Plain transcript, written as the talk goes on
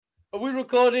Are we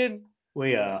recording?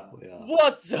 We are.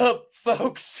 What's up,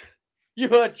 folks?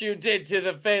 You are tuned into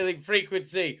the Failing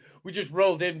Frequency. We just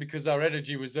rolled in because our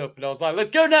energy was up, and I was like,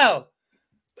 let's go now.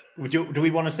 Do we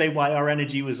want to say why our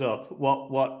energy was up?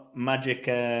 What magic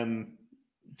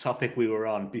topic we were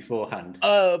on beforehand?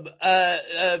 Grand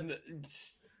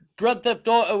Theft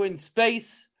Auto in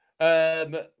space.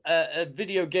 A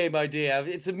video game idea.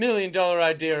 It's $1 million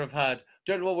idea I've had.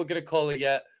 Don't know what we're gonna call it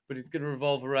yet, but it's gonna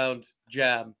revolve around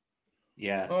jam.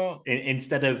 Yes.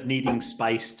 Instead of needing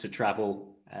spice to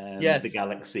travel the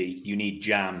galaxy, you need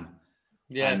jam.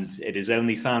 Yes. And it is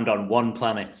only found on one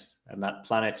planet, and that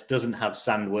planet doesn't have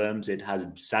sandworms. It has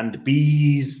sand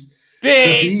bees.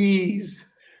 Bees.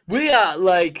 We are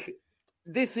like,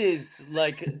 this is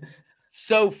like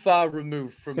so far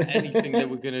removed from anything that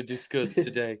we're going to discuss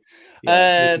today.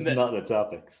 This is not the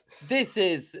topics. This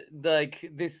is like,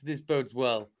 this bodes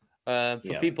well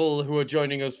for people who are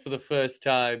joining us for the first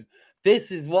time.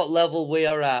 This is what level we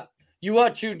are at. You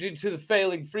are tuned into the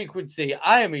Failing Frequency.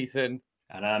 I am Ethan.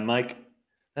 And I'm Mike.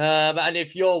 And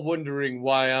if you're wondering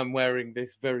why I'm wearing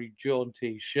this very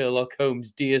jaunty Sherlock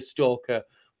Holmes Deer Stalker,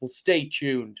 well, stay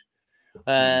tuned.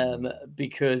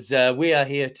 Because we are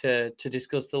here to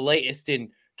discuss the latest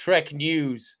in Trek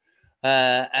news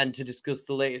and to discuss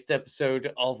the latest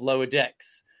episode of Lower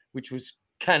Decks, which was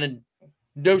kind of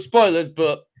no spoilers,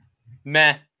 but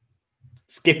meh.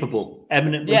 Skippable,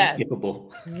 eminently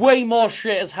skippable. Way more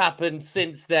shit has happened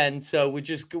since then, so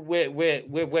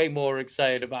we're way more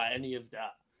excited about any of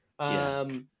that.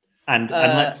 And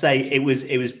let's say it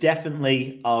was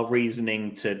definitely our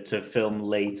reasoning to film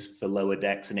late for Lower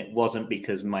Decks, and it wasn't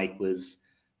because Mike was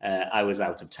I was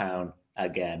out of town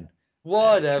again.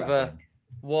 Whatever.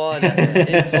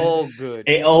 It's all good.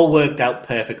 It all worked out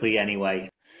perfectly anyway.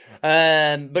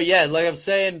 But yeah, like I'm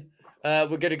saying,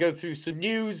 we're gonna go through some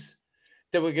news.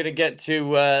 Then we're gonna get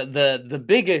to the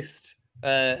biggest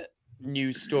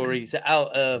news stories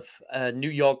out of New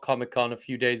York Comic Con a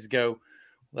few days ago.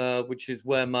 Which is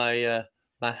where my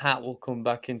hat will come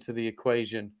back into the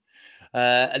equation,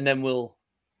 and then we'll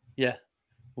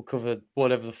cover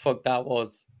whatever the fuck that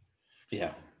was.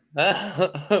 Yeah.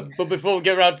 But before we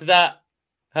get around to that,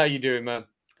 how you doing, man?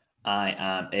 I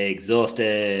am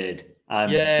exhausted. I'm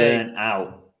burnt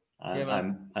out.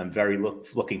 I'm very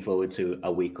looking forward to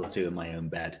a week or two in my own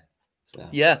bed. So.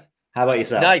 Yeah. How about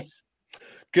yourself? Nice.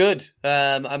 Good.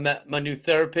 I met my new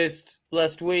therapist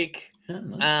last week,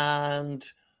 and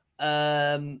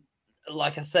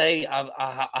like I say,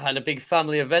 I had a big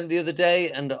family event the other day,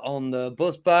 and on the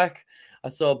bus back, I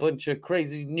saw a bunch of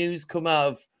crazy news come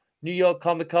out of New York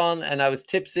Comic Con, and I was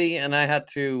tipsy, and I had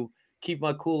to keep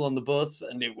my cool on the bus,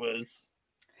 and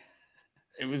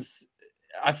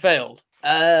I failed.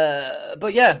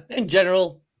 But yeah, in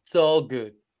general, it's all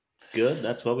good. Good.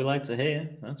 That's what we like to hear.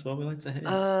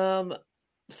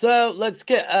 So let's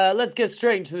get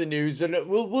straight into the news, and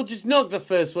we'll just knock the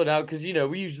first one out because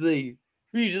we usually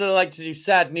like to do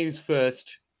sad news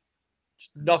first.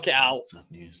 Just knock it out. Sad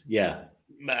news. Yeah.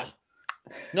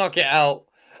 Knock it out.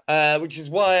 Which is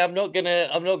why I'm not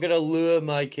gonna lure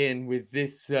Mike in with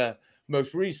this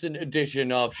most recent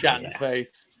edition of Shatner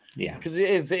Face. Yeah, because it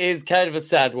is kind of a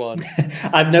sad one.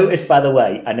 I've noticed, by the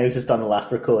way, on the last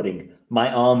recording,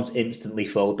 my arms instantly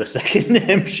fold the second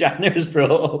Shatner is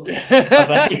brought up. Of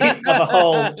a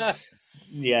whole,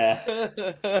 yeah.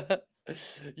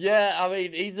 Yeah, I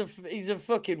mean, he's a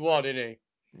fucking one, isn't he?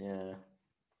 Yeah.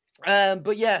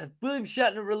 But yeah, William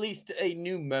Shatner released a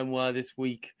new memoir this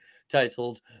week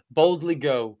titled "Boldly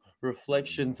Go: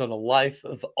 Reflections on a Life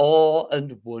of Awe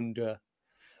and Wonder."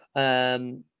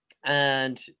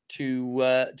 And to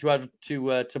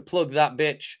plug that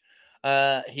bitch,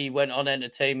 he went on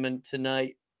Entertainment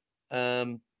Tonight,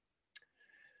 and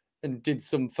did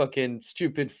some fucking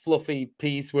stupid fluffy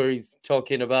piece where he's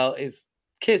talking about his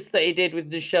kiss that he did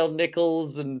with Nichelle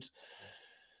Nichols, and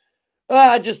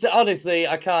just honestly,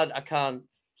 I can't.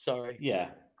 Sorry,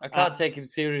 I can't take him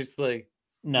seriously.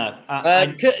 No,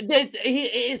 it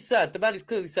is sad. The man is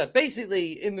clearly sad.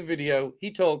 Basically, in the video,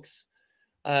 he talks.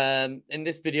 In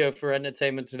this video for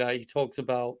Entertainment Tonight, he talks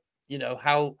about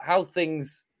how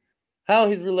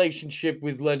his relationship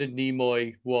with Leonard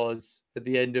Nimoy was at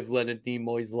the end of Leonard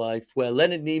Nimoy's life, where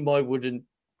Leonard Nimoy wouldn't,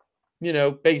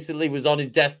 basically was on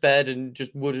his deathbed and just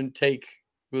wouldn't take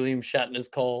William Shatner's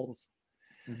calls.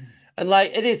 Mm-hmm. And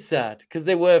it is sad because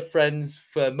they were friends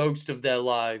for most of their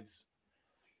lives.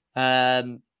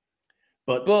 But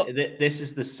this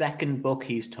is the second book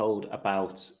he's told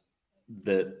about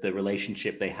the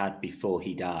relationship they had before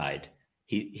he died.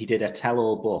 He did a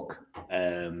tell-all book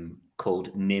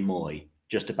called Nimoy,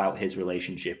 just about his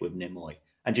relationship with Nimoy.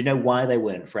 And do you know why they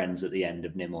weren't friends at the end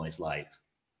of Nimoy's life?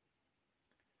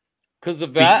 Because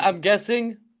of that, I'm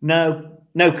guessing. No,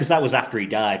 because that was after he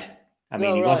died. I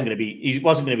mean, he wasn't right.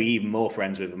 going to be even more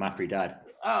friends with him after he died.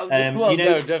 Oh, well,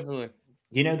 no, definitely.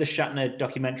 You know the Shatner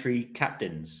documentary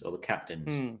Captains or the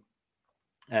Captains?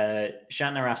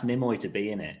 Shatner asked Nimoy to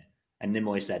be in it, and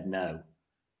Nimoy said no.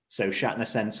 So Shatner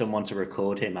sent someone to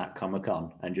record him at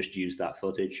Comic-Con and just use that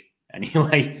footage.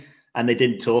 Anyway, and they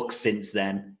didn't talk since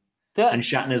then. And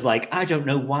Shatner's like, I don't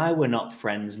know why we're not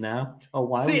friends now, or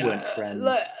why we weren't friends.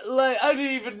 Like, I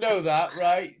didn't even know that,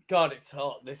 right? God, it's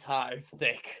hot. This hat is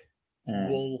thick. It's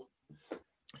wool.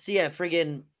 So yeah,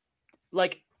 friggin',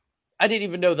 like, I didn't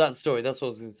even know that story. That's what I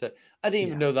was going to say. I didn't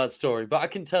even know that story, but I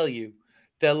can tell you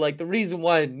that, like, the reason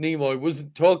why Nimoy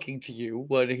wasn't talking to you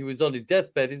when he was on his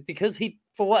deathbed is because he,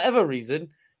 for whatever reason,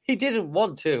 he didn't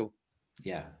want to.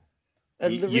 Yeah.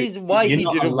 And the reason why he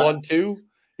didn't want to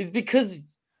is because,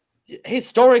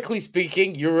 historically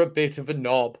speaking, you're a bit of a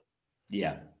knob.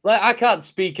 Yeah. Like, I can't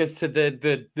speak as to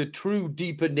the true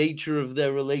deeper nature of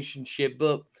their relationship,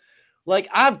 but, like,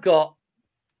 I've got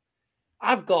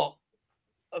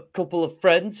a couple of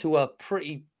friends who are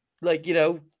pretty, like, you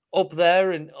know, up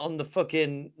there and on the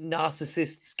fucking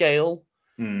narcissist scale.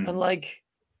 And, like,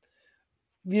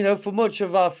 you know, for much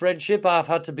of our friendship, I've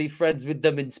had to be friends with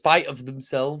them in spite of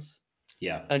themselves.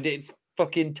 Yeah. And it's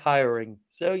fucking tiring.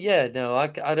 So, yeah, no,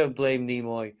 I don't blame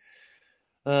Nimoy.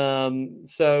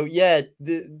 So, yeah.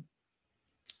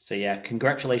 So, yeah,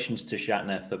 congratulations to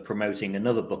Shatner for promoting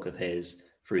another book of his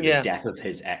through the death of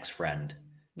his ex-friend.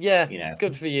 Yeah, you know,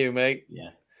 good for you, mate.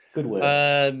 Yeah, good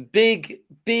work. Big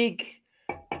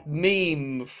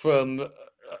meme from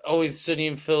Always Sunny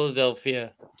in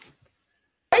Philadelphia.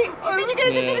 Hey, did you get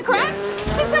addicted to crack?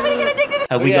 Did somebody get addicted to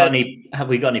Have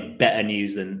we got any better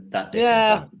news than that?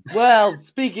 Yeah. Well,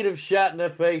 speaking of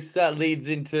Shatner face, that leads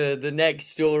into the next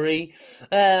story.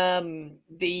 The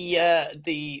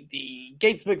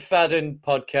Gates McFadden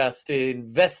podcast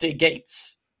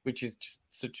investigates, which is just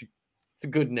it's a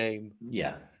good name.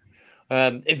 Yeah.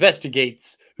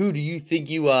 Investigates. Who do you think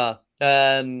you are?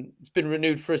 It's been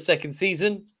renewed for a second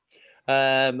season.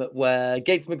 Where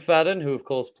Gates McFadden, who of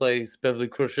course plays Beverly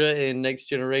Crusher in Next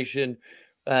Generation,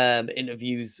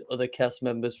 interviews other cast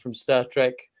members from Star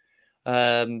Trek.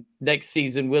 Next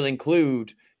season will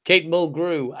include Kate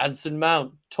Mulgrew, Anson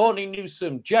Mount, Tawny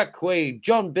Newsome, Jack Quaid,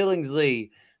 John Billingsley,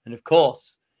 and of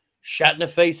course, Shatner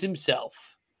face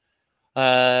himself.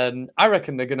 I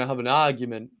reckon they're going to have an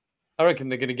argument. I reckon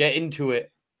they're going to get into it.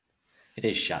 It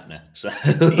is Shatner, so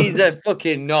he's a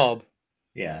fucking knob.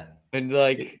 Yeah. And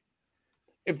like,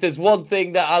 if there's one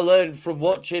thing that I learned from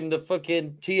watching the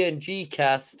fucking TNG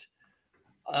cast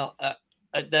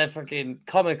at their fucking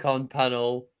Comic-Con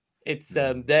panel, it's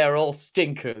they're all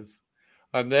stinkers.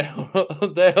 And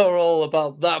they are all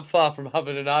about that far from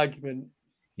having an argument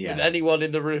with anyone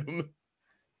in the room.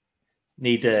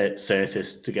 Need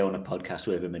Certus to go on a podcast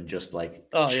with him and just like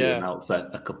chew him out for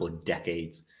a couple of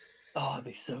decades. Oh, it'd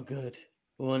be so good,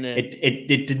 wouldn't it?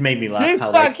 It did make me laugh. You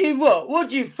fucking what?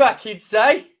 What'd you fucking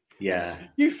say? Yeah.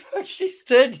 You actually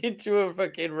turned into a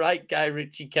fucking right Guy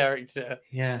Ritchie character.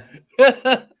 Yeah.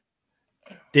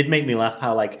 Did make me laugh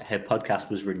how like her podcast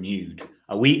was renewed.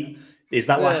 Is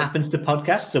that what happens to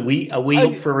podcasts? Are we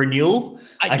up for renewal?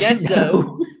 I guess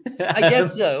so. I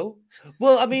guess so.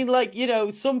 Well, I mean, like, you know,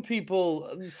 some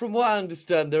people, from what I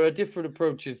understand, there are different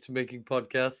approaches to making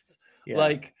podcasts. Yeah.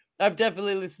 Like, I've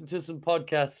definitely listened to some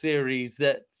podcast series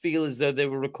that feel as though they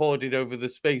were recorded over the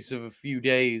space of a few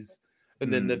days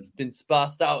and then they've been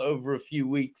sparsed out over a few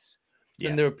weeks. Yeah.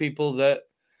 And there are people that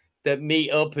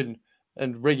meet up and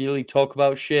regularly talk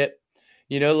about shit,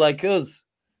 you know, like us,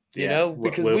 you know,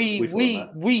 because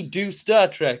we do Star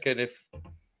Trek. And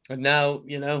now,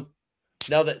 you know,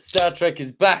 now that Star Trek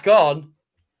is back on,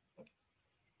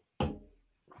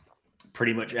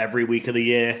 pretty much every week of the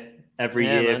year, every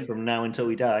year man. From now until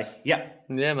we die. Yeah.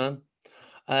 Yeah, man.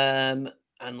 And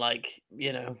like,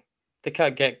 you know, they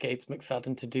can't get Gates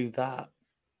McFadden to do that.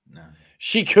 No.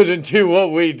 She couldn't do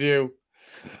what we do.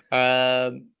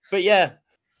 But yeah,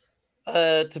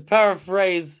 to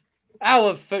paraphrase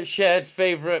our shared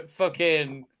favorite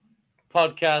fucking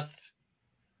podcast,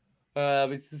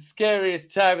 it's the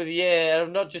scariest time of the year. And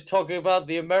I'm not just talking about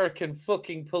the American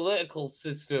fucking political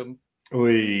system.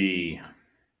 Oy.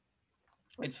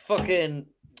 It's fucking...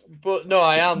 But no,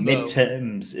 I am, though.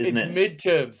 Midterms, isn't it? It's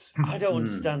midterms. I don't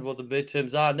understand what the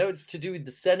midterms are. No, it's to do with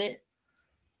the Senate.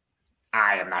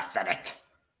 I am the Senate.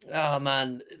 Oh,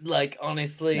 man. Like,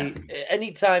 honestly,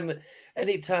 anytime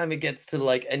it gets to,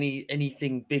 like,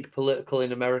 anything big political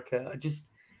in America,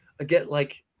 I get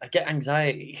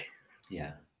anxiety.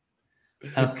 Yeah.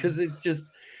 because it's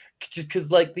just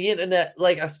because like the internet,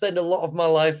 like I spend a lot of my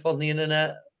life on the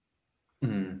internet,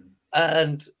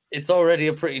 and it's already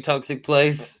a pretty toxic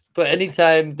place. But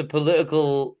anytime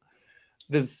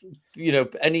there's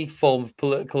any form of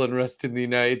political unrest in the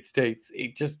United States,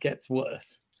 it just gets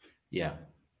worse. Yeah.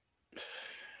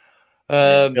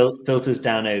 Filters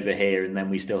down over here, and then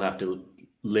we still have to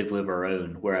live with our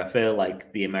own, where I feel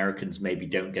like the Americans maybe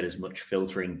don't get as much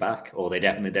filtering back, or they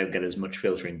definitely don't get as much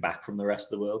filtering back from the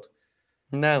rest of the world.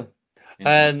 No.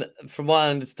 And from what I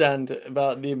understand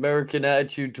about the American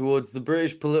attitude towards the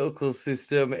British political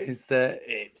system is that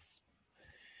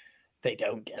they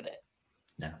don't get it.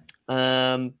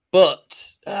 No.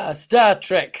 But Star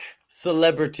Trek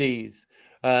celebrities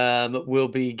will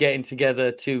be getting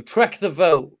together to trek the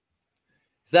vote.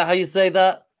 Is that how you say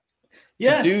that?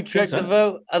 Yeah. To trek the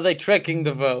vote? Are they trekking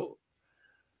the vote?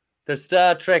 They're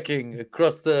Star Trekking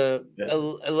across the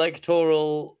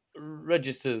electoral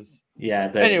registers.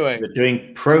 Yeah. Anyway, they're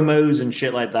doing promos and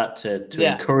shit like that to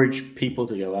encourage people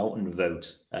to go out and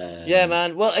vote. Yeah,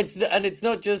 man. Well, it's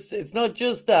not just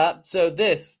that. So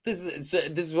this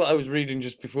is what I was reading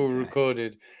just before we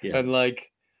recorded, and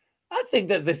like, I think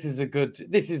that this is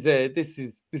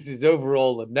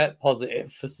overall a net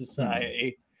positive for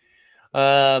society.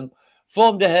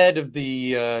 Formed ahead of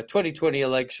the 2020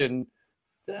 election,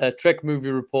 Trek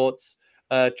Movie reports,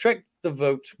 Trek the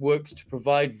Vote works to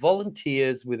provide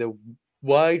volunteers with a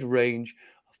wide range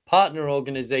of partner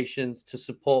organizations to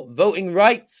support voting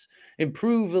rights,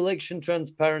 improve election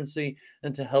transparency,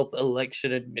 and to help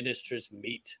election administrators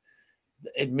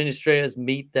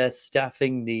meet their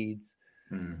staffing needs.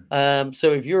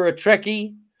 So if you're a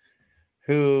Trekkie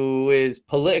who is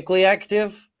politically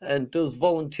active and does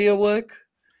volunteer work,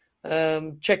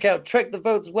 check out Trek the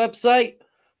Vote's website,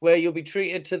 where you'll be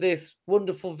treated to this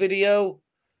wonderful video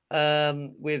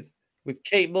with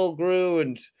Kate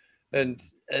Mulgrew and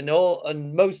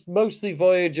mostly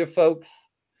Voyager folks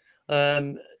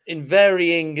in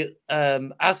varying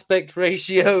aspect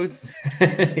ratios.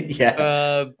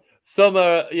 Yeah. Some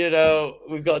are,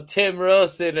 we've got Tim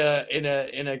Russ in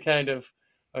a kind of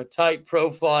a tight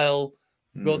profile.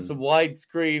 We've got some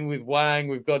widescreen with Wang.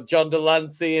 We've got John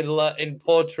Delancey in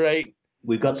portrait.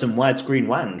 We've got some widescreen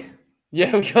Wang.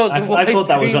 Yeah, we got some I thought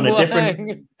that was on a Wang.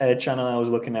 different channel I was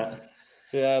looking at.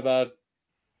 Yeah, man.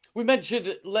 We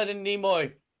mentioned Leonard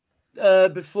Nimoy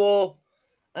before.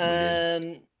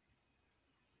 And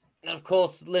of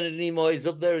course, Leonard Nimoy is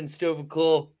up there in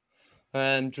Stovercore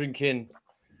drinking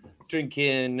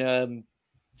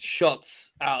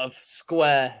shots out of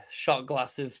square shot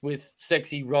glasses with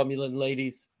sexy Romulan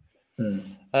ladies.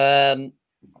 But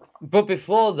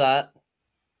before that,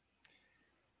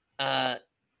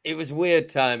 it was a weird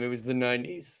time. It was the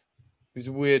 90s. It was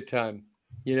a weird time.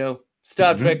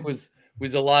 Star Trek was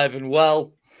alive and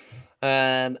well.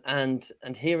 And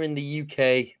here in the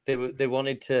UK, they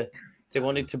wanted to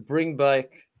bring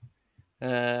back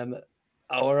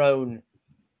our own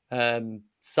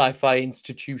sci-fi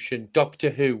institution,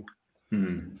 Doctor Who.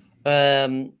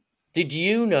 Did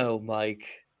you know, Mike,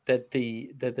 that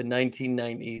the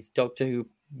 1990s Doctor Who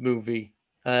movie,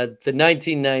 the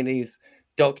 1990s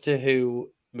Doctor Who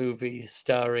movie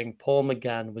starring Paul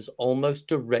McGann was almost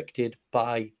directed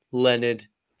by Leonard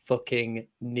fucking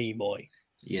Nimoy?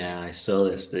 Yeah, I saw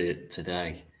this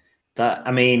today. That,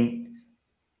 I mean,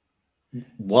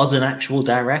 was an actual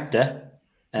director.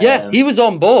 Yeah, he was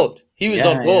on board. He was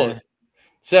on board. Yeah.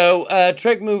 So,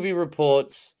 Trek Movie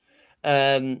reports,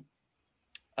 Philip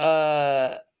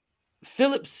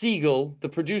Siegel, the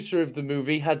producer of the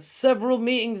movie, had several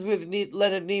meetings with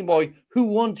Leonard Nimoy, who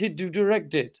wanted to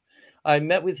direct it. I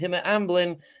met with him at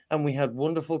Amblin, and we had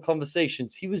wonderful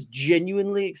conversations. He was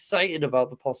genuinely excited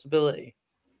about the possibility.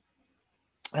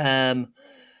 But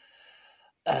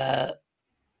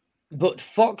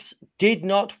Fox did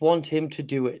not want him to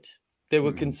do it. They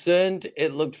were concerned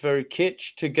it looked very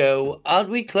kitsch to go, aren't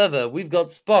we clever? We've got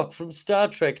Spock from Star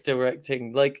Trek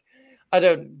directing. Like,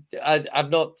 I've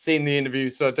not seen the interview,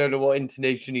 so I don't know what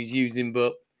intonation he's using,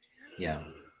 but yeah,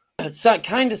 it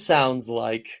kind of sounds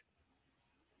like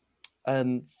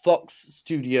Fox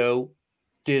Studio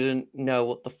didn't know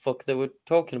what the fuck they were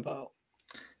talking about.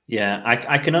 Yeah,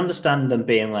 I can understand them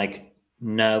being like,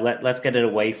 no, let's get it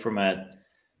away from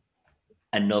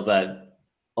another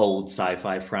old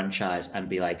sci-fi franchise and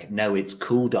be like, no, it's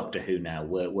cool Doctor Who now.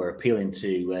 We're appealing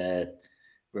to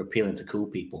cool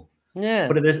people. Yeah,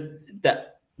 but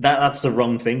that's the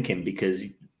wrong thinking, because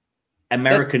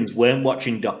Americans weren't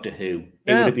watching Doctor Who.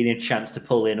 It would have been a chance to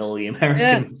pull in all the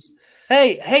Americans.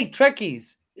 Yeah. Hey,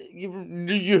 Trekkies,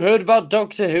 you heard about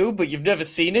Doctor Who, but you've never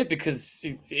seen it because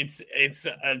it's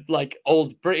like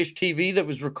old British TV that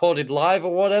was recorded live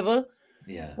or whatever.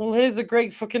 Yeah. Well, here's a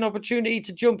great fucking opportunity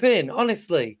to jump in.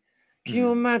 Honestly, can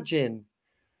you imagine?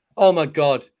 Oh my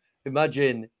God!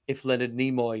 Imagine if Leonard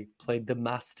Nimoy played the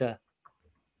Master,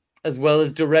 as well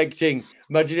as directing.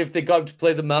 Imagine if they got him to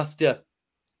play the Master.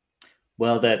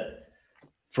 Well,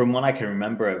 from what I can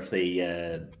remember of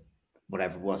the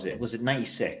whatever was it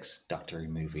 96 Doctor Who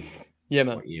movie? Yeah,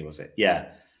 man. What year was it?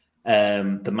 Yeah.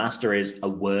 The Master is a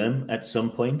worm at some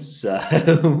point,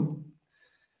 so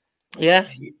yeah,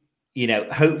 you know,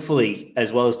 hopefully,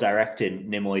 as well as directing,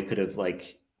 Nimoy could have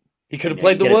he could have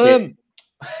played the worm.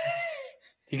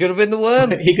 He could have been the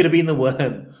worm. He could have been the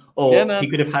worm, or Yeah, man. he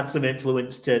could have had some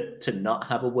influence to not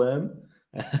have a worm.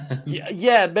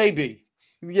 yeah, maybe.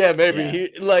 Yeah, maybe. Yeah.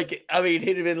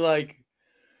 He'd have been like,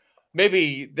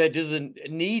 maybe there doesn't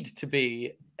need to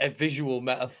be a visual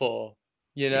metaphor,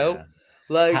 you know? Yeah.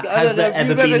 Like, I Has don't know there if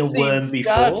you've ever been ever a seen worm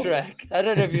Star before? Trek. I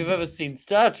don't know if you've ever seen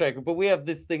Star Trek, but we have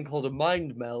this thing called a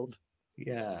mind meld.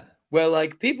 Yeah. Where,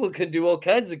 like, people can do all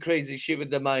kinds of crazy shit with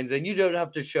their minds, and you don't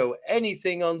have to show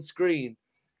anything on screen.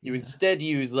 You instead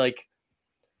use, like,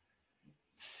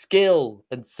 skill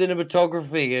and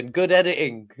cinematography and good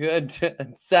editing and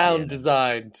sound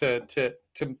design to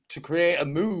create a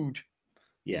mood.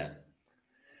 Yeah.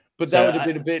 But that would have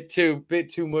been a bit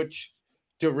too much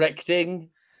directing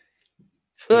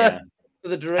for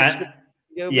the direction.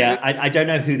 I don't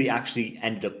know who they actually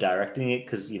ended up directing it,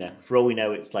 because, you know, for all we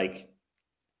know, it's like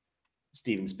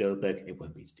Steven Spielberg. It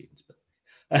won't be Steven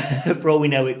Spielberg. For all we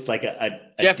know, it's like a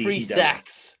Jeffrey DC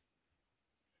Sachs.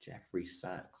 Jeffrey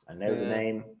Sachs. I know the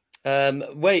name.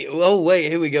 Wait,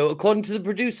 here we go. According to the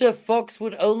producer, Fox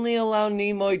would only allow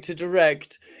Nimoy to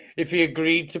direct if he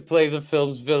agreed to play the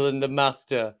film's villain, the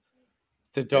Master,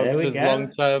 the Doctor's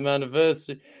long-time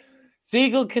anniversary.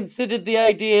 Siegel considered the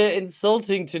idea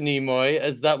insulting to Nimoy,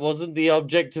 as that wasn't the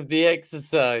object of the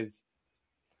exercise.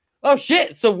 Oh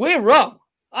shit! So we're wrong.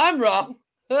 I'm wrong.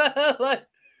 We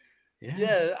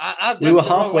were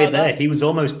halfway there. He was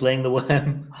almost playing the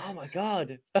worm. Oh my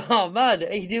God. Oh man,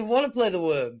 he didn't want to play the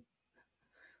worm.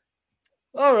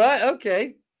 All right,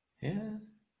 okay. Yeah.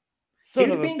 Son it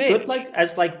would of have a been bitch. good, like,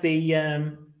 as like the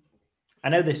I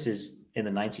know this is in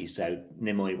the 90s, so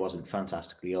Nimoy wasn't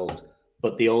fantastically old,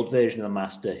 but the old version of the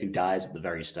Master who dies at the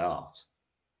very start.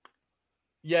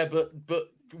 Yeah, but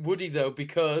would he though?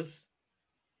 Because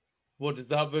what does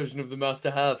that version of the Master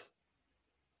have?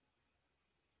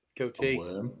 Goatee. A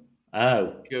worm.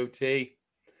 Oh. Goatee.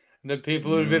 And then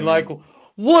people would have been like,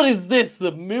 what is this?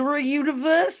 The mirror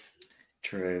universe?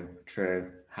 True.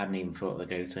 Hadn't even thought of the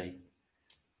goatee.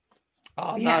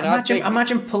 Oh, yeah, man,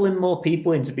 imagine pulling more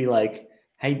people in to be like,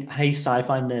 hey,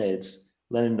 sci-fi nerds,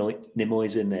 Leonard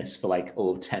Nimoy's in this for like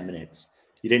 10 minutes.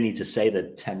 You don't need to say the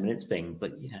 10 minutes thing,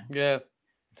 but you know. Yeah.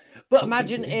 But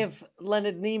imagine if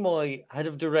Leonard Nimoy had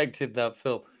have directed that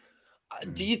film.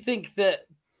 Do you think that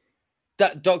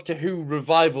Doctor Who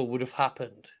revival would have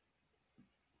happened?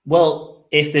 Well,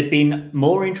 if there'd been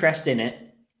more interest in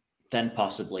it, then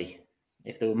possibly.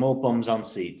 If there were more bums on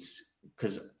seats,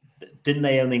 because didn't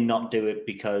they only not do it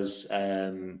because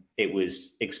it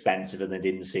was expensive and they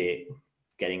didn't see it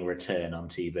getting a return on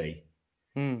TV?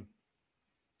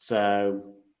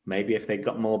 So maybe if they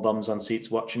got more bums on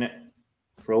seats watching it,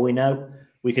 for all we know,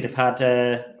 we could have had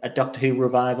a Doctor Who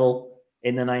revival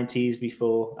in the 90s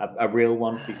before, a real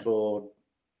one before.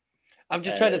 I'm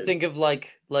just trying to think of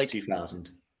like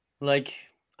 2000. Like,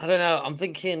 I don't know. I'm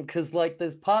thinking because like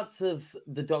there's parts of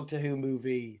the Doctor Who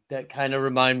movie that kind of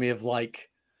remind me of like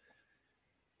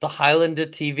the Highlander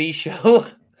TV show.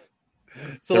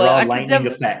 So there are lightning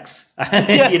effects.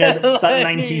 You know, that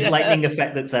 90s lightning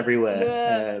effect that's everywhere.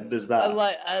 Yeah. There's that.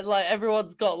 And like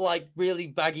everyone's got like really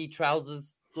baggy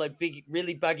trousers, like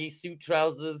really baggy suit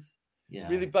trousers. Yeah.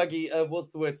 Really baggy,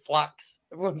 what's the word? Slacks.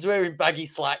 Everyone's wearing baggy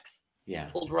slacks. Yeah.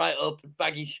 Pulled right up,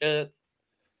 baggy shirts.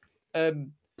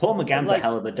 Paul McGann's a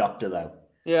hell of a doctor, though.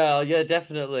 Yeah,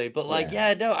 definitely. But like,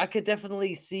 no, I could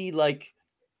definitely see like,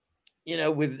 you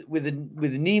know, with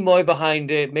Nimoy behind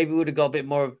it, maybe we would have got a bit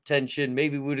more attention.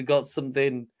 Maybe we would have got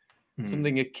something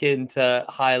akin to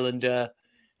Highlander,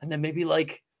 and then maybe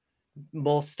like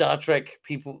more Star Trek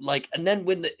people. Like, and then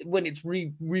when it's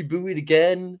rebooted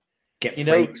again, get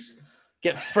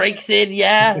Frakes in,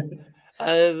 yeah.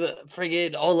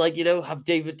 Friggin', or like, you know, have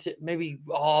David. Maybe,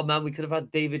 oh man, we could have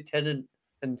had David Tennant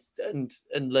and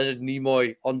Leonard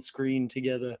Nimoy on screen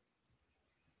together.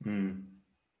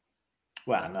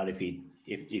 Well, not if he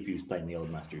was playing the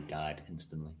old Master who died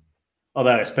instantly.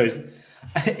 Although I suppose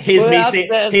here's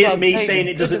me saying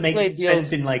it doesn't make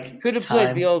sense in like could have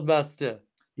played the old Master.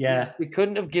 Yeah. We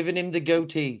couldn't have given him the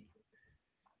goatee.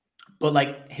 But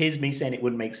like, here's me saying it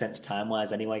wouldn't make sense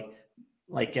time-wise anyway.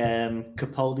 Like,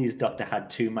 Capaldi's doctor had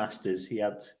two masters. He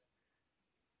had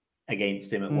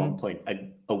against him at one point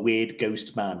a weird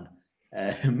ghost man,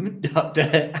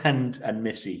 Doctor and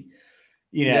Missy.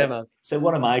 You know, Yeah, man. So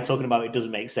what am I talking about? It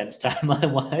doesn't make sense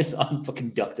timeline-wise on fucking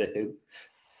Doctor Who.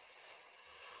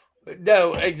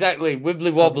 No, exactly.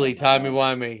 Wibbly wobbly,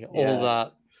 timey-wimey, all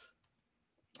that.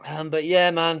 But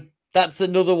yeah, man, that's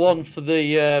another one for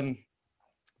the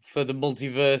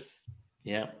multiverse.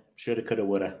 Yeah, shoulda, coulda,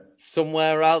 woulda.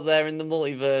 Somewhere out there in the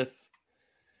multiverse,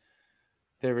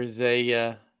 there is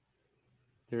a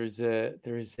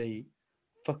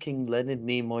fucking Leonard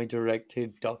Nimoy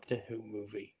directed Doctor Who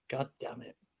movie. God damn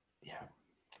it. Yeah.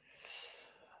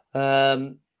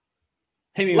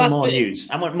 Hey, more news.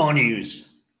 I want more news.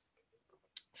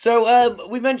 So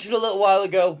we mentioned a little while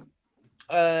ago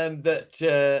that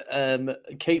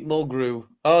Kate Mulgrew.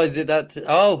 Oh, is it that?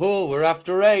 Oh, we're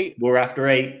after 8. We're after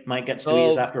 8. Mike gets 2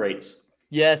 years after 8.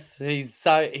 Yes,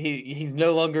 he's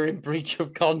no longer in breach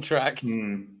of contract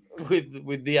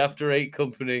with the After 8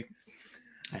 company.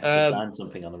 I have to sign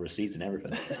something on the receipt and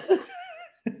everything.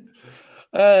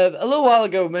 A little while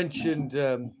ago, mentioned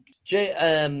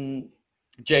Janeway.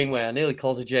 I nearly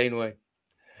called her Janeway.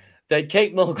 That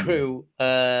Kate Mulgrew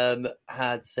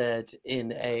had said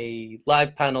in a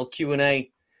live panel Q&A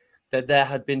that there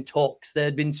had been talks, there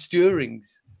had been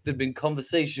stirrings, there had been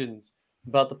conversations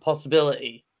about the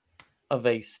possibility of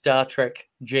a Star Trek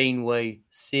Janeway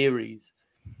series.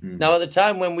 Now, at the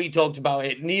time when we talked about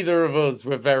it, neither of us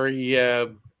were very...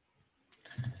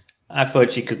 I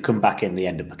thought she could come back in the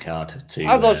end of Picard too.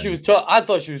 I thought she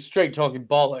was straight talking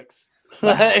bollocks.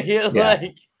 Like,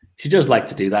 she does like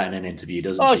to do that in an interview,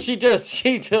 doesn't she? Oh, she does.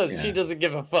 Yeah. She doesn't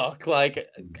give a fuck. Like,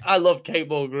 I love Kate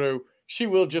Mulgrew. She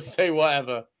will just say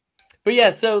whatever. But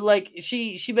yeah, so like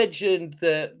she mentioned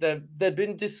that there'd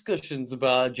been discussions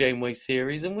about a Janeway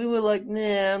series, and we were like,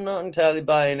 nah, I'm not entirely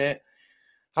buying it.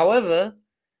 However,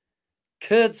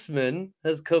 Kurtzman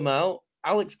has come out.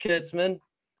 Alex Kurtzman,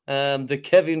 the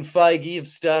Kevin Feige of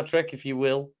Star Trek, if you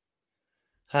will,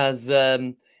 has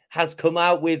come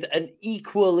out with an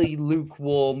equally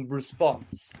lukewarm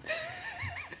response,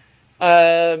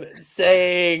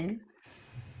 saying,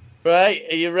 right,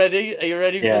 are you ready? Are you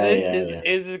ready for this?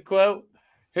 Here's a quote.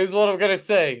 Here's what I'm going to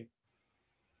say.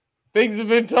 Things have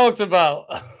been talked about.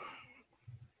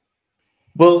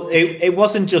 Well, it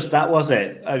wasn't just that, was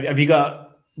it? Have you got,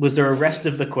 was there a rest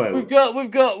of the quote? We've got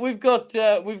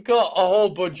a whole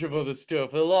bunch of other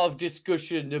stuff. A lot of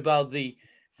discussion about the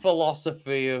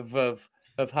philosophy of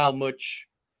how much,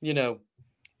 you know,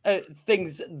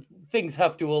 things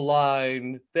have to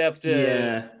align. They have to.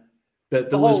 Yeah.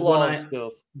 There was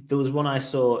one I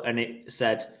saw, and it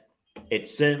said it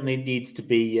certainly needs to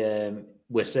be.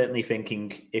 We're certainly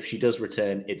thinking if she does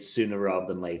return, it's sooner rather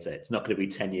than later. It's not going to be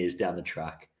 10 years down the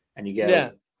track. And you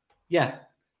go, yeah.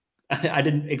 I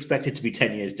didn't expect it to be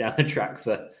 10 years down the track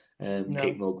for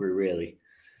Kate Mulgrew, really.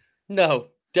 No,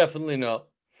 definitely not.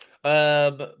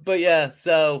 But yeah,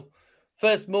 so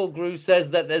first Mulgrew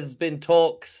says that there's been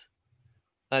talks,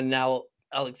 and now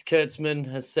Alex Kurtzman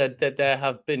has said that there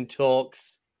have been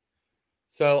talks.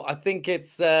 So I think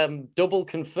it's double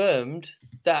confirmed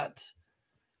that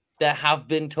there have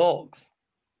been talks.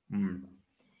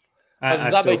 How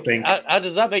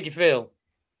does that make you feel?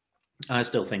 I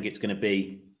still think it's going to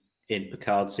be in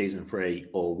Picard season 3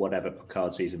 or whatever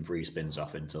Picard season 3 spins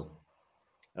off until.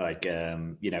 Like,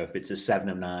 if it's a 7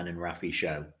 of 9 and Raffi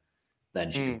show,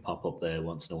 then she can pop up there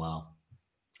once in a while.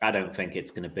 I don't think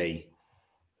it's going to be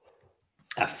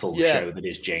a full show that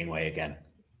is Janeway again.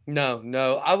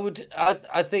 No.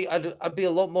 I think I'd be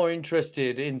a lot more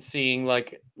interested in seeing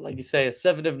like you say, a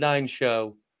 7 of 9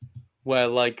 show where,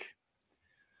 like,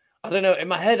 I don't know, in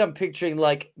my head I'm picturing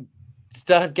like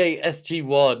Stargate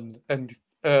SG-1 and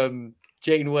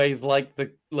Janeway's like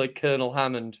Colonel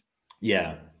Hammond.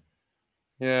 Yeah.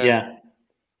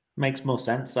 Makes more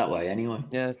sense that way anyway.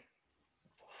 Yeah.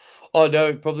 Oh no,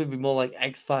 it'd probably be more like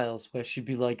X-Files, where she'd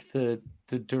be like the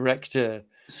director.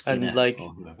 Skinner, and like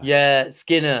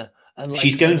Skinner. And like,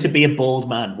 she's going to be a bald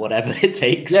man, whatever it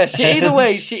takes. Yeah, either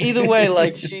way,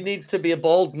 like she needs to be a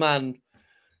bald man,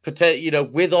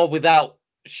 with or without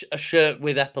a shirt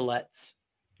with epaulets.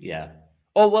 Yeah.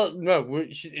 Oh well, no,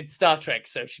 it's Star Trek,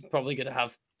 so she's probably going to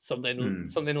have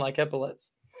something like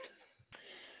epaulets.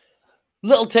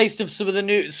 Little taste of some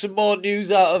more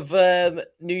news out of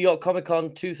New York Comic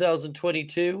Con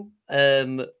 2022.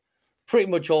 Pretty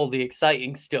much all the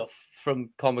exciting stuff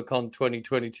from Comic Con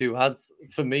 2022 has,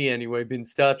 for me anyway, been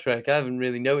Star Trek. I haven't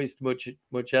really noticed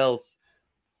much else.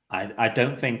 I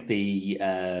don't think the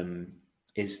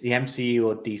is the MCU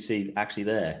or DC actually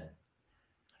there.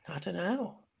 I don't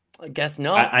know. I guess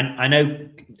not. I know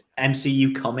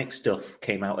MCU comic stuff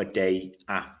came out a day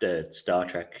after Star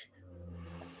Trek.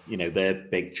 You know, their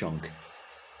big chunk.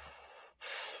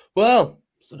 Well,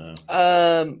 so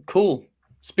cool.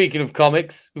 Speaking of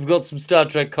comics, we've got some Star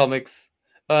Trek comics.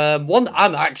 One that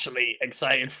I'm actually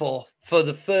excited for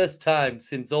the first time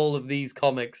since all of these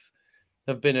comics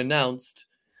have been announced.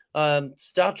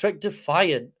 Star Trek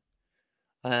Defiant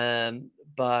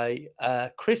by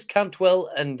Chris Cantwell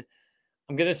and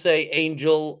I'm going to say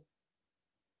Angel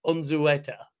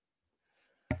Unzueta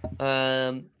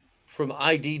from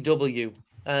IDW.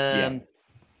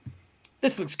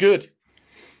 This looks good.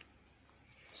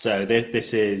 So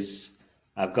this is...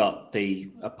 I've got a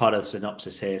part of the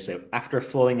synopsis here. So after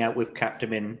falling out with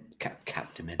Captain...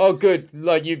 Oh, good.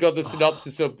 Like you got the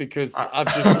synopsis up because I've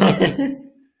just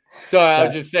sorry, I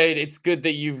was just saying it's good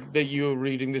that you were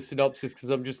reading the synopsis because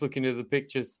I'm just looking at the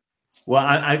pictures. Well,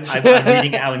 I'm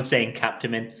reading it out and saying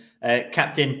Captain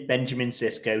Benjamin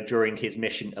Sisko during his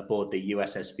mission aboard the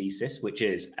USS Thesis, which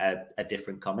is a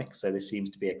different comic. So this seems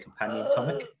to be a companion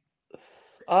comic.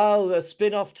 Oh, a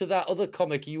spin-off to that other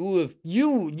comic. You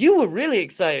were really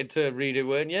excited to read it,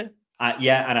 weren't you?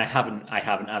 Yeah, and I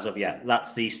haven't as of yet.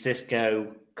 That's the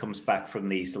Sisko comes back from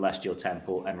the Celestial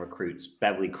Temple and recruits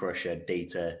Beverly Crusher,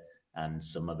 Data, and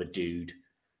some other dude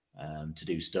to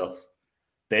do stuff.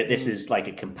 This is like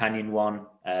a companion one.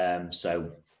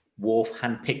 So Worf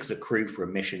handpicks a crew for a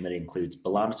mission that includes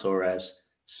B'Elanna Torres,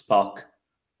 Spock,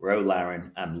 Ro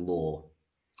Laren, and Lore.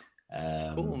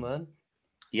 Cool, man.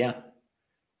 Yeah.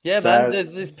 Yeah, so, man,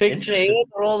 there's this picture here.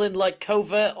 They're all in like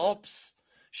covert ops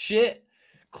shit.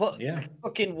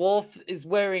 Fucking Worf is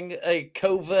wearing a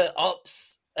covert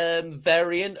ops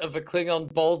variant of a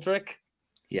Klingon baldric.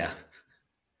 Yeah.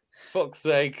 Fuck's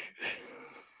sake.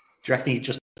 Do you reckon he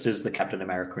just does the Captain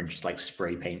America and just like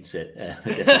spray paints it a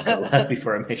different color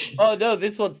before a mission? Oh, no,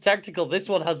 this one's tactical. This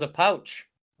one has a pouch.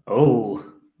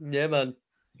 Oh. Yeah, man.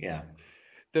 Yeah.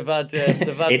 They've had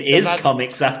it is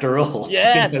comics after all.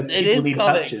 Yes, it is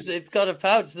comics. Pouches. It's got a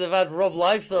pouch. They've had Rob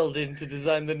Liefeld in to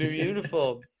design the new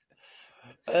uniforms.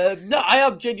 No, I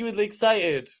am genuinely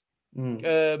excited.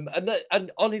 And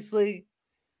honestly,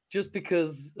 just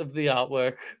because of the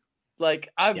artwork, like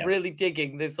I'm really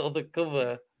digging this other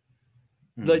cover.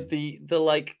 Like the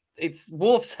like it's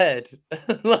Worf's head,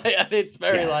 like and it's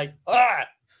very like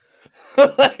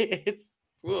like it's.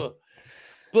 Ugh.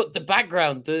 But the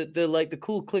background, the like the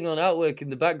cool Klingon artwork in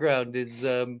the background is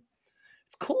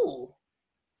it's cool.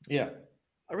 Yeah.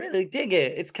 I really dig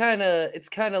it. It's kind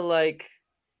of like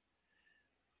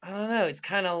I don't know, it's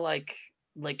kind of like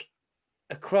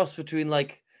a cross between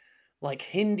like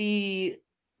Hindi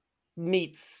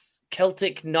meets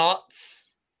Celtic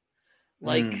knots.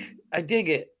 Like I dig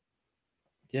it.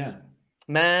 Yeah.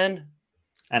 Man.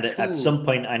 And at some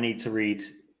point I need to read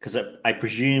because I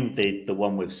presume the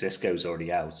one with Sisko's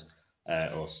already out,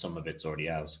 or some of it's already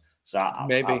out. So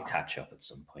I'll catch up at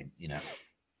some point, you know.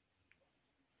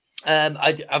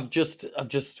 I've just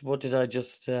what did I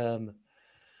just yeah.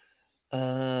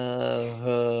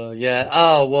 Oh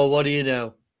well, what do you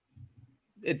know?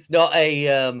 It's not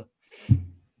a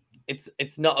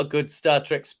it's not a good Star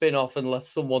Trek spin-off unless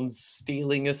someone's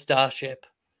stealing a starship.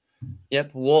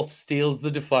 Yep, Worf steals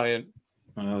the Defiant.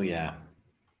 Oh yeah.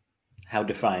 How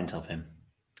defiant of him.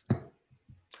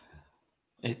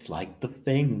 It's like the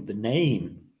thing, the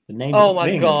name. Oh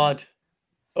my god.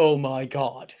 Oh my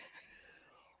god.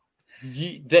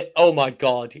 Oh my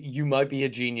god. You might be a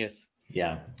genius.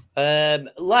 Yeah.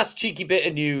 Last cheeky bit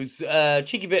of news.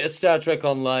 Cheeky bit of Star Trek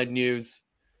Online news.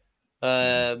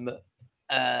 Every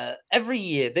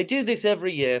year. They do this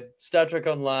every year. Star Trek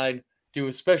Online do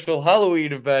a special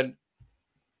Halloween event.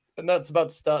 And that's about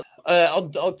to start.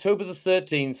 On October the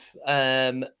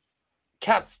 13th,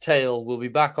 Cat's Tale will be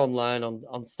back online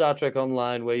on Star Trek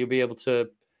Online, where you'll be able to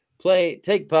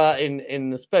take part in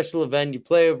the special event. You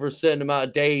play over a certain amount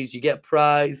of days, you get a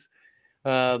prize.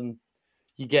 You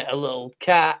get a little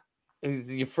cat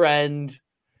who's your friend.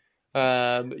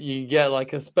 You get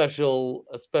like a special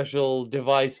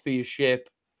device for your ship.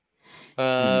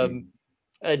 And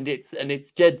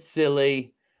it's dead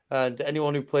silly. And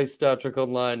anyone who plays Star Trek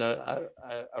Online, I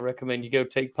recommend you go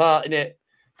take part in it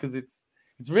because it's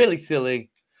really silly.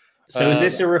 So is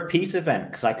this a repeat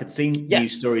event? Because I could see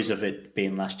news stories of it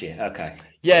being last year. Okay.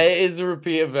 Yeah, it is a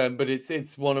repeat event, but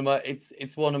it's one of my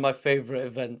favorite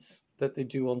events that they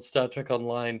do on Star Trek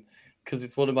Online because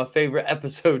it's one of my favorite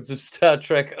episodes of Star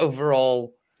Trek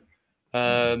overall,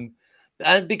 and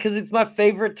because it's my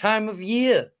favorite time of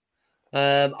year.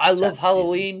 I love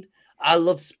Halloween. I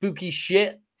love spooky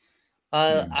shit.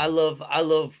 I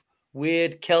love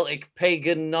weird Celtic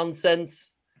pagan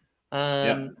nonsense.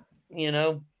 You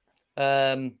know,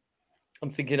 I'm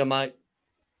thinking I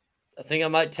think I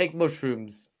might take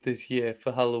mushrooms this year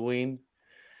for Halloween.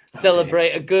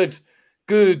 Celebrate a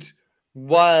good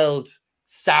wild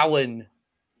Samhain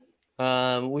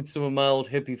with some of my old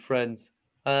hippie friends.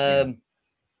 But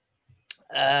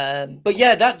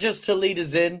yeah, that just to lead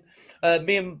us in.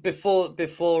 Me and before we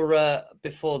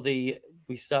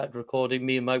started recording,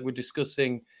 me and Mike were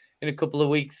discussing in a couple of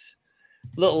weeks.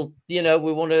 Little, we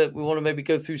want to maybe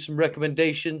go through some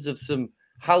recommendations of some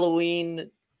Halloween.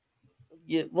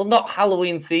 Well, not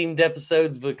Halloween themed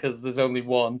episodes because there's only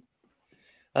one.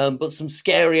 But some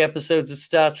scary episodes of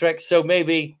Star Trek. So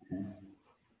maybe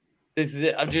this is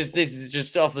it. This is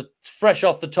just fresh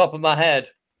off the top of my head.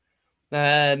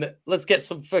 Let's get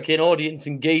some fucking audience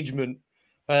engagement.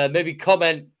 Maybe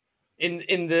comment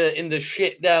in the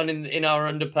shit down in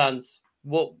our underpants.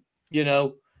 What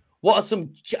are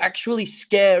some actually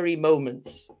scary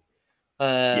moments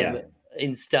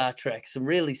in Star Trek? Some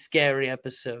really scary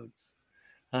episodes.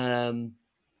 We're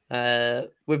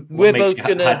both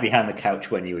gonna hide behind the couch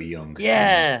when you were young.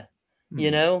 Yeah.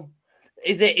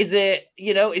 Is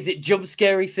it jump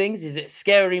scary things? Is it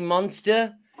scary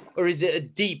monster? Or is it a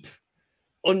deep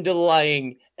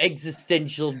underlying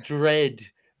existential dread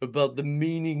about the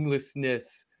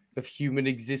meaninglessness of human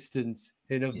existence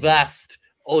in a vast,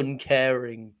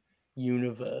 uncaring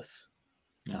universe?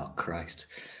 Oh, Christ.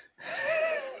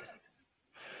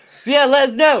 So yeah, let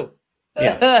us know.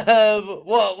 Yeah.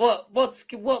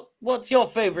 What's your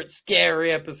favorite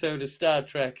scary episode of Star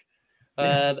Trek?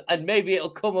 And maybe it'll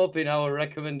come up in our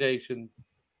recommendations.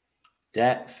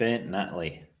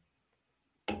 Definitely.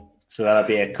 So that'll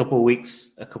be a couple of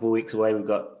weeks away. We've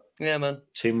got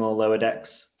 2 more Lower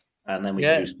Decks, and then we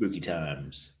can do Spooky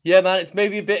Times. Yeah, man, it's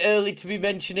maybe a bit early to be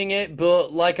mentioning it,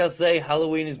 but like I say,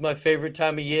 Halloween is my favorite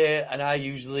time of year, and I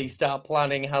usually start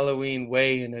planning Halloween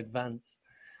way in advance.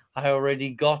 I already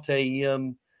got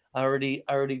a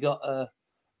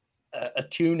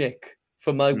tunic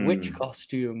for my witch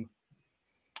costume.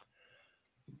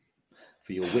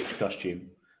 For your witch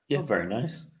costume? Yes. Oh, very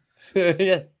nice.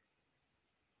 Yes.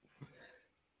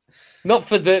 Not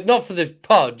for the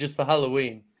pod, just for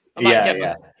Halloween.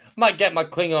 I might get my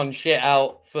Klingon shit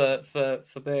out for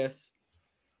this.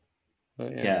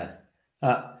 But,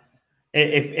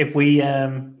 If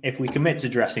we commit to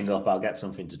dressing up, I'll get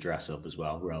something to dress up as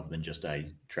well, rather than just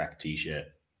a Trek t-shirt.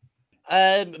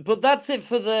 But that's it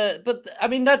for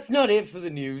that's not it for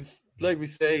the news. Like we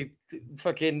say,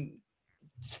 fucking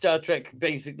Star Trek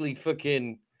basically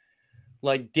fucking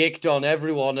like dicked on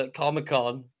everyone at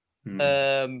Comic-Con.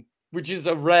 Which is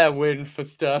a rare win for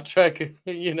Star Trek,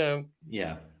 Yeah.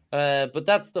 But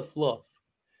that's the fluff.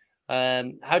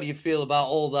 How do you feel about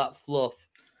all that fluff?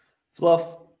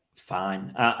 Fluff,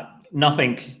 fine.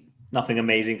 Nothing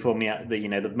amazing for me.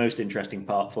 The most interesting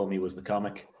part for me was the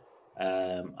comic.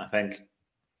 I think.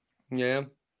 Yeah.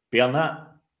 Beyond that,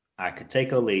 I could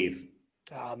take or leave.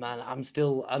 Oh man, I'm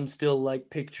still like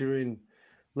picturing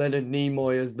Leonard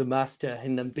Nimoy as the master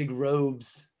in them big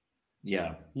robes.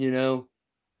 Yeah.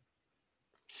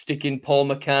 Sticking Paul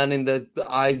McCann in the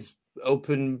eyes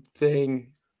open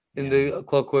thing, in the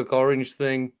Clockwork Orange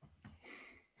thing.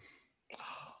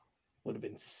 Would have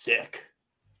been sick.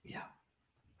 Yeah.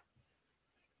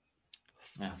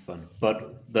 Fun.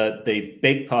 But the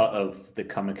big part of the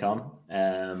Comic-Con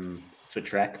for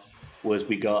Trek was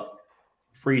we got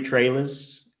 3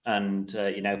 trailers and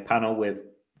panel with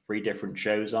 3 different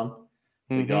shows on.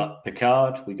 We got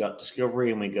Picard, we got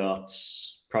Discovery, and we got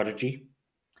Prodigy.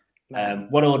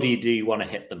 What order do you want to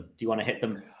hit them? Do you want to hit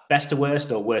them best to worst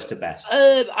or worst to best?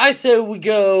 I say we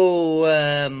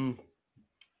go.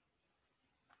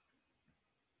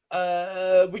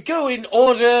 We go in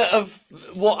order of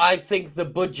what I think the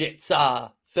budgets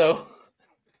are. So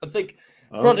I think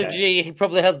Prodigy he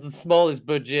probably has the smallest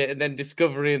budget, and then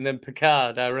Discovery, and then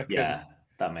Picard. I reckon. Yeah,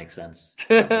 that makes sense.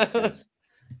 Then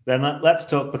let's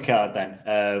talk Picard.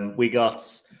 Then we got.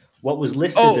 What was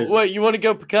listed as... wait, you want to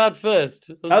go Picard first?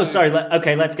 Sorry.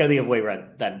 Let's go the other way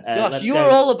around then. Gosh, you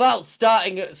were all about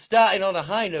starting on a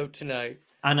high note tonight.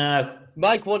 I know.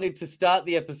 Mike wanted to start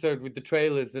the episode with the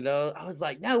trailers, and I was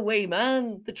like, no way,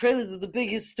 man. The trailers are the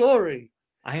biggest story.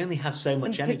 I only have so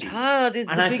much energy. Picard is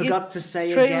the biggest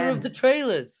trailer of the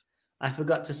trailers. I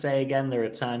forgot to say again, there are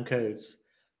time codes.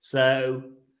 So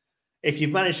if you've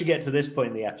managed to get to this point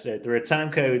in the episode, there are time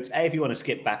codes. A, if you want to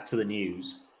skip back to the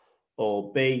news.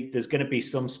 Or B, there's going to be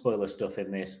some spoiler stuff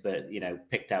in this that,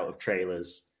 picked out of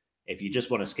trailers. If you just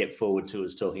want to skip forward to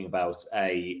us talking about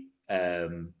a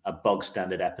a bog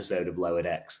standard episode of Lower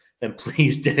Decks, then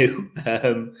please do.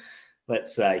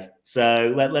 Let's say.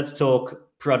 So let's talk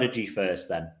Prodigy first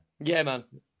then. Yeah, man.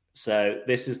 So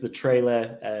this is the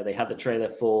trailer. They had the trailer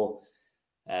for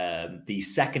the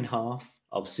second half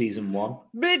of season 1.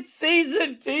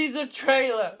 Mid-season teaser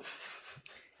trailer.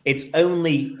 It's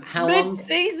only how long?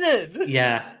 Mid-season.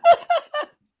 Yeah.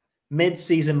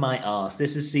 Mid-season my arse.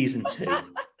 This is season 2.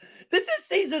 This is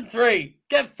season 3.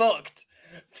 Get fucked.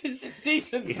 This is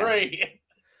season 3.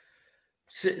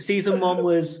 Season 1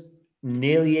 was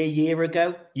nearly a year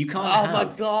ago. You can't. Oh my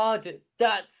god,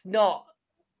 that's not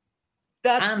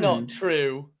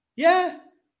true. Yeah,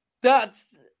 that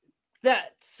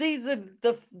season.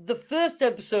 The first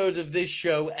episode of this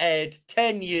show aired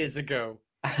 10 years ago.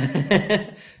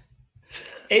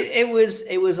 it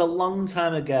was a long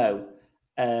time ago.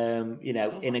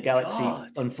 In a galaxy,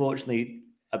 unfortunately,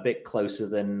 a bit closer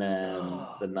than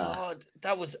that. God,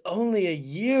 that was only a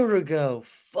year ago.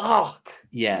 Fuck.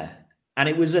 Yeah, and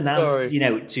it was announced,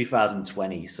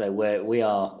 2020. So we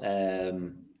are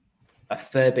a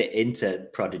fair bit into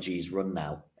Prodigy's run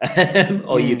now,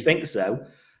 or you'd think so.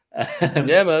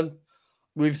 Yeah, man.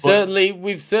 We've certainly.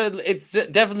 It's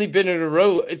definitely been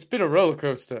It's been a roller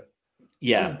coaster.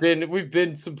 Yeah, we've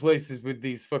been some places with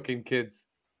these fucking kids.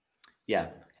 Yeah,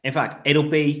 in fact, it'll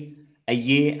be a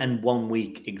year and 1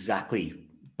 week exactly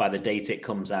by the date it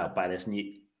comes out, by this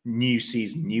new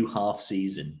season, new half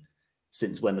season,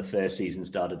 since when the first season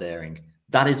started airing.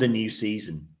 That is a new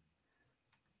season.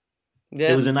 Yeah.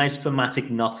 There was a nice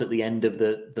thematic knot at the end of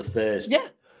the first. Yeah.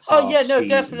 Oh yeah, no, season.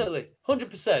 definitely.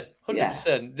 100%.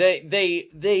 100%.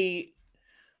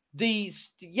 The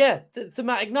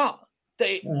thematic knot.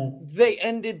 They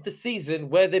ended the season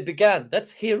where they began.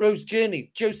 That's Hero's Journey,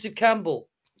 Joseph Campbell.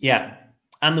 Yeah.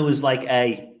 And there was like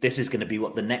this is going to be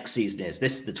what the next season is.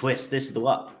 This is the twist. This is the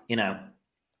what,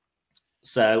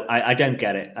 So I don't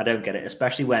get it.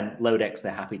 Especially when Lower Decks,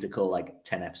 they're happy to call like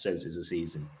 10 episodes as a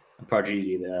season. And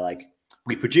Prodigy, they're like,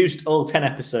 we produced all 10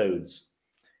 episodes.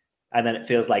 And then it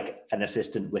feels like an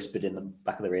assistant whispered in the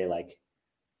back of their ear, like,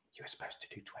 you were supposed to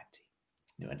do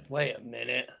 20. Wait a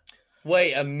minute.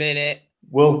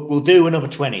 We'll do another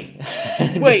 20.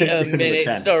 Wait a minute.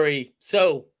 Sorry.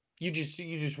 So you just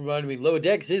reminded me. Lower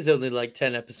Decks is only like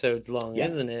 10 episodes long,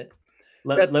 isn't it?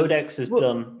 Lower Decks has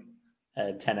done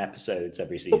 10 episodes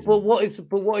every season. But what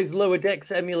is Lower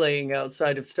Decks emulating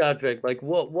outside of Star Trek? Like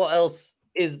what else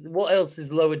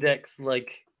is Lower Decks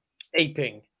like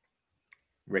aping?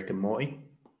 Rick and Morty.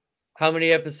 How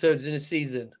many episodes in a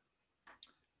season?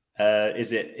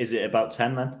 Is it about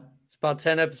 10 then? It's about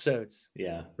 10 episodes.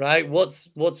 Yeah. Right? What's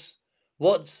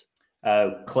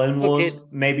Clone Wars?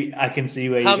 Maybe I can see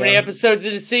where you're How many episodes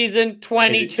in a season?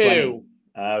 22.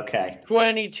 20? Okay.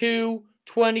 22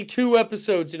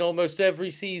 episodes in almost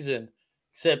every season.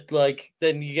 Except like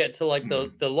then you get to like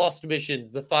the Lost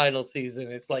missions, the final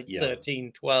season. It's like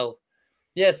 13, 12.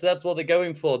 Yeah, so that's what they're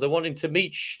going for. They're wanting to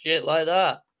meet shit like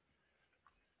that.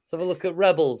 Let's have a look at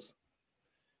Rebels,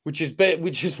 which is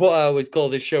what I always call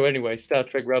this show anyway, Star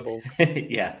Trek Rebels.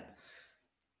 Yeah.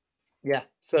 Yeah,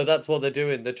 so that's what they're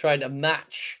doing. They're trying to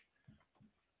match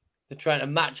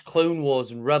Clone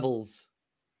Wars and Rebels.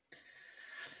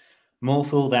 More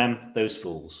fool them, those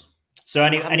fools. So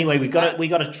anyway, we got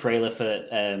a trailer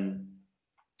for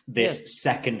this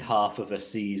second half of a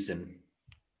season.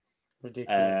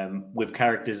 Ridiculous. With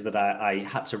characters that I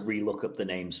had to relook up the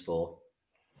names for.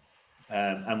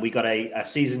 And we got a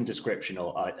season description,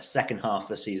 or a second half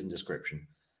of a season description.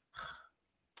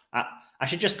 I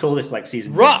should just call this like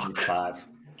season Rock. 5.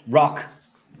 Rock.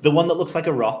 The one that looks like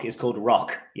a rock is called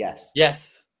Rock. Yes.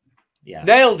 Yes. Yeah.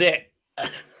 Nailed it.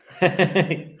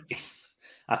 Yes.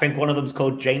 I think one of them's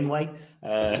called Janeway.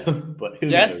 But who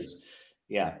knows?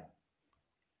 Yeah.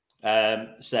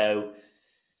 So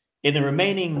in the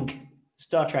remaining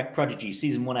Star Trek Prodigy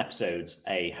Season 1 episodes,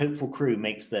 a hopeful crew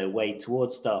makes their way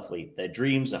towards Starfleet. Their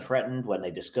dreams are threatened when they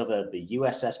discover the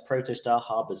USS Protostar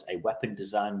harbors a weapon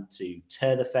designed to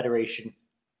tear the Federation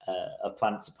of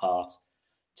planets apart.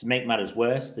 To make matters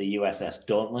worse, the USS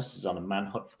Dauntless is on a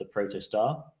manhunt for the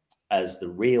Protostar, as the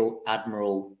real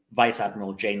Vice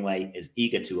Admiral Janeway is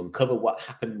eager to uncover what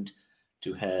happened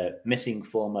to her missing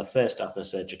former First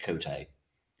Officer Chakotay.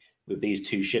 With these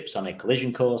two ships on a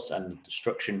collision course and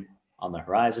destruction on the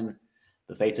horizon,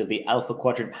 the fate of the Alpha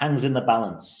Quadrant hangs in the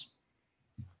balance.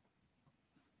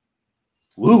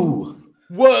 Woo!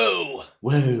 Whoa!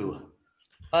 Woo!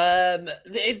 I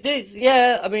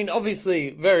mean,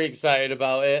 obviously, very excited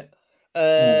about it.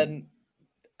 I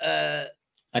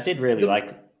did really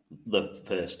like the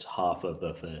first half of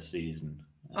the first season.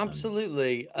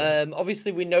 Absolutely.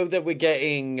 Obviously, we know that we're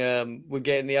getting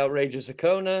the outrageous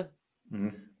Akona,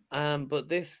 but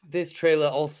this trailer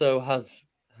also has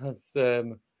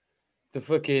the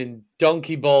fucking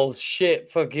donkey balls shit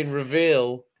fucking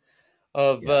reveal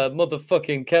of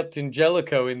motherfucking Captain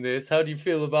Jellicoe in this. How do you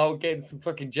feel about getting some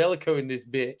fucking Jellicoe in this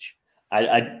bitch?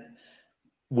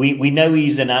 We know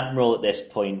he's an admiral at this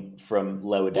point from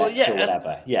Lower Decks or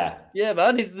whatever. Yeah,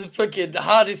 man, he's the fucking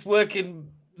hardest working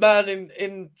man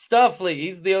in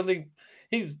Starfleet.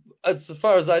 He's as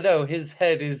far as I know, his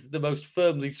head is the most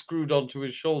firmly screwed onto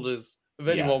his shoulders of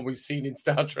anyone we've seen in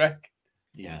Star Trek.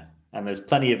 Yeah, and there's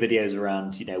plenty of videos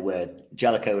around, where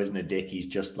Jellicoe isn't a dick. He's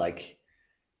just like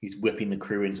he's whipping the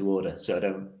crew into order. So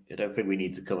I don't think we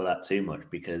need to cover that too much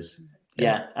because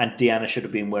and Deanna should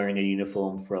have been wearing a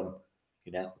uniform from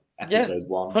episode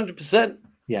 1. 100%.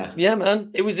 Yeah,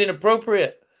 man, it was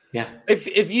inappropriate. Yeah.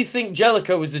 If you think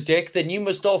Jellicoe was a dick, then you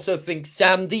must also think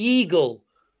Sam the Eagle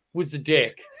was a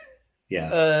dick.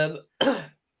 Yeah.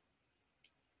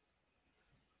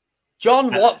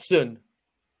 John Watson.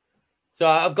 So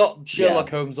I've got Sherlock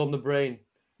Holmes on the brain.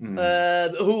 I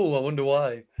wonder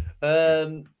why.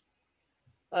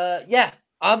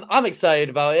 I'm excited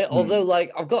about it. Although,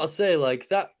 I've got to say,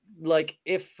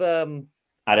 if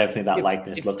I don't think that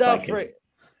likeness looks like him.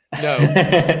 No,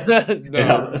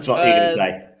 no, that's what you're gonna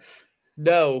say.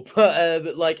 No,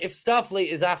 but if Starfleet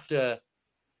is after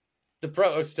the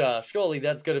Protostar, surely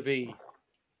that's going to be.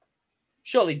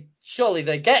 Surely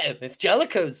they get him if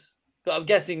Jellicoe's. But I'm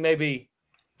guessing maybe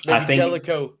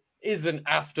Jellicoe isn't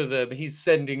after them. He's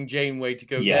sending Janeway to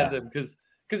go get them because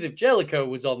if Jellicoe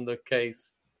was on the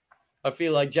case, I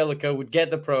feel like Jellicoe would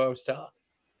get the Protostar.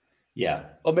 Yeah,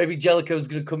 or maybe Jellicoe's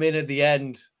going to come in at the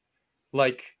end,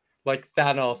 like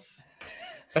Thanos.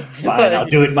 Fine, I'll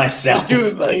do it myself.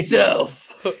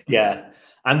 Yeah,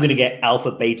 I'm going to get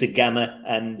Alpha, Beta, Gamma,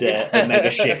 and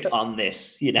Omega Shift on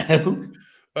this.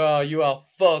 Oh, you are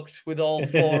fucked with all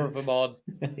 4 of them on.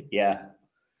 Yeah.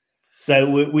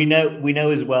 So we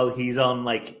know as well. He's on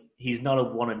he's not a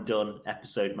one and done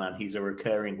episode man. He's a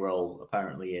recurring role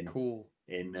apparently in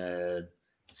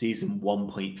season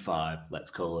 1.5.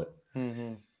 Let's call it.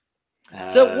 Mm-hmm.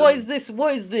 So what is this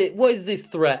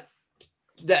threat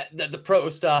that the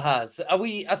Protostar has?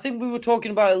 I think we were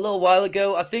talking about it a little while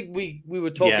ago. I think we were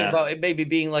talking about it maybe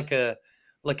being like a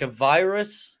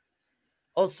virus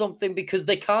or something because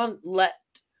they can't let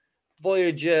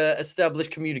Voyager establish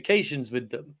communications with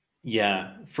them.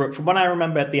 Yeah, from what I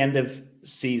remember at the end of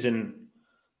season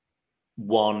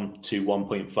 1 to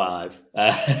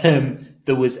 1.5,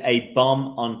 there was a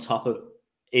bomb on top of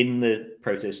in the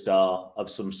Protostar of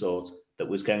some sort that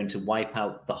was going to wipe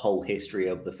out the whole history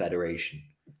of the Federation.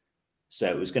 So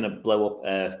it was going to blow up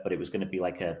Earth, but it was going to be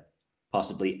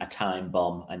possibly a time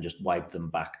bomb and just wipe them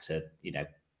back to,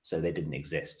 so they didn't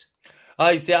exist.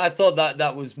 I see. I thought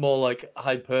that was more like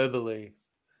hyperbole.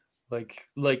 Like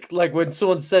when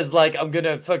someone says I'm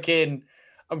gonna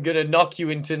knock you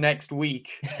into next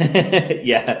week.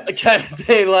 Yeah. Kind of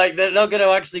thing. They're not gonna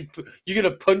actually. You're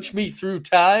gonna punch me through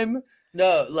time.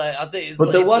 No, I think it's,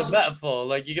 it's a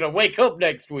metaphor. You're gonna wake up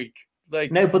next week.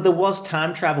 No, but there was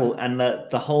time travel, and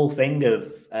the whole thing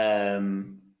of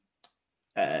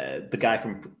the guy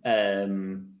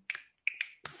from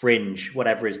Fringe,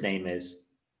 whatever his name is,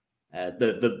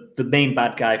 the main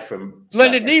bad guy from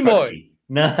Leonard Nimoy. Prodigy.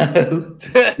 No,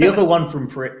 the other one from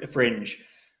Fringe.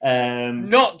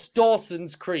 Not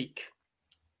Dawson's Creek.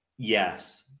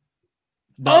 Yes.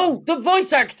 The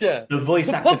voice actor. The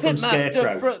voice actor from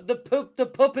Scarecrow.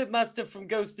 The puppet master from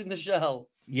Ghost in the Shell.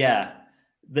 Yeah.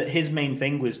 His main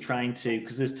thing was trying to,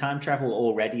 because there's time travel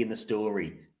already in the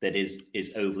story that is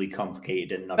overly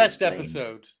complicated and not Best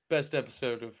explained.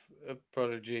 episode of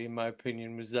Prodigy, in my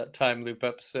opinion, was that time loop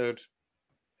episode.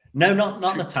 No,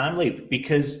 not the time loop,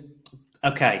 because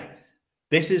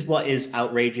this is what is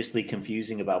outrageously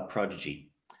confusing about Prodigy.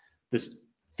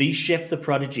 The ship, the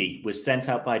Prodigy, was sent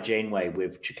out by Janeway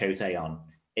with Chakotay on.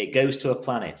 It goes to a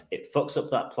planet. It fucks up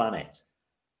that planet.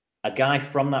 A guy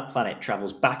from that planet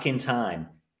travels back in time,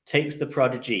 takes the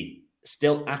Prodigy,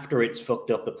 still after it's fucked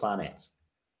up the planet.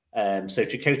 So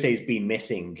Chakotay's been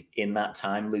missing in that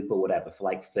time loop or whatever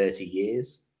for 30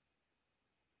 years.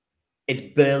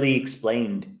 It's barely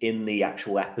explained in the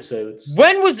actual episodes.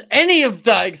 When was any of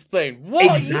that explained? What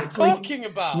are you talking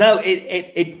about? No,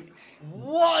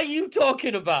 What are you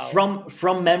talking about?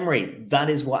 From memory, that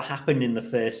is what happened in the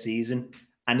first season,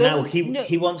 and now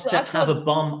he wants to have a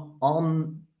bomb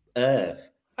on Earth.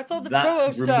 I thought the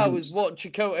Protostar was what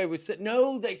Chakotay was saying.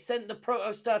 No, they sent the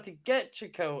Protostar to get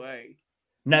Chakotay.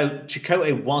 No,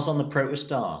 Chakotay was on the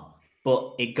Protostar.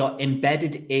 but it got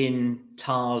embedded in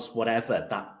Tars, whatever,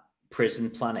 that prison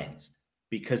planet,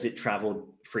 because it traveled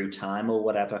through time or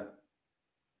whatever.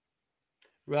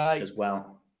 Right. As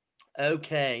well.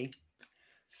 Okay.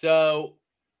 So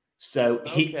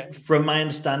he, from my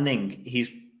understanding, he's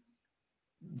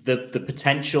the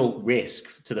potential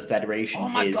risk to the Federation. Oh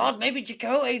my God, maybe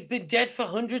Chakotay's been dead for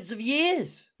hundreds of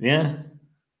years. Yeah.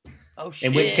 Oh shit.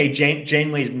 In which case,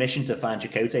 Janeway's mission to find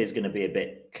Chakotay is going to be a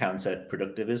bit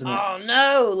counterproductive, isn't it? Oh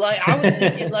no! Like I was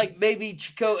thinking, like maybe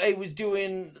Chakotay was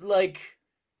doing like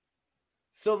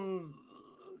some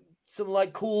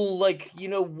like cool, like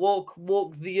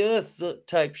walk the earth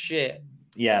type shit.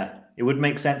 Yeah, it would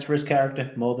make sense for his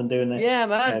character more than doing this. Yeah,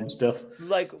 man. Stuff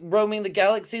like roaming the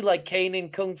galaxy, like Kane in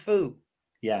Kung Fu.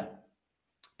 Yeah,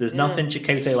 there's nothing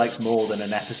Chakotay likes more than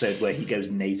an episode where he goes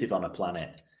native on a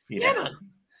planet. Yeah, man.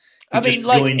 He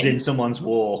joins in someone's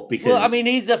war because. Well, I mean,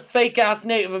 he's a fake ass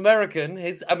Native American.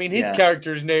 His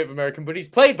character is Native American, but he's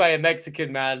played by a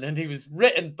Mexican man, and he was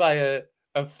written by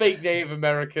a fake Native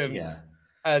American. Yeah,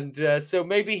 and so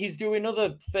maybe he's doing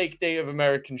other fake Native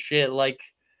American shit, like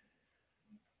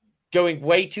going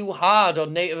way too hard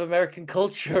on Native American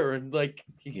culture, and like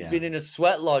he's been in a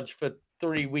sweat lodge for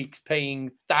 3 weeks, paying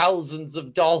thousands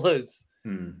of dollars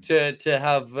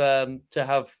to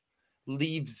have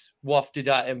leaves wafted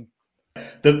at him.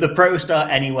 The Protostar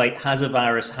anyway has a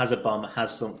virus, has a bomb,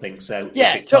 has something. So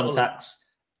if it contacts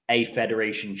a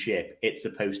Federation ship, it's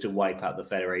supposed to wipe out the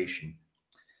Federation.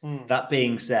 That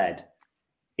being said,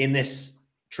 in this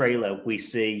trailer, we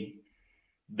see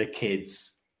the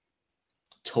kids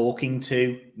talking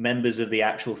to members of the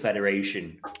actual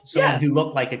Federation. Someone who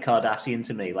looked like a Cardassian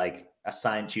to me, like a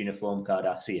science uniform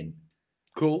Cardassian.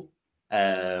 Cool.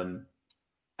 And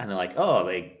they're like, oh,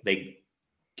 they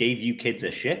gave you kids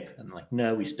a ship? And they're like,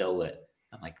 no, we stole it.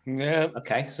 I'm like, yeah,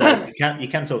 okay. So you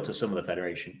can talk to some of the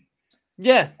Federation.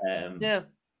 Yeah.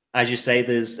 As you say,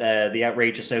 there's the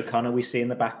outrageous O'Connor we see in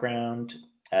the background.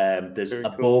 There's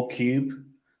a Borg cube.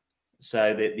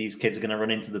 So that these kids are going to run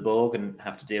into the Borg and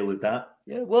have to deal with that.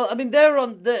 Yeah, well, I mean, they're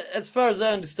on as far as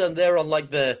I understand, they're on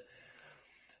like they're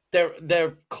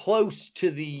close to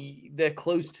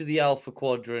the Alpha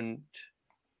Quadrant,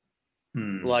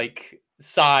 like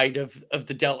side of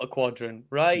the Delta Quadrant,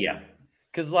 right? Yeah,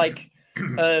 because like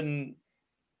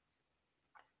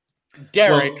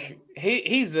Derek,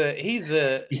 he's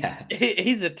a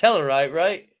Tellarite,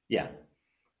 right? Yeah,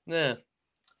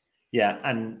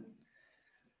 and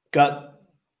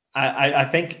I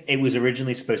think it was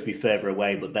originally supposed to be further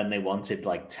away, but then they wanted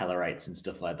like Tellarites and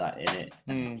stuff like that in it,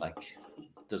 and it's like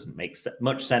doesn't make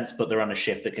much sense. But they're on a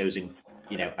ship that goes in,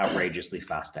 outrageously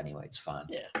fast anyway. It's fine.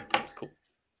 Yeah, that's cool.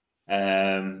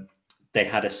 They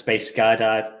had a space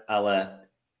skydive a la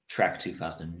Trek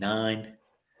 2009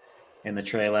 in the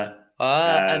trailer,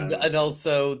 and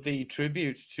also the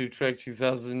tribute to Trek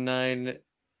 2009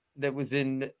 that was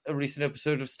in a recent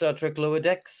episode of Star Trek Lower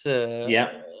Decks. There's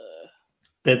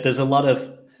a lot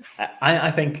of,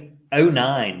 I think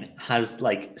 09 has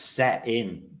like set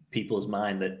in people's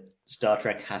mind that Star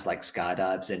Trek has like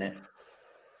skydives in it,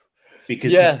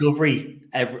 because Discovery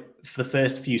for the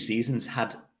first few seasons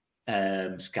had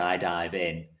skydive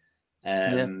in.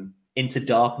 Into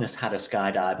Darkness had a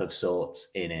skydive of sorts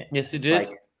in it. Yes, it did.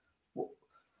 Like,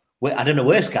 I don't know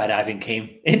where skydiving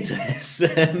came into this.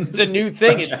 It's a new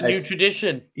thing. Franchise. It's a new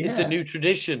tradition. Yeah. It's a new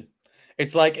tradition.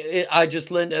 It's like I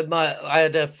just learned I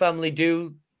had a family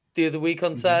do the other week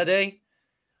on Saturday,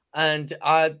 and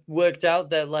I worked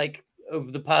out that like over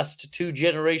the past 2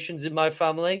 generations in my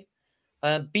family,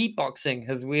 beatboxing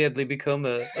has weirdly become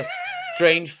a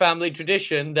strange family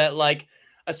tradition that like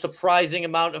a surprising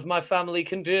amount of my family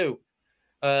can do.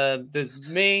 There's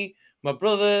me, my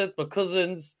brother, my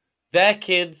cousins, their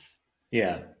kids,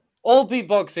 all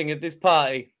beatboxing at this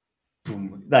party. Boom.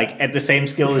 Like at the same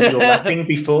skill as your rapping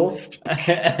before.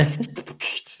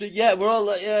 Yeah, we're all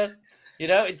like,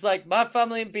 it's like my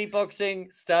family and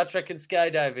beatboxing, Star Trek and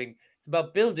skydiving. It's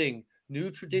about building new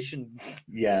traditions.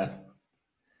 Yeah.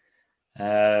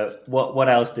 What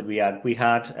else did we add? We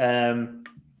had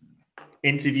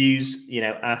interviews,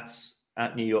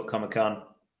 at New York Comic Con.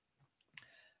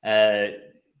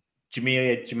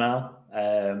 Jamal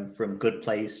from Good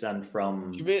Place and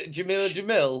from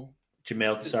Jamil,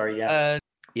 sorry, yeah.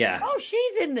 Oh,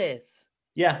 she's in this.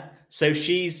 Yeah. So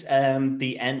she's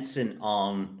the ensign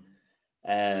on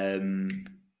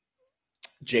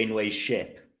Janeway's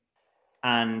ship.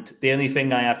 And the only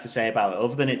thing I have to say about it,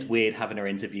 other than it's weird having her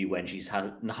interview when she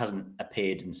hasn't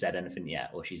appeared and said anything yet,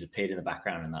 or she's appeared in the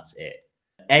background and that's it.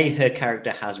 Her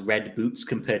character has red boots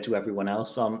compared to everyone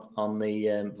else on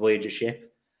the Voyager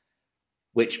ship,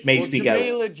 which makes me go...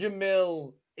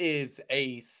 Jamil is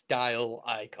a style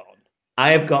icon.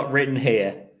 I have got written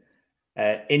here,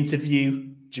 interview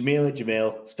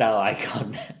Jamil, style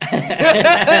icon.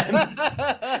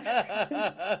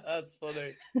 That's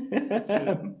funny.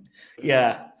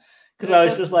 Yeah, because I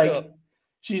was just like,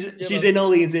 she's in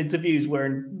all these interviews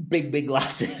wearing big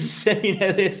glasses.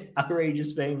 This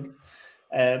outrageous thing.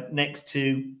 Next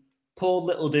to poor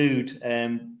little dude,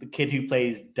 the kid who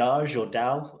plays Daj or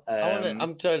Dal.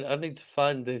 I need to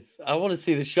find this. I want to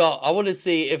see the shot. I want to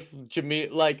see if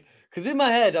Jamil, like, because in my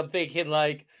head I'm thinking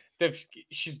like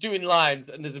she's doing lines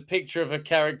and there's a picture of her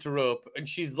character up and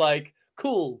she's like,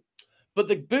 cool, but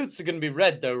the boots are going to be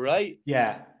red though, right?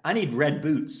 Yeah, I need red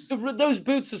boots. Those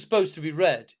boots are supposed to be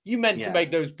red. You meant to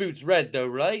make those boots red though,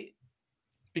 right?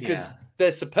 Because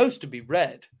they're supposed to be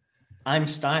red. I'm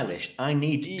stylish. I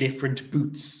need different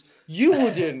boots. You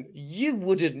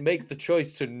wouldn't make the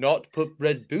choice to not put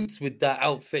red boots with that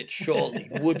outfit, surely,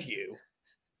 would you?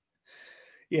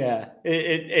 Yeah,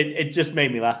 it just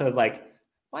made me laugh. I was like,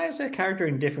 why is her character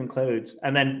in different clothes?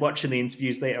 And then watching the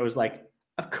interviews later, I was like,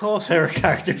 of course her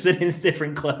character's in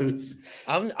different clothes.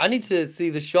 I need to see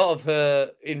the shot of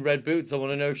her in red boots. I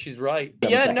want to know if she's right.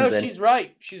 Yeah, no, she's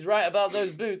right. She's right about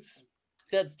those boots.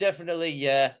 That's definitely,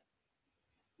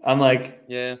 I'm like,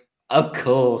 yeah. Of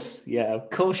course. Yeah, of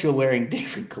course you're wearing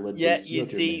different colored boots. Yeah, you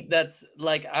see, that's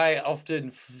like I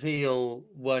often feel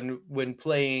when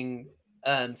playing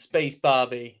Space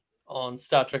Barbie on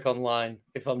Star Trek Online.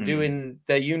 If I'm doing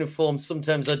their uniforms,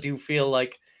 sometimes I do feel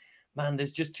like, man,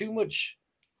 there's just too much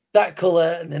that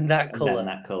color and then that color. And then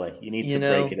that color. You need to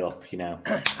break it up,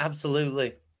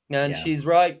 Absolutely. And she's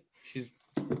right. She's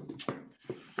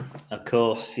of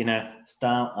course,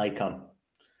 style icon.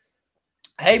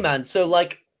 Hey man, so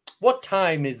like what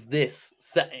time is this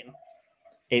set in?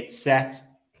 It's set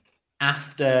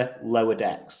after Lower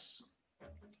Decks.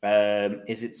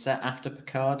 Is it set after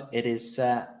Picard? It is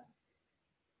set.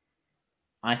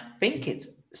 I think it's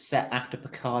set after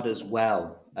Picard as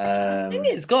well. I think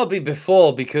it's got to be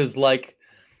before because, like,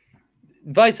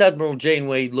 Vice Admiral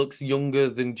Janeway looks younger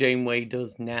than Janeway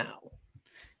does now.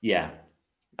 Yeah.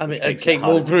 I mean, Kate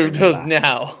Mulgrew does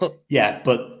now. Yeah,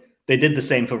 but they did the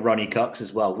same for Ronnie Cox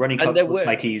as well. Ronnie Cox looks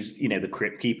like he's, the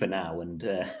Crypt Keeper now. And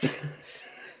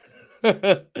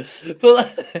but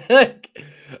like,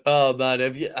 oh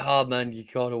man, you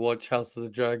gotta watch House of the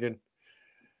Dragon.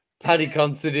 Paddy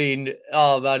Considine,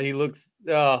 oh man, he looks.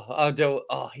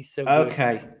 He's so good.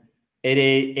 Okay,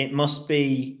 it must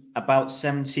be about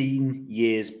 17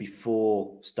 years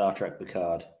before Star Trek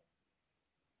Picard.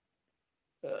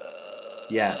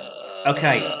 Yeah.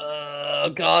 Okay.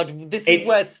 Oh God, this is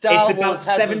where Star Wars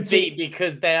has us beat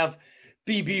because they have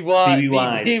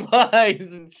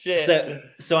BBYs and shit.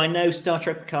 So I know Star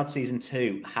Trek Picard season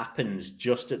 2 happens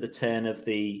just at the turn of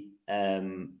the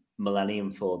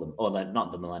millennium for them, or no,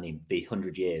 not the millennium, the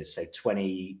 100 years, so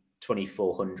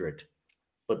 2400.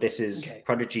 But this is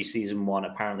Prodigy season 1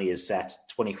 apparently is set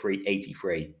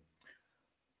 2383.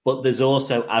 But there's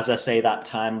also, as I say, that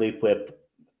time loop where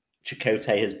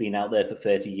Chakotay has been out there for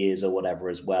 30 years or whatever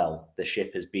as well. The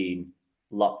ship has been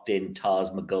locked in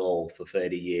Tars Magol for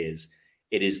 30 years.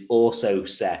 It is also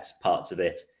set, parts of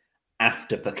it,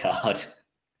 after Picard.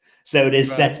 So it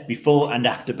is set before and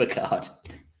after Picard.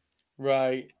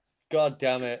 Right. God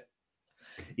damn it.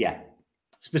 Yeah.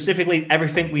 Specifically,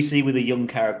 everything we see with the young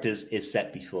characters is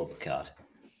set before Picard.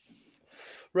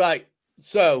 Right.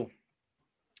 So,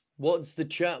 what's the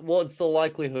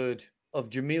likelihood of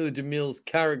Jamila Jamil's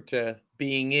character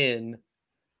being in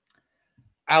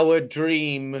our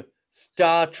dream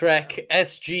Star Trek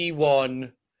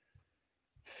SG-1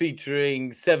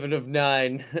 featuring 7 of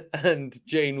 9 and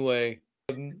Janeway?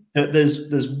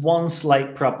 There's one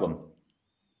slight problem.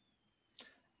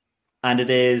 And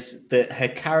it is that her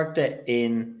character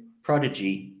in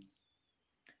Prodigy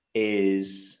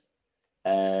is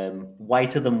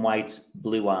whiter than white,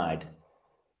 blue-eyed.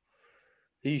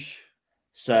 Eesh.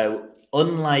 So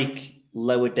unlike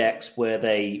Lower Decks, where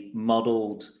they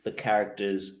modeled the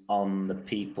characters on the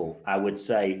people, I would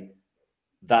say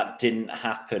that didn't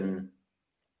happen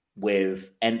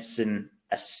with Ensign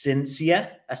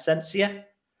Ascensia.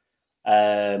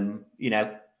 And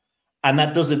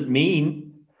that doesn't mean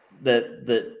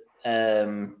that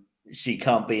she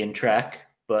can't be in Trek,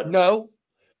 but no,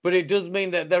 but it does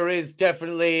mean that there is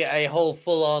definitely a whole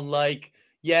full-on I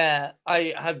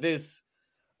had this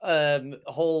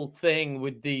whole thing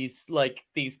with these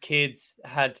kids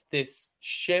had this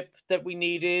ship that we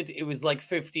needed. It was like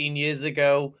 15 years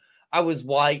ago. I was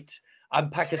white. I'm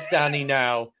Pakistani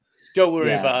now. Don't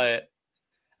worry about it.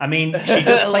 I mean, she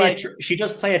does play she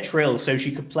does play a trill, so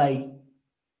she could play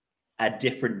a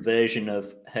different version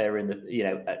of her in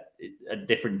the, a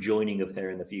different joining of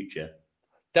her in the future.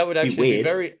 That would actually be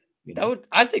very.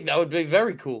 I think that would be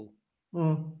very cool.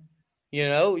 Mm.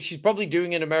 She's probably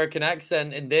doing an American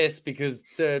accent in this because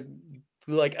the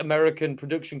American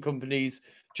production companies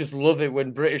just love it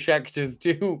when British actors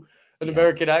do an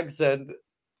American accent,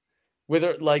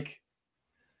 whether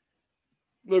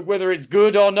whether it's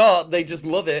good or not, they just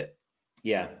love it.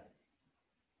 Yeah.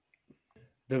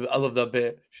 I love that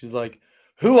bit. She's like,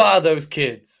 "Who are those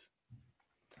kids?"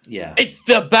 Yeah. It's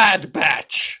the Bad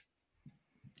Batch.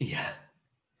 Yeah.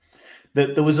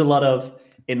 There was a lot of,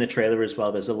 in the trailer as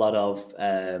well, there's a lot of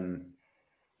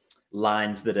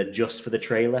lines that are just for the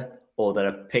trailer or that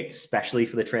are picked specially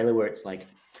for the trailer where it's like,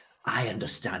 I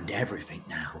understand everything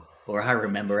now, or I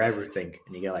remember everything.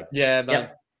 And you go like, yeah, man.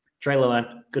 Yep, trailer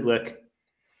man, good work.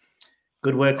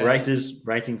 Good work, writers,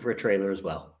 writing for a trailer as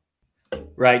well.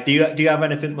 Right. Do you have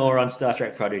anything more on Star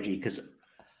Trek Prodigy? Because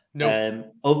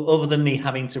other than me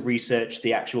having to research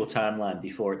the actual timeline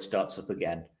before it starts up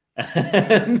again,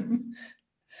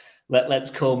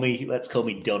 let's call me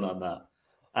done on that.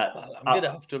 I'm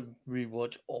gonna have to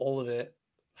rewatch all of it.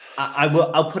 I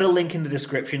will. I'll put a link in the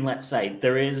description. Let's say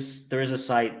there is a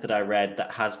site that I read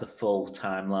that has the full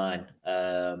timeline.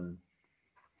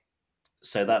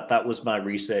 So that was my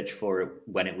research for it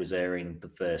when it was airing the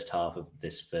first half of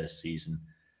this first season.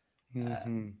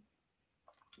 Mm-hmm.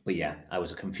 But yeah, I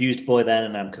was a confused boy then,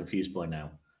 and I'm a confused boy now.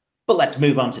 But let's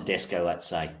move on to Disco. Let's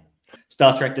say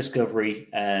Star Trek Discovery,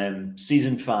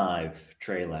 season 5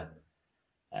 trailer.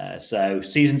 So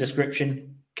season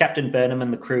description: Captain Burnham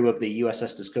and the crew of the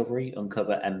USS Discovery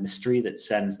uncover a mystery that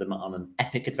sends them on an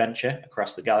epic adventure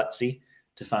across the galaxy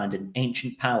to find an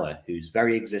ancient power whose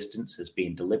very existence has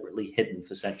been deliberately hidden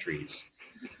for centuries.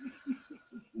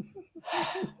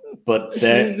 But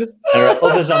there are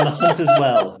others on the hunt as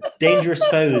well. Dangerous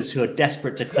foes who are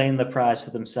desperate to claim the prize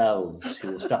for themselves,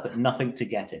 who will stop at nothing to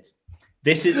get it.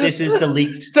 This is the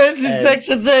leaked. So it's in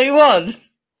Section 31.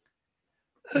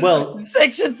 Well,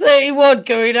 Section 31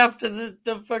 going after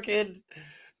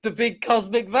the big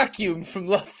cosmic vacuum from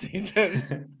last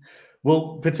season.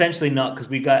 Well, potentially not, because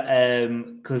we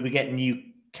get new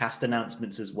cast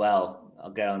announcements as well. I'll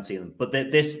go on to them, but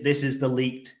this is the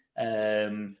leaked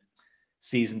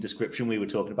season description we were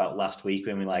talking about last week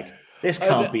when we were like, this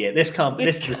can't be it. This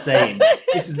is the same.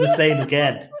 This is the same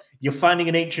again. You're finding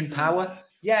an ancient power.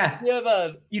 Yeah,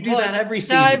 man. You do that every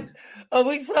season. Oh,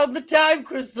 we found the time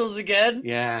crystals again.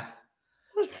 Yeah.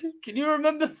 Can you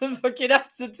remember the fucking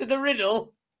answer to the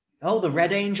riddle? Oh, the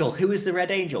Red Angel. Who is the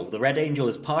Red Angel? The Red Angel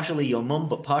is partially your mum,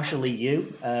 but partially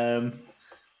you.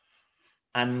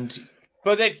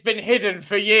 But it's been hidden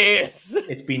for years.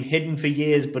 It's been hidden for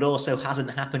years, but also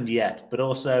hasn't happened yet, but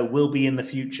also will be in the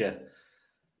future.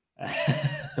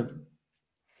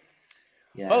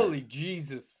 Yeah. Holy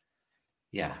Jesus.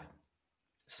 Yeah.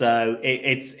 So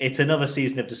it's another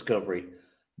season of Discovery.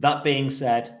 That being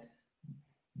said,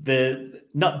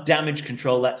 not damage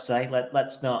control, let's say.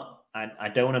 Let's not. I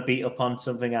don't want to beat up on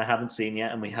something I haven't seen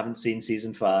yet, and we haven't seen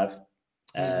season 5.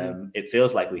 It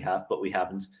feels like we have, but we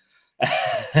haven't.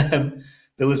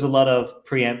 There was a lot of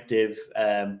preemptive.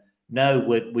 No,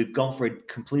 we've gone for a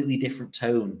completely different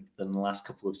tone than the last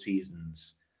couple of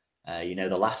seasons.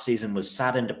 The last season was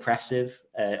sad and depressive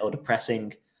or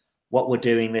depressing. What we're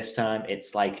doing this time,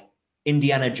 it's like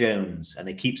Indiana Jones, and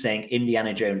they keep saying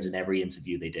Indiana Jones in every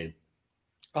interview they do.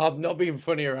 I'm not being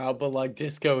funny around, but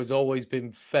Disco has always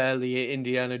been fairly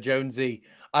Indiana Jonesy.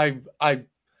 I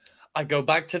go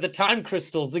back to the time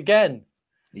crystals again.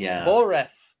 Yeah.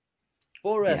 Boreth,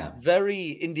 yeah.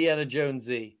 Very Indiana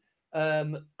Jonesy.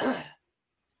 We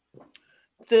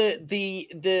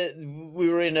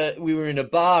were in a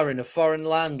bar in a foreign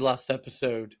land last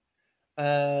episode.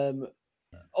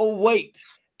 Oh wait,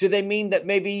 do they mean that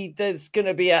maybe there's going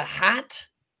to be a hat?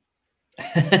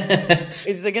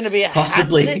 Is there going to be a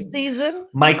possibly hat this season?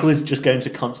 Michael is just going to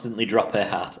constantly drop her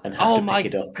hat and have to pick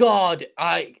it up. Oh my god,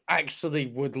 I actually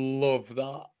would love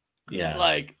that. Yeah,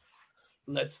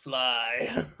 let's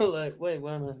fly. Wait a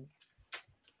minute.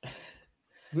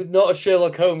 Not a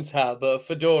Sherlock Holmes hat, but a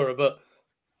fedora. But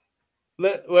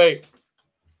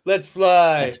let's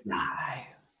fly. Let's fly.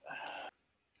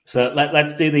 So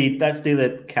let's do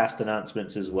the cast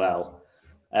announcements as well.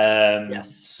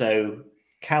 Yes. So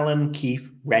Callum Keith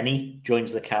Rennie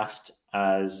joins the cast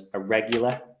as a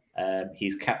regular.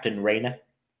 He's Captain Rayner.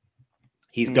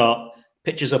 He's got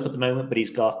pictures up at the moment, but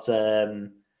he's got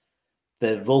the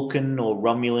Vulcan or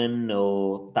Romulan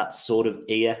or that sort of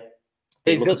ear.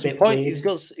 He's got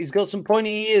some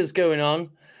pointy ears going on.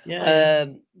 Yeah,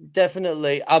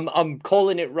 definitely. I'm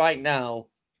calling it right now,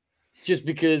 just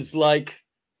because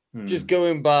just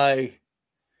going by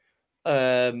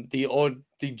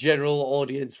the general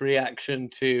audience reaction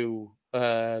to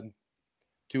Anson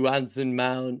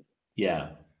Mount,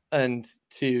 and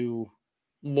to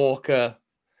Lorca,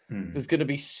 there's going to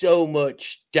be so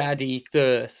much daddy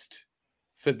thirst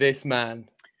for this man.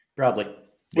 Probably.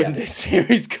 When this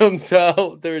series comes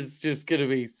out, there's just going to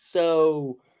be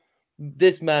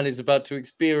this man is about to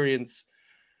experience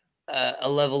a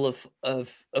level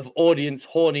of audience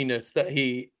horniness that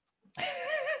he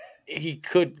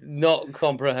could not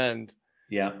comprehend.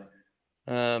 Yeah.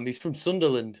 He's from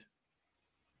Sunderland.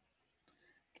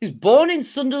 He was born in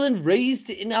Sunderland, raised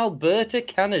in Alberta,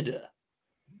 Canada.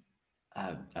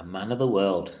 A man of the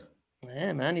world.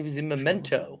 Yeah, man. He was in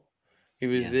Memento. He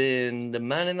was in The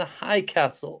Man in the High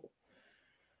Castle.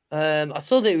 I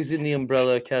saw that he was in the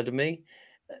Umbrella Academy.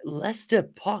 Leicester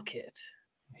Pocket.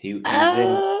 He was in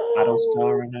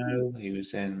Battlestar, I know. He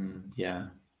was in,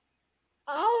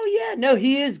 Oh, yeah. No,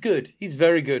 he is good. He's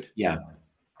very good. Yeah.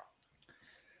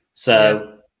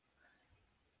 So,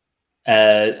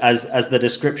 as the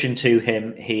description to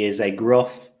him, he is a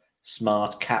gruff,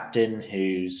 smart captain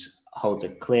who holds a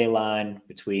clear line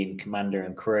between commander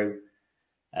and crew.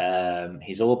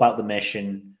 He's all about the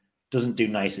mission, doesn't do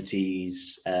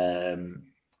niceties.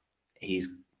 He's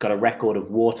got a record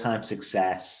of wartime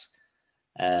success.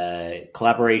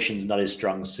 Collaboration's not his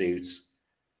strong suit.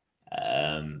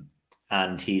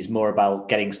 And he's more about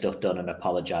getting stuff done and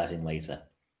apologizing later.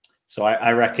 So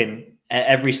I reckon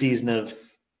every season of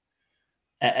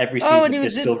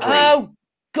Discovery. Oh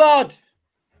God!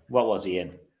 What was he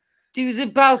in? He was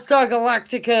in Battlestar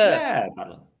Galactica. Yeah,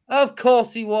 of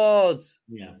course he was.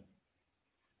 Yeah.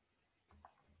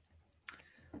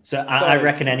 So I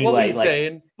reckon anyway. What were you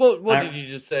saying? What did you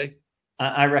just say?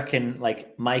 I reckon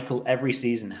like Michael every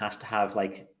season has to have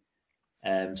like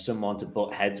someone to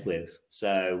butt heads with.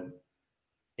 So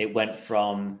it went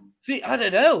from I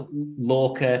don't know,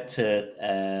 Lorca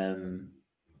to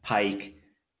Pike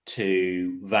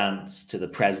to Vance to the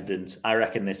president. I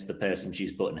reckon this is the person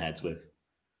she's butting heads with.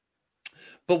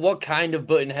 But what kind of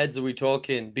button heads are we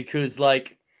talking? Because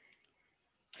like,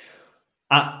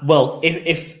 well,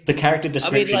 if the character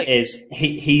description is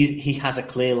he has a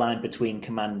clear line between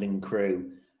command and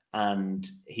crew, and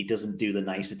he doesn't do the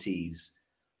niceties.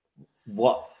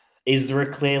 What is there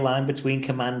a clear line between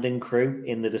command and crew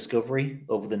in the Discovery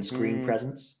other than screen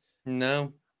presence?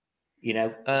 No. You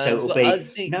know, so it'll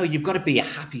be no. You've got to be a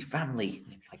happy family.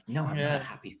 Like, no, I'm not a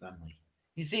happy family.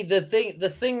 You see, the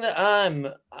thing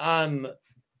that I'm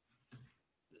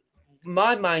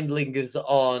my mind lingers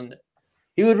on.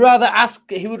 He would rather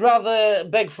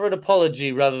beg for an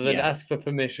apology rather than ask for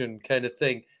permission, kind of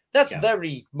thing. That's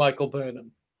very Michael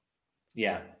Burnham.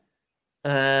 Yeah.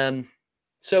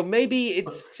 So maybe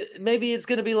it's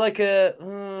going to be like a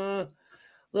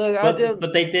look.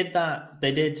 But they did that.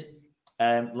 They did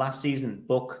last season.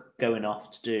 Book going off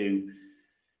to do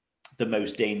the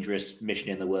most dangerous mission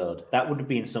in the world. That would have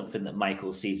been something that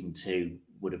Michael season 2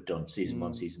 would have done. Season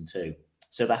 1, season 2.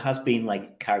 So there has been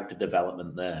like character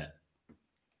development there.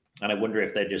 And I wonder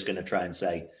if they're just going to try and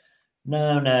say,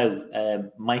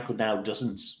 no, Michael now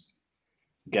doesn't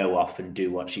go off and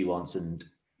do what she wants and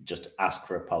just ask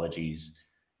for apologies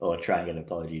or try and get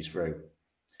apologies through.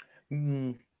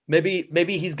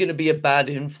 Maybe he's going to be a bad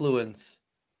influence.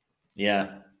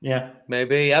 Yeah.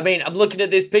 Maybe. I mean, I'm looking at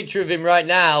this picture of him right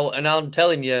now, and I'm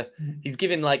telling you, he's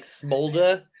giving like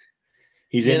smolder.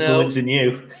 He's influencing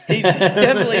you. He's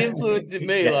definitely influencing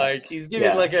me. Yeah. Like he's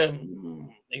giving like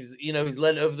he's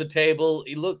leant over the table.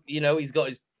 He's got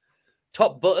his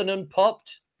top button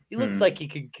unpopped. He looks like he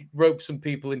could rope some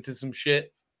people into some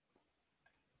shit.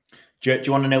 Do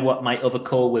you want to know what my other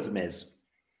call with him is?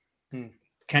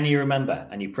 Can you remember?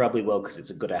 And you probably will because it's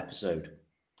a good episode.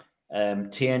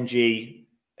 TNG,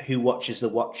 Who Watches the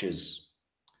Watchers?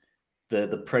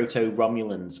 The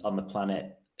proto-Romulans on the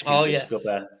planet who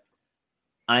discover.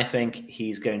 I think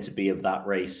he's going to be of that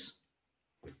race.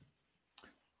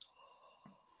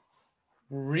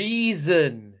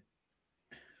 Reason.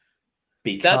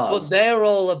 Because that's what they're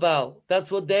all about.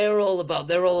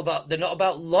 They're not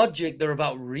about logic. They're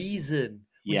about reason,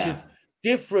 which is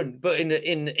different, but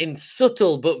in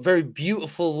subtle but very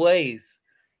beautiful ways.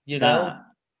 You know.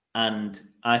 And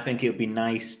I think it would be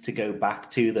nice to go back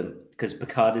to them because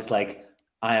Picard is like,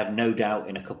 I have no doubt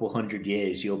in a couple hundred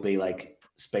years you'll be like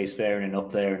spacefaring and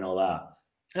up there and all that.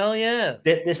 Oh yeah.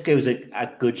 This goes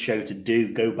a good show to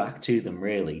do. Go back to them,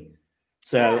 really.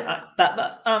 So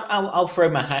I'll throw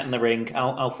my hat in the ring.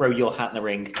 I'll throw your hat in the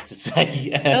ring to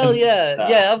say. Hell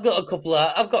yeah, I've got a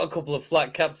couple of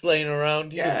flat caps laying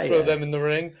around. You can throw them in the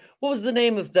ring. What was the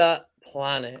name of that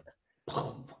planet?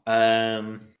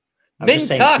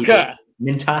 Mintaka.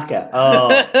 Mintaka.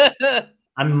 Oh,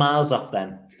 I'm miles off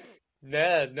then.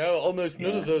 Yeah, no, almost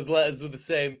none of those letters were the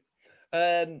same.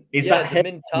 Is that him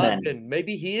Mintaken? then?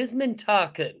 Maybe he is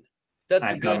Mintaken.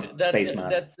 That's a good.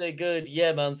 That's a good.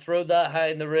 Yeah, man. Throw that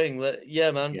hat in the ring.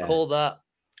 Call that.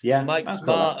 Yeah, Mike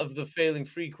Smart of the Failing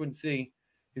Frequency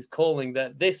is calling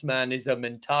that this man is a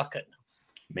Mintaken.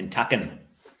 Mintaken.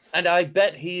 And I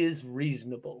bet he is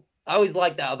reasonable. I always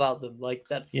like that about them. Like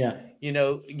that's you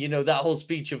know that whole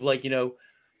speech of like, in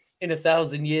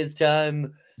 1,000 years'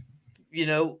 time,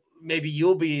 maybe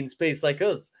you'll be in space like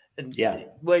us. And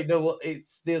wait, no,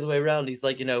 it's the other way around. He's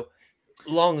like,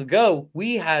 long ago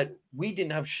we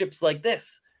didn't have ships like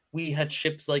this. We had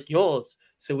ships like yours.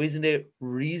 So isn't it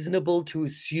reasonable to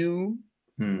assume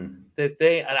that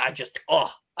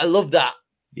I love that.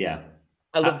 Yeah.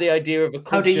 I love the idea of a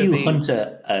culture. How do you hunt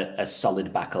a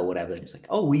solid back or whatever? It's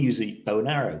like, we use a bow and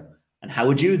arrow. And how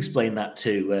would you explain that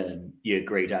to your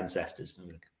great ancestors?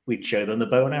 And we'd show them the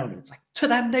bow and arrow. And it's like, to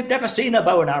them, they've never seen a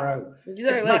bow and arrow.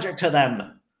 Exactly. It's magic to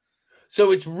them.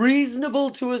 So it's reasonable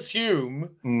to assume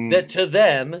that to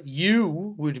them,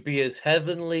 you would be as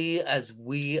heavenly as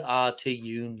we are to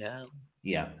you now.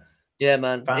 Yeah. Yeah,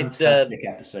 man. Fantastic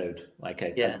episode. Like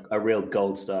a real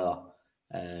gold star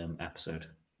episode.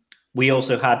 We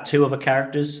also had two other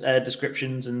characters'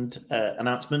 descriptions and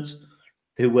announcements,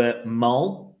 who were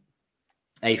Mol,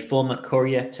 a former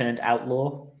courier turned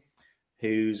outlaw,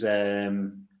 who's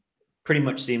pretty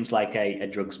much seems like a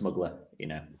drug smuggler.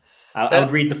 I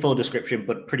would read the full description,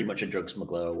 but pretty much a drug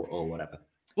smuggler or whatever.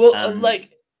 Well,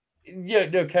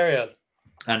 carry on.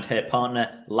 And her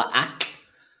partner, La'ak,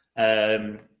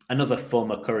 another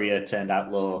former courier turned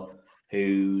outlaw,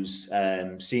 who's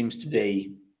seems to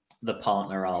be the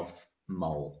partner of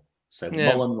Mol. So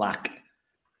Mol and Lack.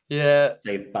 Yeah.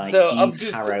 Saved by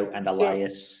Eve, Harrow, and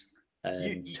Elias.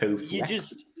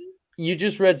 You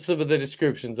just read some of the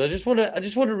descriptions. I just want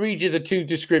to read you the two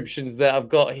descriptions that I've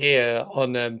got here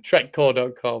on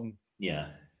trekcore.com. Yeah.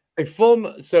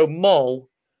 Mol,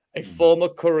 a former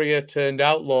courier turned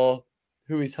outlaw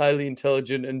who is highly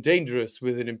intelligent and dangerous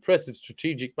with an impressive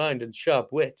strategic mind and sharp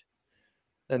wit.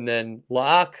 And then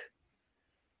La'ak,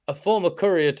 a former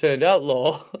courier turned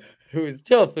outlaw who is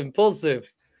tough,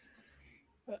 impulsive,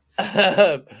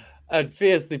 and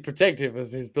fiercely protective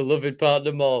of his beloved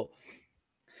partner Mol.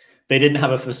 They didn't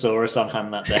have a thesaurus on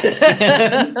hand that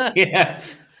day. Yeah.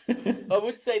 I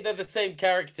would say they're the same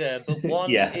character, but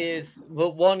one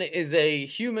is a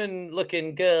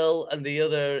human-looking girl, and the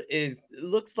other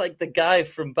looks like the guy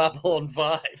from Babylon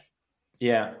 5.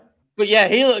 Yeah. But yeah,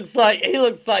 he looks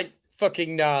like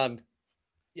fucking Nan.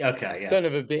 Okay, yeah. Son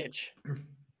of a bitch.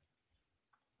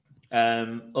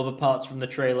 Other parts from the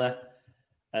trailer.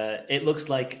 It looks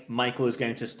like Michael is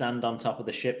going to stand on top of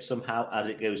the ship somehow as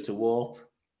it goes to warp,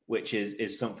 which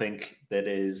is something that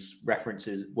is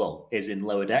in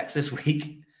Lower Decks this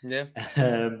week. Yeah.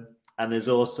 And there's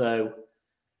also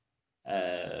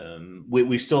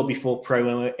we saw before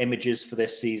promo images for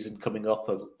this season coming up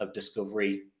of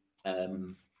Discovery,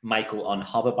 Michael on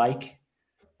hoverbike,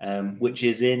 which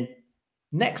is in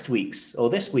next week's or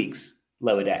this week's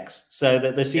Lower Decks. So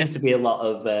that there seems to be a lot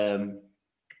of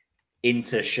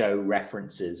inter-show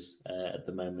references at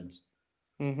the moment.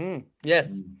 Mm-hmm.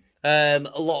 Yes. A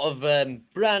lot of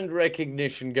brand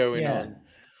recognition going on.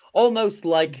 Almost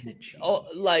like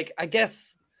I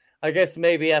guess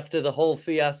maybe after the whole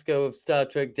fiasco of Star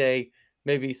Trek Day,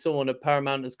 maybe someone at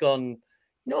Paramount has gone, you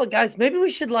know what, guys, maybe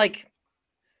we should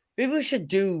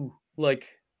do like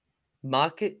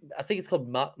market. I think it's called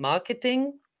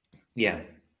marketing. Yeah.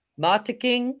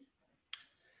 Marketing.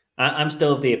 I'm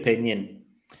still of the opinion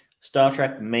Star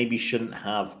Trek maybe shouldn't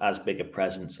have as big a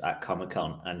presence at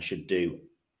Comic-Con and should do,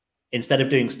 instead of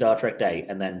doing Star Trek Day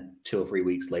and then 2 or 3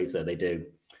 weeks later they do,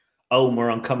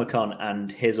 we're on Comic-Con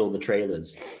and here's all the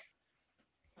trailers.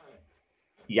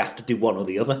 You have to do one or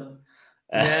the other.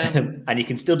 And you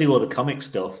can still do all the comic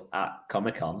stuff at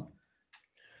Comic-Con,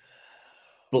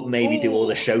 but maybe do all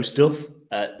the show stuff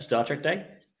at Star Trek Day.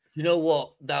 You know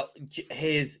what? Do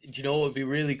you know what would be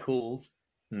really cool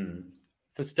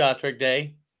for Star Trek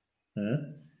Day?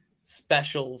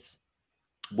 Specials.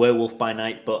 Werewolf by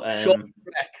Night, but short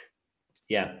trek.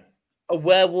 Yeah. A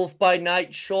Werewolf by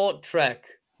Night short trek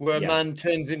where a man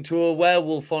turns into a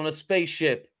werewolf on a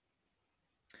spaceship.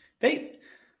 They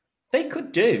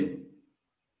could do.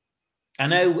 I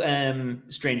know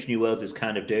Strange New Worlds is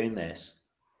kind of doing this,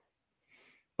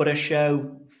 but a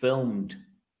show filmed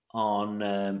on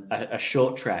a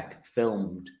short trek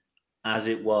filmed as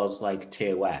it was like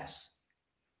TOS.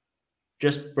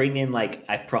 Just bring in like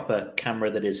a proper camera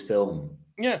that is film.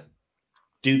 Yeah.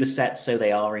 Do the sets so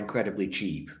they are incredibly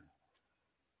cheap.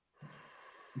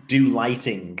 do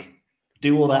lighting,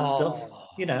 do all that stuff.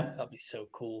 You know, that'd be so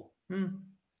cool. Mm.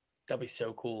 That'd be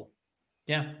so cool.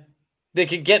 Yeah, they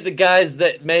could get the guys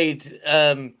that made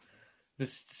the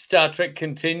Star Trek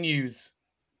Continues.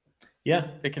 Yeah,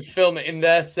 they could film it in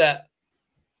their set.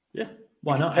 Yeah,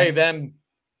 why not? Pay them.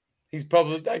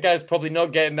 That guy's probably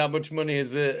not getting that much money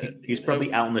as a. He's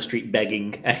probably out on the street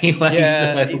begging anyway.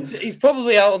 Yeah, so. he's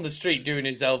probably out on the street doing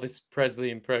his Elvis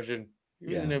Presley impression.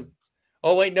 He was in a.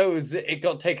 Oh wait, no, it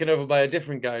got taken over by a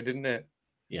different guy, didn't it?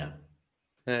 Yeah.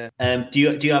 Yeah. Do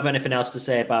you have anything else to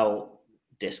say about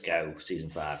Disco season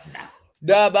 5?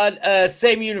 No, man.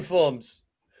 Same uniforms.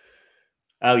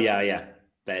 Oh yeah.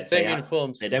 Same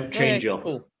uniforms. They don't change up.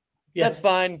 Cool. Yeah. That's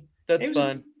fine. That's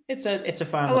fine. It's a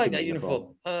fine. I like that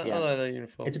uniform. I like that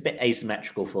uniform. It's a bit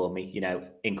asymmetrical for me,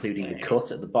 including the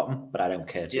cut at the bottom, but I don't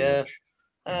care too much.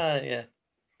 Yeah.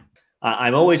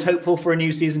 I'm always hopeful for a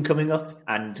new season coming up,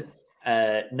 and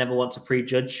never want to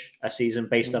prejudge a season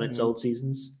based on its old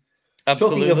seasons.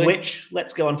 Absolutely. Talking of which,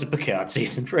 let's go on to Picard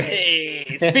season 3.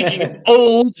 Hey, speaking of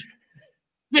old,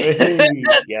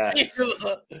 yeah,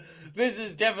 this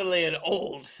is definitely an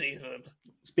old season.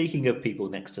 Speaking of people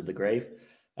next to the grave.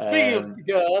 Speaking of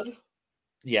Picard.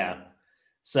 Yeah.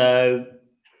 So,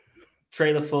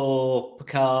 trailer for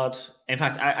Picard. In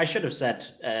fact, I should have said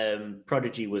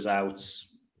Prodigy was out.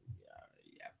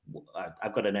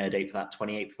 I've got an air date for that,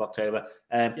 28th of October.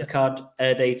 Yes. Picard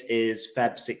air date is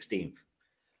Feb 16th.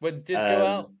 When's Disco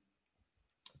out?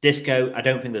 Disco, I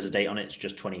don't think there's a date on it. It's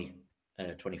just 23.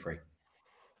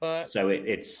 Right. So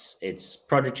it's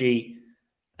Prodigy,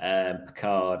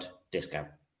 Picard, Disco.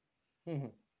 Mm-hmm.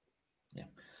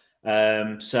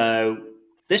 Yeah. So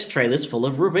this trailer's full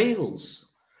of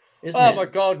reveals, isn't it? Oh my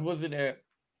God, wasn't it?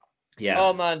 Yeah.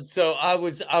 Oh man, so I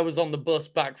was on the bus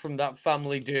back from that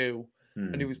family do,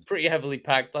 and it was pretty heavily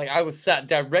packed. Like I was sat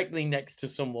directly next to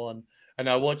someone, and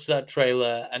I watched that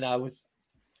trailer, and I was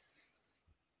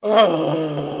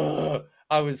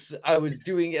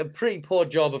doing a pretty poor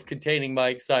job of containing my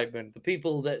excitement. The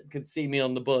people that could see me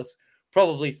on the bus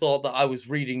probably thought that I was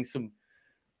reading some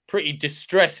pretty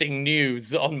distressing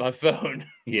news on my phone.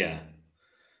 Yeah.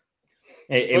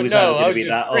 It was either going to be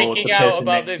that or the person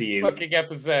next to you. Fucking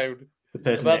episode. The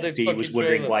person next to you was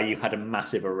wondering why you had a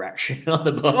massive erection on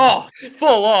the bus. Oh,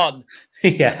 full on.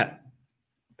 Yeah.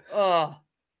 Oh.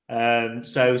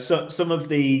 So some of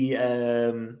the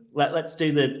let's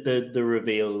do the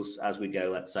reveals as we go.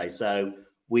 Let's say so.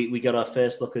 We got our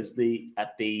first look at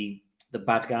the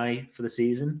bad guy for the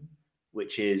season,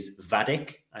 which is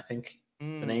Vadik. I think the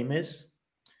name is.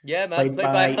 Yeah, man. Played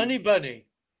by Honey Bunny.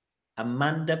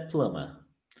 Amanda Plummer.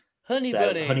 Honey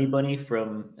Bunny. Honey Bunny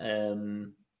from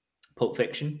Pulp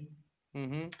Fiction.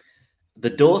 Mm-hmm. The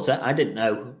daughter, I didn't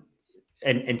know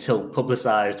until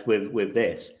publicized with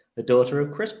this. The daughter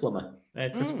of Chris Plummer,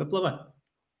 Christopher Plummer.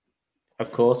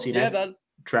 Of course,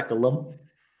 Trek alum.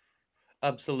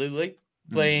 Absolutely.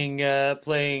 Playing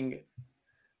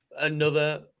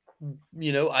another,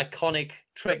 iconic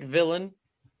Trek villain.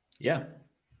 Yeah.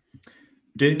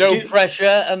 No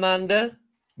pressure, Amanda.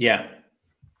 Yeah.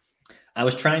 I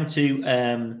was trying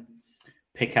to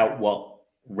pick out what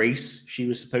race she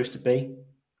was supposed to be,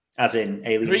 as in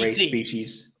alien race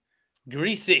species.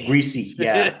 Greasy,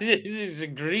 yeah. This is a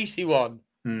greasy one.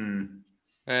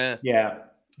 Yeah.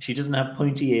 She doesn't have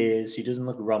pointy ears. She doesn't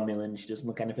look Romulan. She doesn't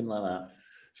look anything like that.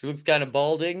 She looks kind of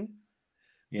balding.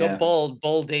 Yeah. Not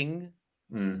balding.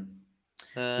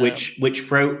 Which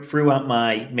threw out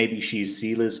my maybe she's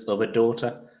Seela's other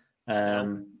daughter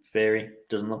theory.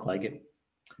 Doesn't look like it.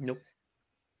 Nope.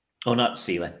 Oh, not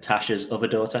Seela. Tasha's other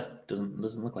daughter. Doesn't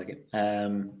look like it.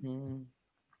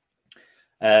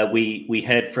 We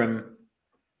heard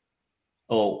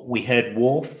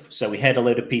Worf. So we heard a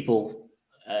load of people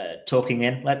talking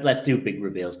in. Let's do big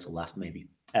reveals till last, maybe.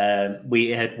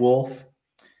 We heard Worf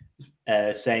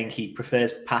saying he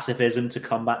prefers pacifism to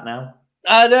combat now.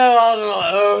 I know. I was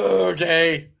like, oh,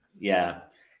 okay. Yeah.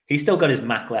 He's still got his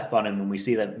Maclef on him when we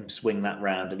see them swing that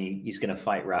round, and he's going to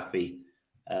fight Raffi.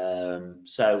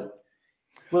 So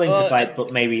willing to fight,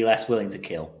 but maybe less willing to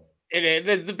kill.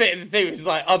 There's the bit of the thing which is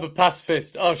like, I'm a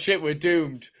pacifist. Oh shit, we're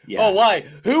doomed. Yeah. Oh, why?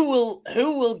 Who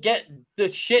will get the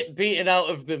shit beaten out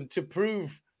of them to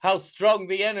prove how strong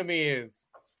the enemy is?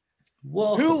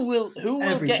 Whoa. Who will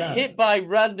get hit by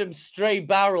random stray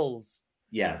barrels?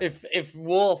 Yeah. If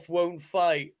Worf won't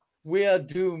fight, we are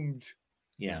doomed.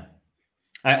 Yeah.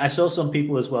 I saw some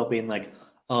people as well being like,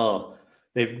 oh,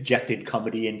 they've injected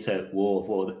comedy into Worf,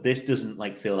 or this doesn't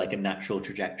feel like a natural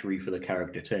trajectory for the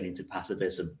character turning to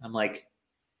pacifism. I'm like,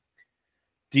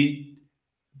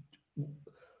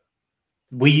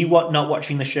 were you not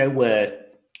watching the show where,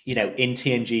 in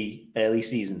TNG early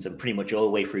seasons and pretty much all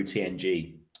the way through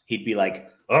TNG, he'd be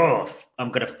like, "Oh,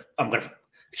 I'm gonna.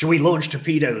 Should we launch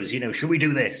torpedoes? Should we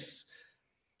do this?"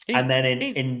 And then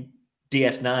in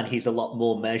DS9, he's a lot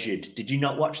more measured. Did you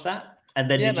not watch that? And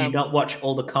then did you not watch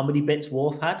all the comedy bits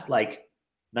Worf had, like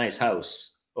 "nice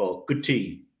house" or "good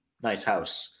tea, nice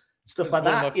house," stuff like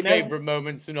that? One of my favorite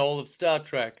moments in all of Star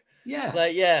Trek.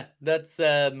 Yeah, that's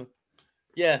the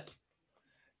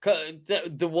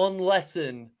one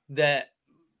lesson that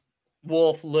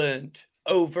Worf learned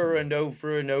over and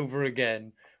over and over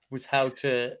again was how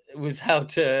to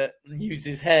use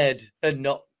his head and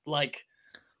not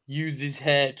use his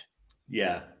head.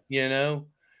 Yeah.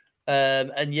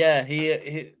 And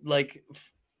he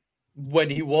when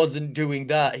he wasn't doing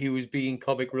that, he was being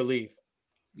comic relief.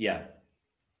 Yeah.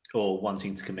 Or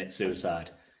wanting to commit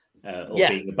suicide. Or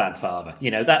being a bad father.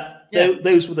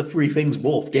 Those were the three things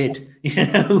Worf did.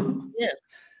 Yeah.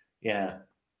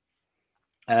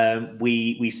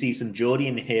 We see some Geordie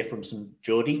and hear from some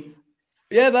Geordie.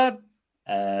 Yeah, man.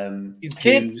 His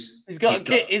kids. He's got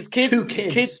his kids. Two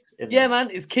kids. Man.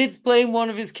 His kids playing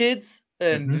one of his kids,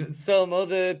 and some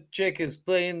other chick is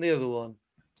playing the other one.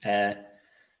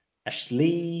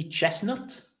 Ashley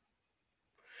Chestnut.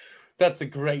 That's a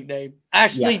great name,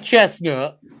 Ashley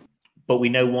Chestnut. But we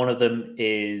know one of them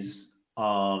is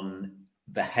on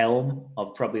the helm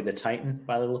of probably the Titan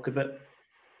by the look of it.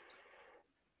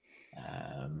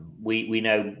 We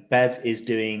know Bev is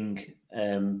doing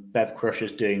Bev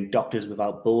Crusher's doing Doctors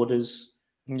Without Borders.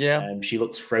 Yeah. She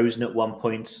looks frozen at one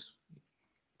point.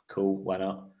 Cool, why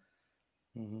not?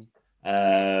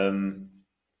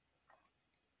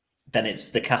 Then it's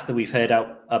the cast that we've heard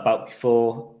about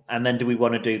before. And then do we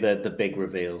want to do the big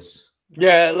reveals?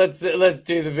 Yeah, let's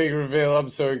do the big reveal. I'm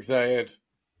so excited.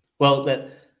 Well,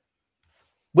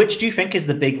 which do you think is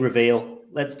the big reveal?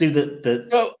 Let's do the.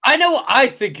 So I know what I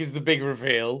think is the big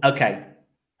reveal. Okay.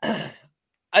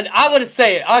 And I want to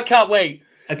say it. I can't wait.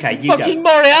 Okay, you fucking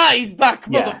go. Moriarty's back,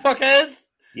 motherfuckers.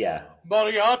 Yeah.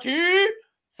 Moriarty.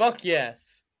 Fuck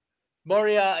yes.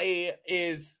 Moriarty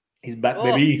is. He's back,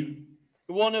 baby.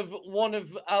 One of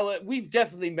our. We've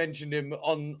definitely mentioned him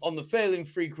on the Failing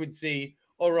Frequency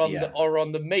or on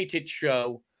the Mate It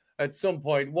show at some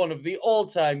point. One of the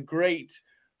all-time great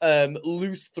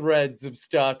loose threads of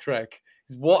Star Trek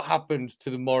is what happened to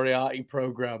the Moriarty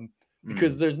program,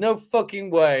 because there's no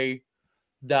fucking way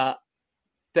that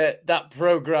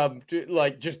program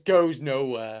just goes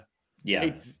nowhere. Yeah,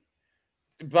 it's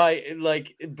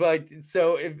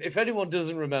so if anyone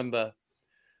doesn't remember,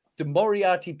 the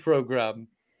Moriarty program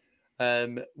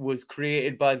was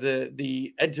created by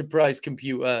the Enterprise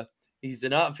computer. He's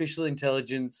an artificial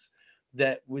intelligence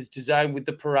that was designed with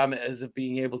the parameters of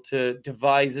being able to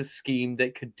devise a scheme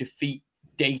that could defeat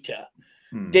Data.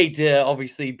 Data,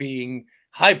 obviously, being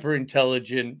hyper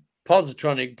intelligent,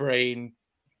 positronic brain,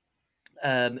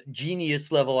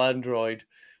 genius level android.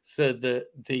 So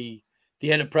the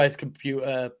Enterprise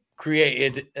computer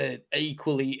created an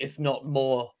equally, if not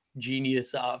more,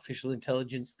 genius artificial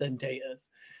intelligence than Data's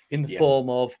in the form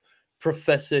of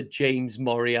Professor James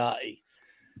Moriarty.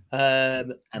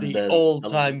 The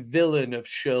all-time villain of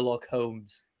Sherlock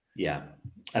Holmes. Yeah.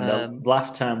 And the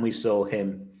last time we saw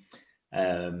him,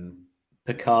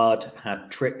 Picard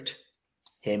had tricked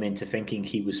him into thinking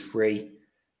he was free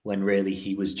when really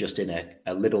he was just in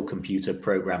a little computer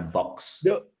program box.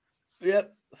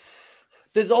 Yep.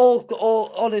 There's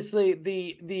all honestly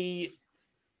the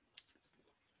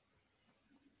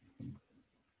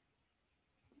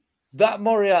that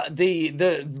Moriarty,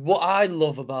 the what I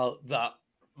love about that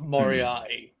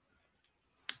Moriarty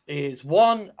is,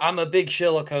 one, I'm a big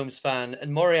Sherlock Holmes fan,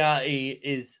 and Moriarty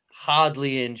is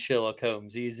hardly in Sherlock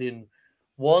Holmes. He's in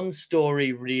one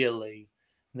story really,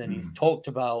 and then he's talked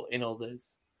about in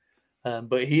others.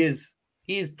 But he is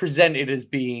presented as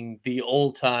being the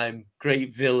all-time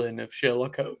great villain of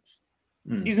Sherlock Holmes.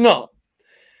 He's not.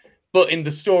 But in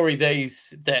the story that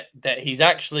he's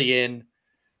actually in,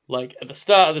 like at the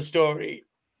start of the story,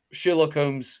 Sherlock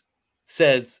Holmes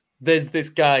says, there's this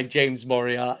guy, James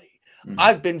Moriarty.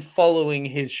 I've been following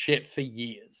his shit for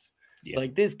years. Yeah.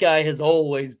 Like, this guy has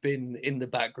always been in the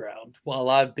background while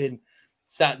I've been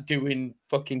sat doing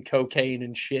fucking cocaine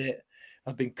and shit.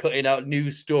 I've been cutting out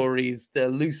news stories that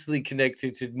are loosely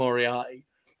connected to Moriarty.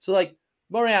 So, like,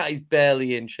 Moriarty's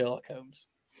barely in Sherlock Holmes.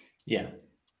 Yeah.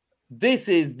 This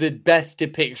is the best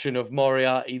depiction of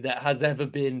Moriarty that has ever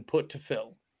been put to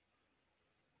film.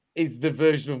 Is the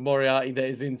version of Moriarty that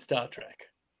is in Star Trek.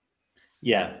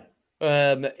 Yeah.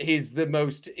 He's the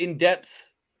most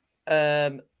in-depth.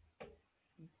 And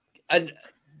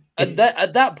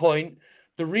at that point,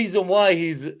 the reason why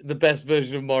he's the best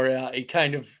version of Moriarty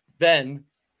kind of then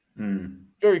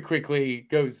very quickly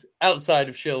goes outside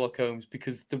of Sherlock Holmes,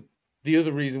 because the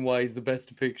other reason why he's the best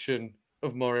depiction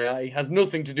of Moriarty has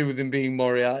nothing to do with him being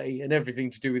Moriarty and everything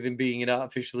to do with him being an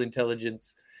artificial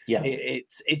intelligence. Yeah.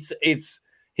 It's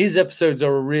his episodes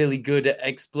are a really good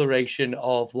exploration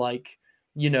of, like,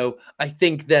 I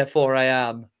think, therefore I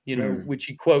am, which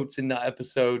he quotes in that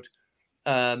episode.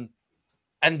 And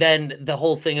then the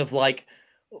whole thing of, like,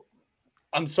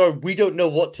 I'm sorry, we don't know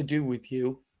what to do with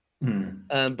you.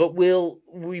 But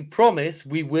we promise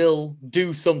we will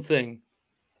do something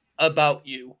about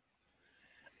you.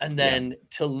 And then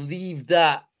to leave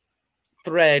that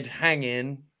thread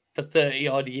hanging for 30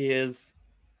 odd years.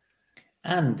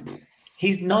 And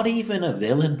he's not even a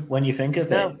villain when you think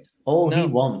of it. All he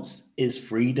wants is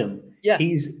freedom. Yeah.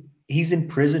 He's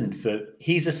imprisoned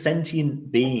he's a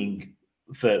sentient being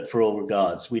for all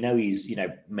regards. We know he's,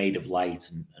 made of light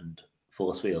and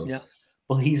force fields. Yeah.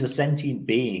 But he's a sentient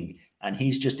being, and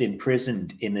he's just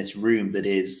imprisoned in this room that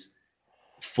is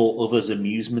for others'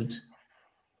 amusement.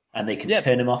 And they can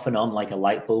turn him off and on like a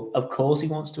light bulb. Of course he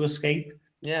wants to escape.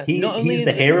 Yeah. He's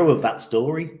the hero of that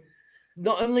story.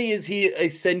 Not only is he a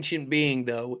sentient being,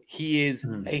 though, he is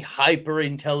a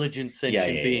hyper-intelligent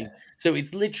sentient being. Yeah. So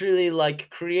it's literally like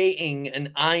creating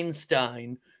an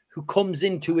Einstein who comes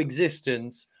into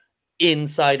existence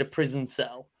inside a prison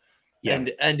cell. Yeah.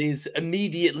 And is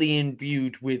immediately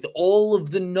imbued with all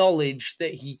of the knowledge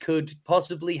that he could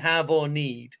possibly have or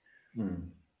need.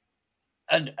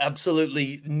 And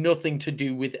absolutely nothing to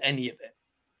do with any of it.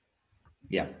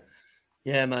 Yeah.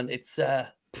 Yeah, man. It's I'm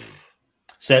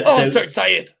so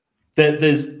excited.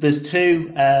 There's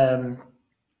two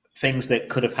things that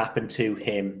could have happened to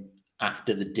him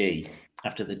after the D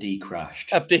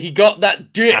crashed. After he got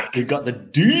that dick. After he got the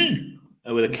D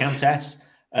with a countess.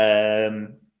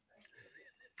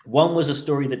 One was a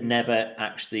story that never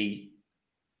actually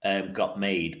got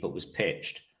made, but was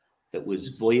pitched. That was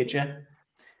Voyager.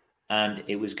 And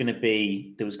there was going to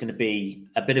be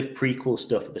a bit of prequel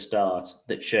stuff at the start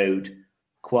that showed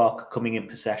Quark coming in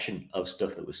possession of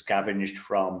stuff that was scavenged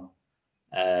from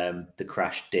the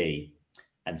crashed D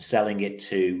and selling it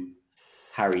to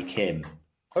Harry Kim.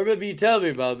 I remember you telling me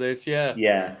about this, yeah.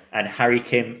 Yeah, and Harry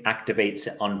Kim activates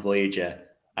it on Voyager,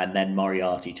 and then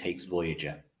Moriarty takes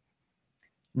Voyager.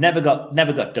 Never got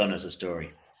done as a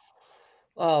story.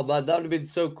 Oh, man, that would have been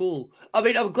so cool. I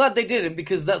mean, I'm glad they didn't,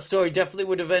 because that story definitely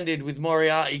would have ended with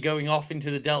Moriarty going off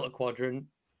into the Delta Quadrant.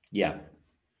 Yeah.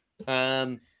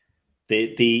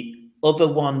 The other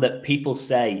one that people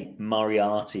say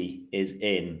Moriarty is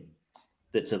in,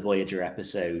 that's a Voyager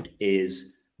episode,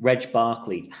 is Reg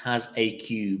Barclay has a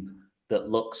cube that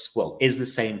is the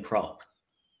same prop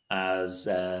as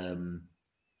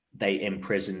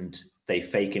they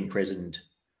fake imprisoned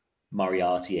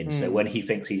Moriarty in. So when he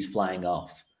thinks he's flying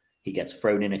off, he gets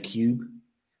thrown in a cube.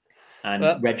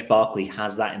 And Reg Barclay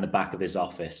has that in the back of his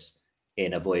office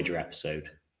in a Voyager episode.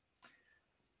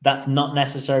 That's not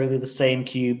necessarily the same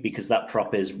cube, because that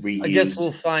prop is reused. I guess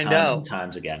we'll find out. And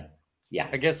times again. Yeah.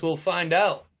 I guess we'll find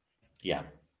out. Yeah.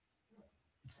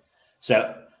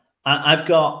 So I've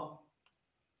got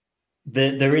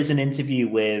there is an interview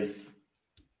with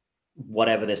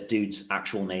whatever this dude's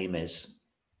actual name is,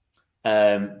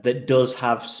 that does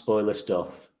have spoiler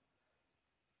stuff.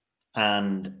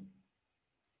 And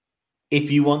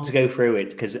if you want to go through it,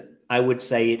 because I would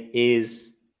say it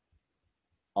is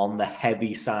on the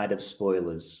heavy side of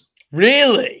spoilers.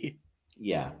 Really?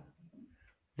 Yeah.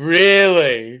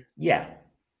 Really? Yeah.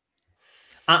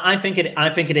 I think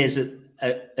it is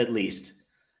at least.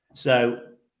 So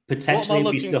potentially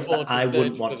it'd be stuff that I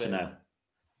wouldn't want to know.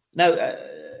 No,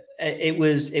 it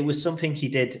was something he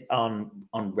did on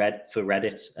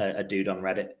Reddit, a dude on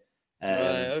Reddit.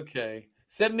 Okay.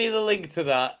 Send me the link to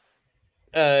that.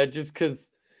 Just because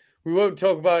we won't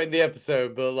talk about it in the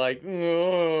episode, but like,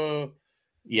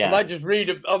 yeah, I might just read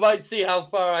it. I might see how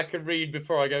far I can read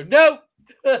before I go, no.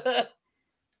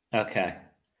 Okay.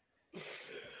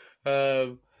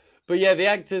 But yeah, the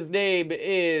actor's name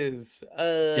is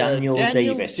Daniel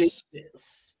Davis.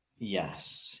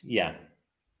 Yes. Yeah.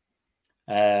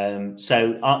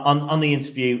 So on the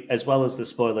interview, as well as the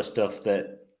spoiler stuff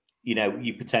that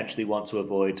you potentially want to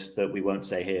avoid that we won't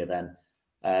say here, then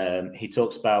he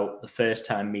talks about the first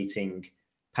time meeting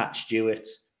Pat Stewart,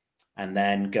 and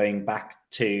then going back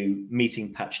to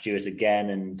meeting Pat Stewart again,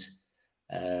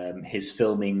 and his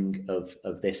filming of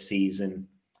this season,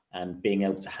 and being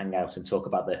able to hang out and talk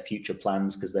about their future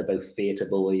plans, because they're both theatre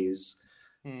boys,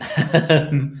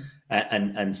 and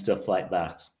stuff like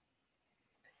that.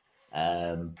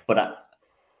 But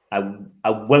I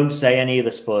won't say any of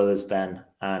the spoilers then,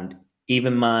 and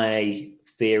even my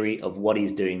theory of what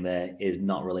he's doing there is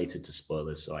not related to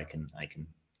spoilers, so I can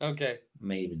Okay.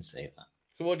 may even say that.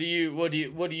 So what do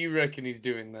you reckon he's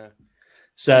doing there?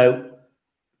 So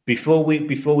before we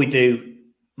do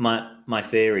my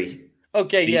theory.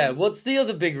 Okay, yeah. What's the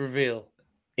other big reveal?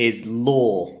 Is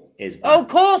Law is back. Oh, of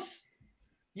course.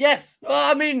 Yes.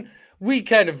 Well, I mean, we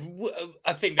kind of.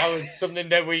 I think that was something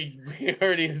that we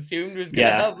already assumed was going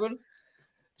to happen.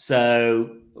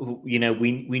 So we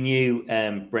knew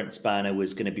Brent Spiner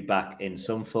was going to be back in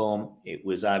some form. It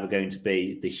was either going to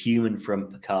be the human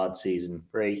from Picard season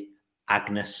 3,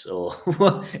 Agnes, or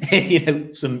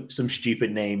some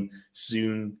stupid name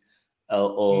soon,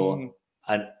 or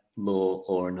an Law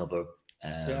or another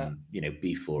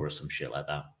B4 or some shit like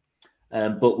that.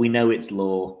 But we know it's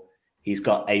Law. He's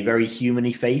got a very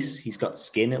human-y face. He's got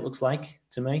skin, it looks like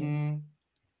to me.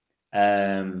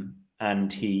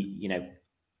 And he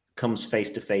comes face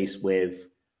to face with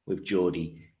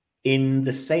Geordi in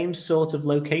the same sort of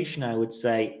location, I would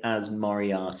say, as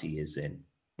Moriarty is in.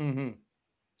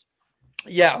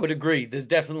 Yeah, I would agree. There's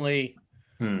definitely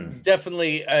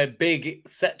a big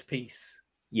set piece.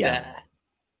 Yeah. There.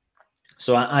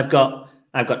 So I've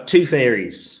got two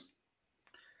theories.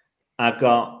 I've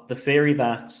got the theory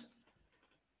that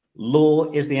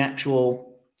Law is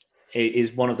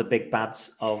one of the big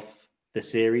bads of the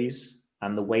series,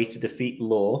 and the way to defeat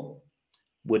Law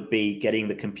would be getting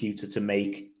the computer to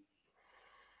make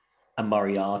a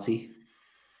Moriarty.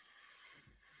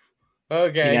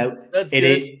 Okay, that's good.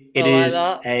 It is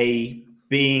a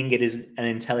being. It is an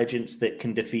intelligence that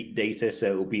can defeat Data,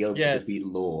 so it will be able to defeat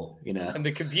Law. And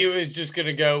the computer is just going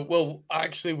to go, well,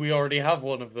 actually, we already have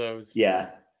one of those.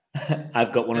 Yeah,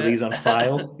 I've got one of these on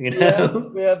file. Yeah,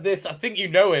 we have this. I think you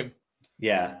know him.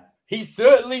 Yeah, he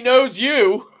certainly knows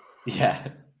you. Yeah.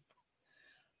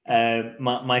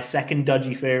 My second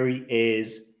dodgy theory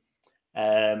is,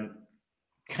 can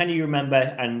you remember,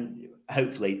 and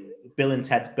hopefully, Bill and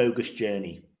Ted's Bogus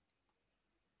Journey?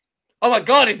 Oh my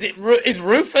God! Is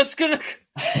Rufus gonna?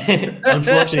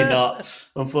 Unfortunately, not.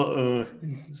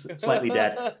 Slightly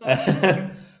dead.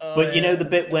 But the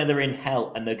bit where they're in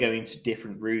hell and they're going to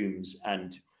different rooms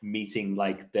and meeting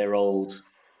like their old,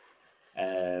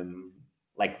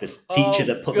 like this teacher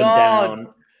that put them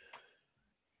down.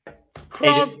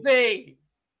 Crosby.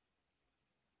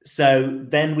 So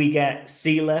then we get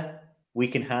Sealer.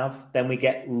 Then we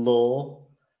get Law.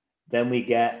 Then we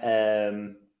get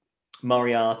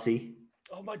Moriarty.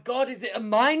 Oh my God! Is it a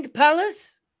mind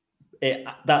palace?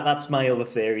 That's my other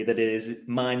theory, that it is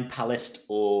mind palaced,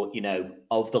 or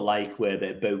of the like, where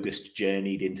they're bogus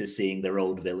journeyed into seeing their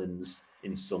old villains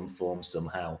in some form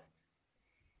somehow.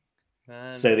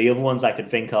 Man. So the other ones I could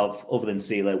think of, other than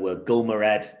Sealer, were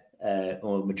Gulmared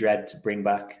or Madred, to bring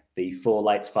back the 4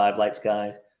 lights, 5 lights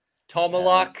guy.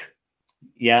 Tomalak.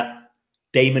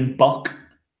 Damon Bach.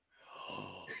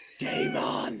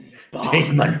 Damon Bach.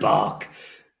 Damon Bach.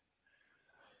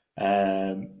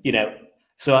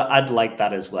 So I'd like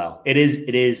that as well. It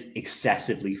is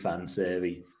excessively fan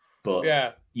serving,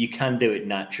 but you can do it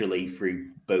naturally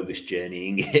through bogus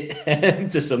journeying it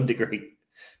to some degree.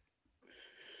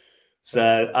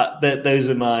 So those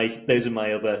are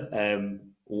my other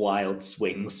wild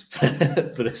swings for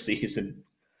the season.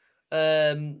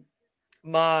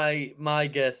 My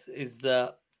guess is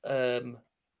that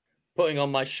putting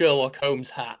on my Sherlock Holmes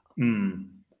hat,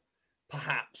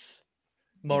 perhaps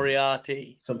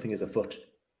Moriarty. Something is afoot.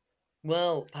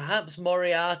 Well, perhaps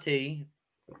Moriarty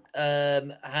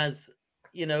has,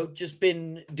 just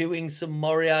been doing some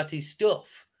Moriarty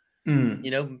stuff.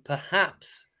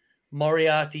 Perhaps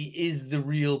Moriarty is the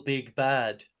real big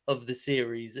bad of the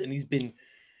series, and he's been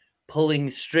pulling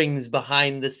strings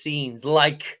behind the scenes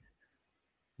like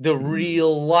the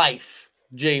real life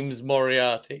James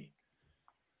Moriarty.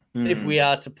 If we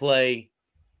are to play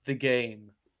the game.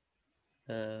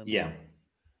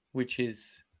 Which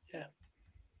is,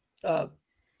 I'm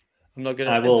not going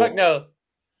to... In fact, no.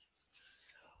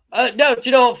 No, do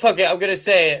you know what? Fuck it. I'm going to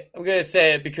say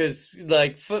it because,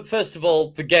 first of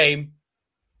all, the game.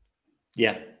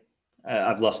 Yeah.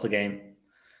 I've lost the game.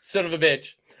 Son of a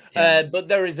bitch. Yeah. But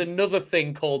there is another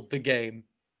thing called the game.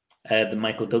 The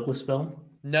Michael Douglas film?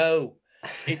 No.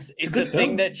 It's a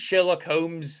thing that Sherlock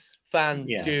Holmes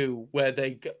fans do where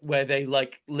they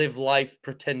live life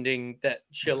pretending that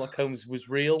Sherlock Holmes was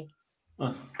real.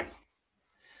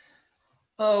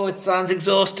 Oh, it sounds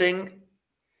exhausting.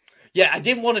 Yeah, I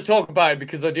didn't want to talk about it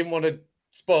because I didn't want to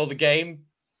spoil the game.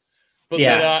 But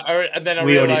then I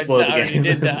realized that I already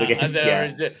did that. And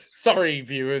then sorry,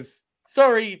 viewers.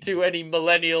 Sorry to any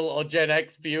millennial or Gen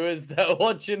X viewers that are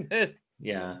watching this.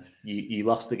 Yeah, you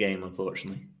lost the game,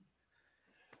 unfortunately.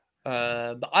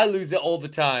 But I lose it all the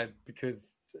time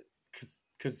because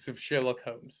of Sherlock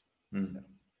Holmes. So.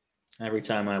 Every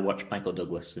time I watch Michael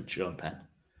Douglas and Sean Penn.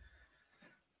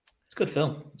 It's a good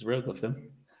film. It's a real good film.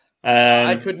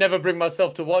 I could never bring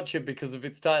myself to watch it because of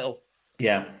its title.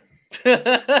 Yeah.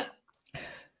 The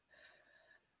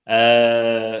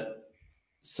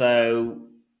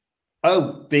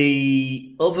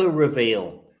other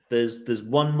reveal. There's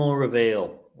one more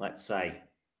reveal, let's say.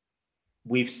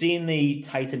 We've seen the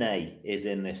Titan A is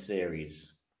in this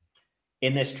series.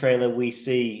 In this trailer, we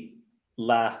see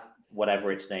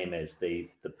whatever its name is, the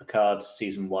Picard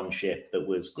season 1 ship that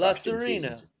was La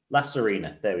Serena. La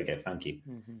Serena. There we go. Thank you.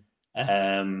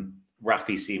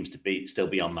 Raffi seems to still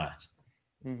be on that.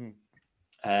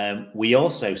 We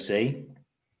also see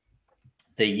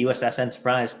the USS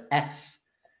Enterprise F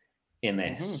in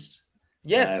this.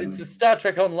 Yes, it's a Star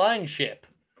Trek Online ship.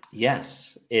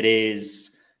 Yes, it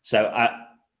is. So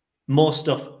more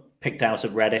stuff picked out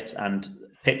of Reddit and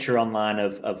picture online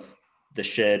of the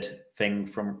shared thing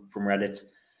from Reddit.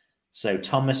 So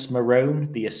Thomas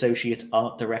Marone, the associate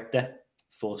art director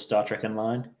for Star Trek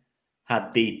Online,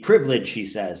 had the privilege, he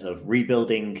says, of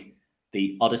rebuilding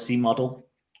the Odyssey model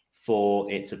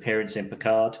for its appearance in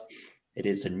Picard. It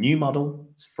is a new model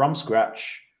from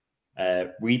scratch,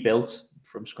 rebuilt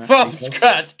from scratch. From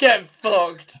scratch, get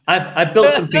fucked. I've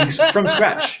built some things from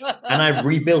scratch and I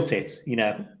rebuilt it, you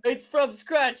know. It's from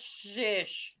scratch,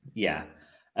 shish. Yeah.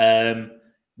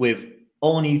 With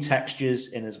all new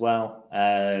textures in as well.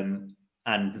 And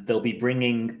they'll be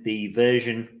bringing the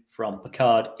version from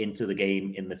Picard into the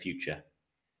game in the future.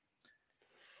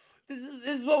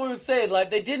 This is what we were saying.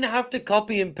 Like, they didn't have to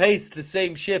copy and paste the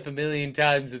same ship a million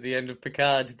times at the end of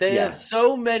Picard. They have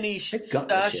so many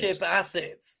Starship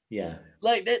assets. Yeah.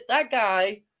 Like, that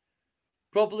guy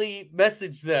probably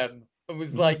messaged them and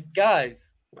was like,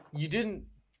 guys,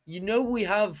 we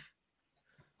have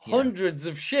hundreds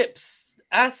of ships,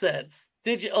 assets,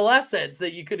 digital assets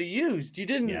that you could have used. You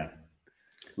didn't. Yeah.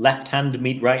 Left hand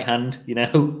meet right hand, you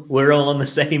know, we're all on the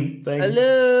same thing.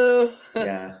 Hello.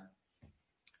 Yeah.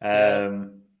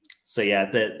 So yeah,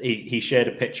 he shared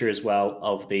a picture as well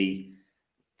of the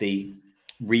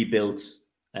rebuilt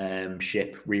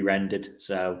ship re-rendered.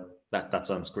 So that's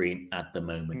on screen at the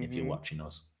moment if you're watching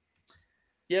us.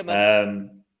 Yeah,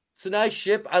 man. It's a nice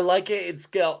ship. I like it. It's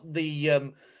got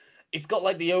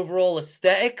like the overall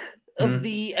aesthetic of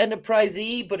the Enterprise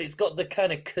E, but it's got the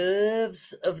kind of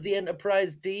curves of the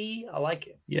Enterprise D. I like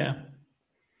it. Yeah.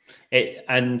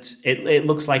 It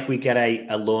looks like we get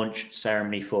a launch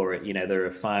ceremony for it. You know, there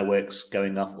are fireworks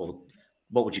going off, or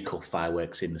what would you call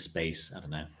fireworks in the space? I don't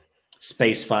know.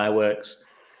 Space fireworks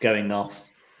going off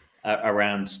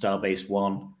around Starbase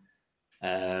 1.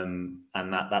 And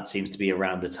that seems to be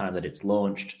around the time that it's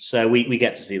launched. So we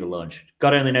get to see the launch.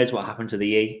 God only knows what happened to the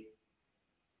E.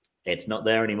 It's not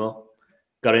there anymore.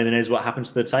 God only knows what happens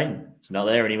to the Titan. It's not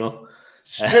there anymore.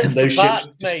 Stripped for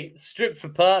parts, mate. Stripped for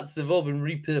parts. They've all been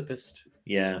repurposed.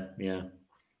 Yeah.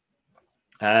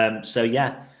 So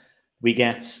yeah, we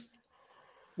get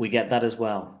that as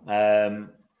well.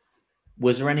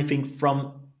 Was there anything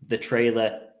from the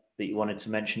trailer that you wanted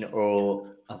to mention, or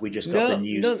have we just got the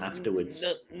news afterwards?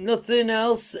 Nothing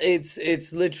else.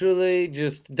 It's literally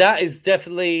just that is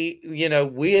definitely,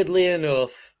 weirdly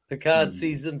enough, Picard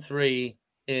season 3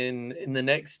 in the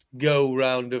next go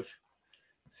round of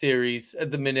series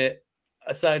at the minute,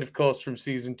 aside of course from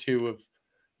season 2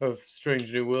 of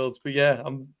Strange New Worlds. But yeah,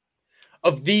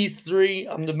 of these 3,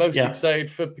 I'm the most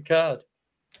excited for Picard.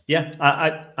 Yeah,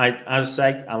 I as I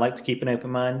say, I like to keep an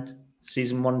open mind.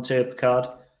 Season 1 and 2 of Picard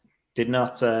did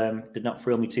not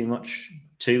thrill me too much.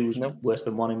 2 was worse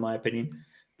than 1 in my opinion.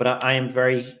 But I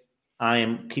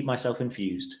am keep myself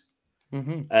infused.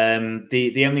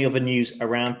 The only other news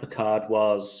around Picard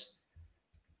was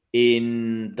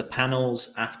in the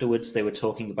panels afterwards, they were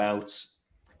talking about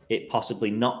it possibly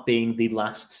not being the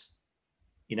last,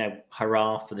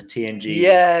 hurrah for the TNG.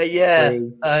 Yeah.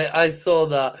 I saw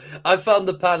that. I found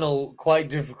the panel quite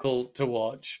difficult to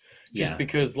watch just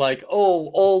because,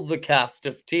 all the cast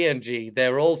of TNG,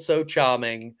 they're all so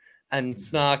charming and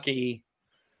snarky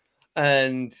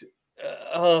and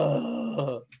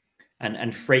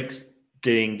Frakes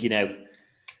doing,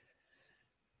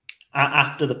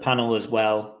 after the panel as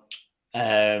well.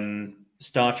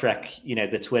 Star Trek,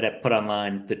 the Twitter put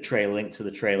online the trailer, link to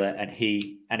the trailer, and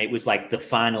it was like the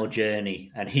final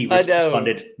journey, and he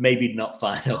responded, maybe not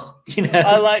final.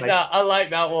 I like that. I like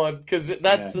that one because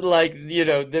that's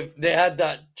they had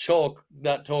that talk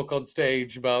on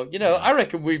stage about I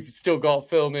reckon we've still got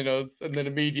film in us, and then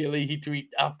immediately he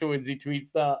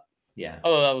tweets that. Yeah.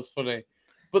 Oh, that was funny.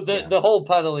 But the whole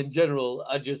panel in general,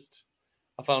 I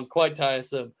I found quite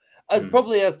tiresome. As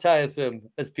probably as tiresome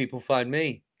as people find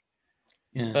me.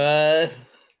 Yeah.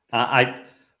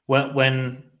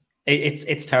 When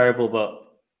it's terrible, but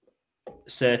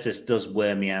Certis does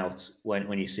wear me out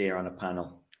when you see her on a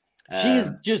panel. She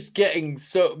is just getting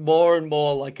so more and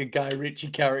more like a Guy Ritchie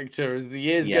character as the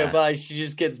years go by. She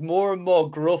just gets more and more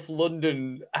gruff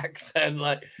London accent.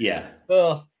 Like,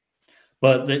 oh.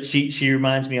 But she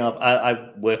reminds me of. I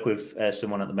work with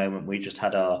someone at the moment. We just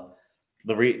had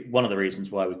one of the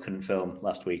reasons why we couldn't film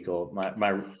last week, or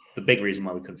the big reason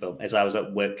why we couldn't film, is I was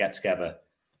at work get together,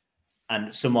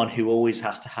 and someone who always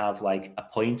has to have like a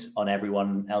point on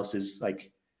everyone else's,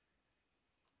 like,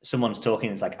 someone's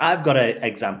talking, it's like, I've got an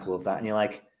example of that, and you're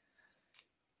like,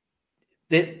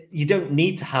 you don't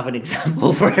need to have an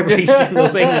example for every single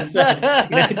thing that's said.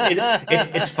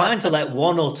 It's fine to let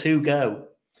one or two go.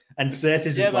 And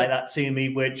Certis is like that to me,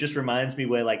 where it just reminds me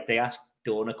where, like, they ask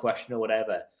Dawn a question or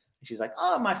whatever, and she's like,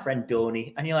 "Oh, my friend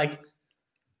Dawny," and you're like,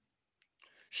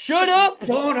 "Shut up!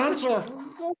 Don't answer."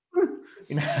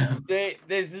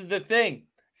 This is the thing.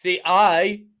 See,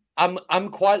 I'm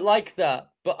quite like that.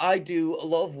 But I do a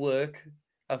lot of work.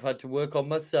 I've had to work on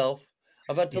myself.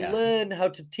 I've had to learn how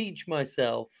to teach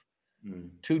myself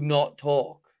to not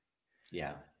talk.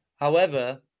 Yeah.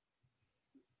 However,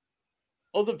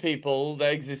 other people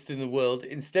that exist in the world,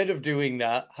 instead of doing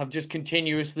that, have just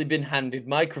continuously been handed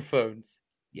microphones.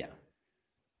 Yeah.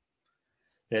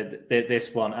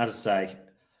 This one, as I say,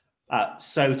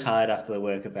 so tired after the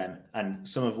work event, and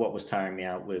some of what was tiring me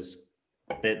out was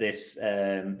this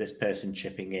person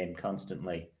chipping in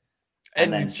constantly,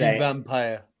 and energy then saying,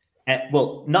 vampire.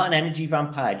 Well, not an energy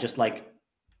vampire, just like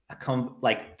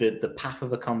the path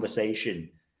of a conversation.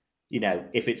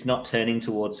 If it's not turning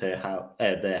towards their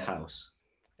house,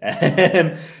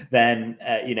 then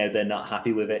they're not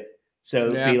happy with it. So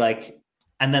it'd be like,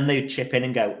 and then they'd chip in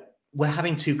and go, "We're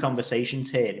having two conversations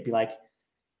here." It'd be like,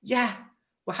 "Yeah,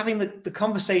 we're having the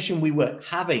conversation we were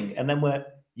having, and then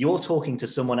you're talking to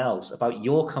someone else about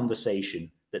your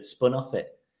conversation that spun off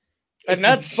it." And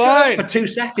that's fine. For 2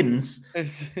 seconds,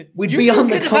 we'd be on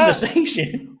the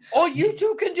conversation. Or you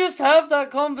two can just have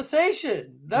that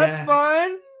conversation. That's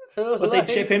fine. But they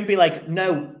chip in, be like,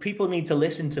 "No, people need to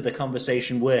listen to the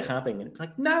conversation we're having." And it's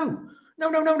like, no.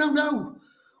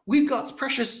 We've got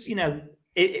precious,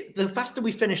 the faster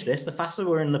we finish this, the faster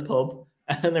we're in the pub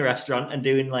and the restaurant and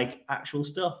doing like actual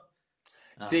stuff.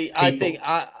 See, I think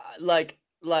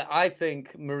I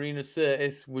think Marina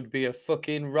Sirtis would be a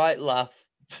fucking right laugh.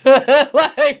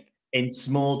 Like, in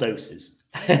small doses.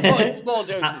 In small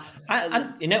doses.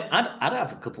 I'd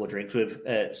have a couple of drinks with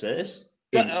Sirtis.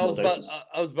 I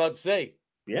was about to say,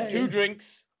 two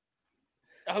drinks.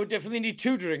 I would definitely need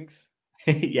 2 drinks.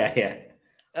 Yeah.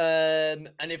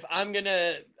 And if I'm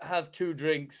gonna have 2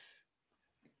 drinks,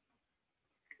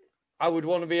 I would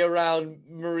want to be around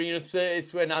Marina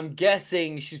Sirtis when I'm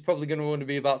guessing she's probably going to want to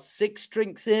be about 6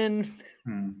 drinks in.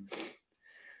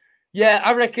 Yeah,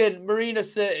 I reckon Marina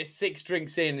Sirtis 6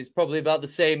 drinks in is probably about the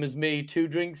same as me 2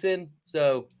 drinks in.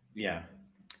 So yeah,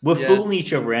 we're fooling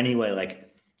each other anyway. Like,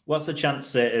 what's the chance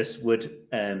Sirtis would,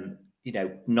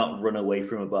 not run away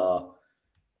from a bar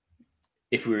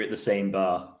if we were at the same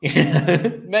bar?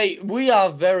 Mate, we are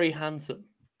very handsome.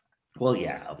 Well,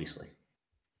 yeah, obviously.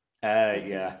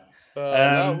 Yeah.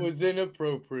 That was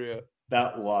inappropriate.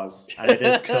 That was, and it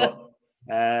is cut.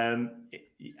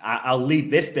 I'll leave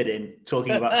this bit in,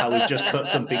 talking about how we've just cut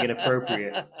something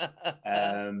inappropriate.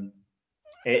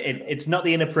 It's not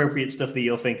the inappropriate stuff that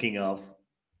you're thinking of.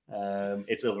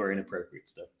 It's other inappropriate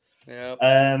stuff. Yeah.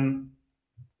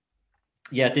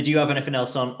 Did you have anything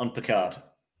else on Picard?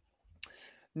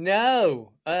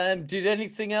 No. Did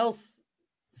anything else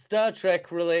Star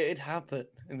Trek related happen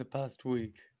in the past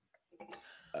week?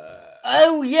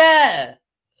 Oh yeah.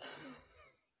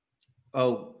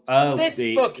 The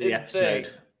episode.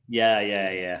 Thing.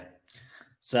 Yeah.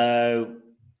 So,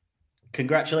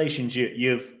 congratulations,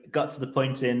 you've got to the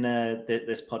point in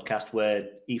this podcast where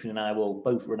Ethan and I will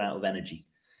both run out of energy.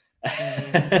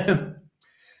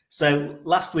 So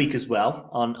last week as well,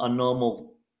 on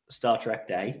normal Star Trek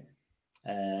day,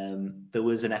 there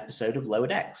was an episode of Lower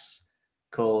Decks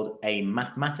called A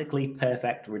Mathematically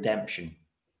Perfect Redemption.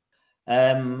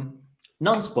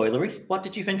 Non-spoilery, what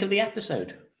did you think of the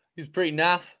episode? He's pretty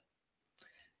naff.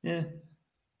 Yeah.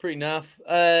 Pretty naff.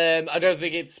 I don't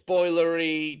think it's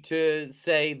spoilery to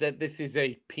say that this is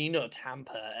a Peanut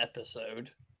Hamper episode.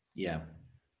 Yeah.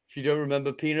 If you don't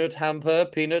remember Peanut Hamper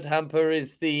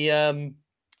is the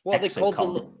what are they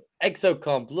called? The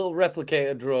exocomp, little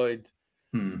replicator droid.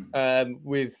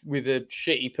 With a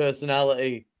shitty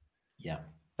personality. Yeah.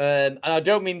 And I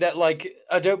don't mean that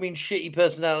I don't mean shitty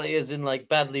personality as in like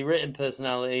badly written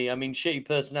personality. I mean shitty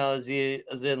personality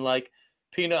as in like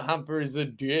Peanut Hamper is a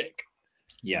dick.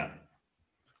 Yeah.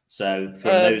 So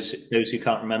from those who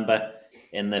can't remember,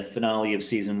 in the finale of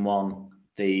season 1,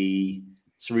 the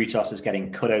Cerritos is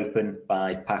getting cut open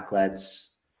by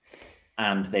Packleds,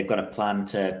 and they've got a plan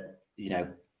to,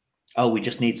 we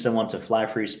just need someone to fly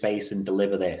through space and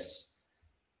deliver this.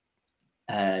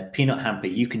 Peanut Hamper,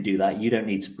 you can do that. You don't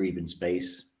need to breathe in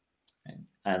space.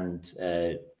 And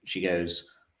she goes,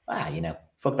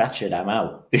 fuck that shit. I'm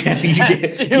out. you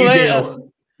deal.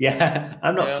 Yeah,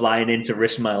 I'm not flying in to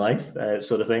risk my life,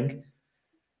 sort of thing.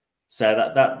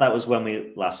 So that was when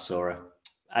we last saw her.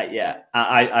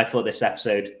 I thought this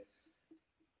episode,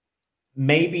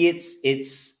 maybe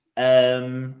it's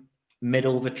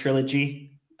middle of a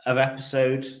trilogy of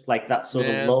episode, like that sort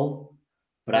of lull.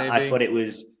 But I thought it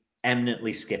was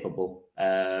eminently skippable.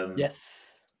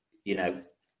 Yes.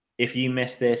 If you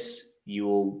miss this, you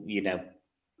will,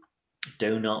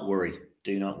 do not worry.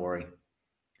 Do not worry.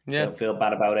 Yes. Don't feel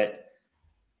bad about it.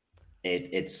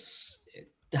 It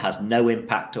has no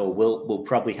impact, or will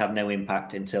probably have no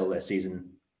impact until a season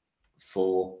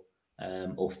 4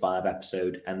 or 5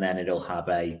 episode, and then it'll have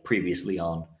a previously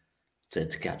on to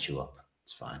catch you up.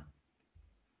 It's fine.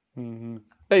 Mm-hmm.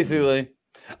 Basically,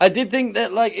 I did think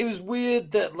that it was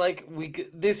weird that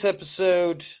this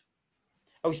episode.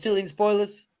 Are we still in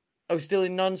spoilers? Are we still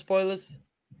in non-spoilers?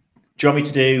 Do you want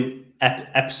me to do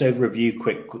episode review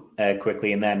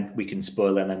quickly, and then we can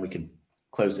spoil, and then we can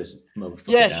close this motherfucker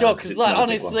Yeah, down, sure. Because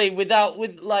honestly, without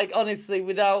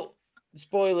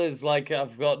spoilers,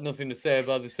 I've got nothing to say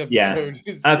about this episode.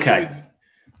 Yeah. Okay. It was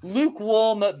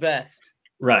lukewarm at best.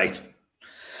 Right.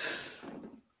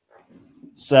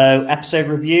 So, episode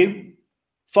review.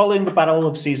 Following the battle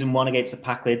of season 1 against the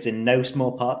Packlids in no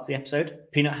small parts of the episode,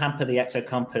 Peanut Hamper the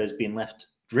Exocomp has been left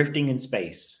drifting in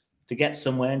space. To get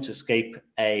somewhere and to escape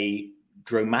a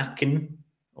Dromani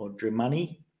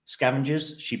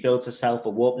scavengers, she builds herself a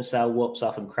warp nacelle, warps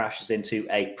off, and crashes into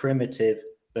a primitive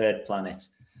bird planet.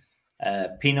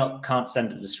 Peanut can't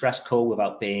send a distress call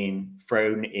without being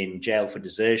thrown in jail for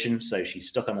desertion, so she's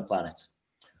stuck on the planet.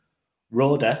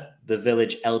 Rhoda, the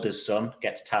village elder's son,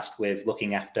 gets tasked with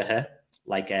looking after her,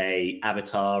 like a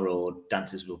Avatar or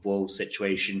Dances with Wolves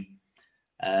situation.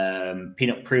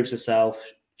 Peanut proves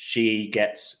herself. She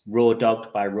gets raw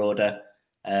dogged by Rhoda,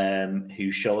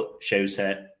 who shows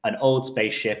her an old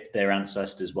spaceship their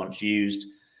ancestors once used.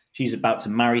 She's about to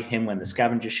marry him when the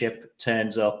scavenger ship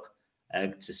turns up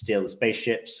to steal the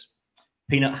spaceships.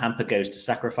 Peanut Hamper goes to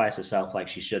sacrifice herself like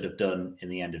she should have done in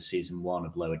the end of season 1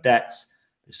 of Lower Decks.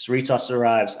 The Cerritos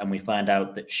arrives, and we find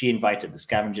out that she invited the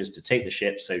scavengers to take the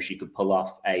ship so she could pull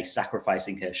off a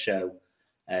sacrificing her show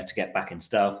to get back in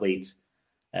Starfleet.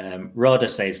 Rhoda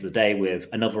saves the day with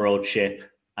another old ship,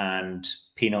 and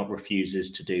Peanut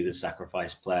refuses to do the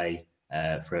sacrifice play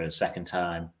for a second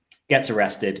time. Gets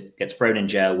arrested, gets thrown in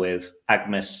jail with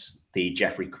Agnes, the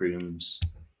Jeffrey Coombs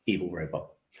evil robot.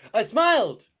 I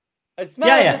smiled at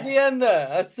the end there.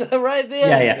 That's right at the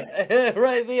end.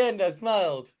 Right at the end, I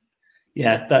smiled.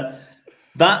 Yeah,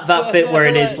 that bit where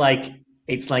it is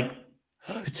it's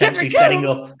potentially setting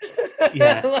up.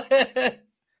 Yeah.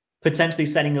 Potentially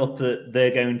setting up that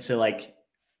they're going to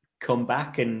come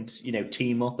back and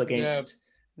team up against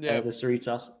the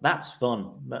Cerritos. That's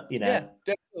fun.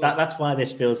 That's why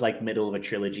this feels like middle of a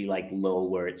trilogy, lull,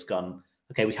 where it's gone.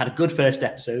 Okay, we had a good first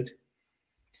episode.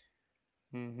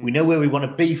 Mm-hmm. We know where we want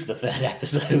to be for the third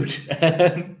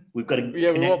episode. We've got to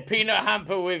we want Peanut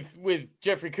Hamper with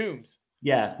Jeffrey Coombs.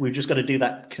 Yeah, we've just got to do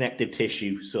that connective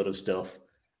tissue sort of stuff,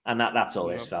 and that's all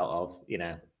this felt of.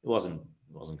 It wasn't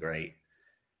great.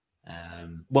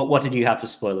 What did you have for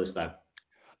spoilers though?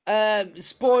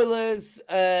 Spoilers.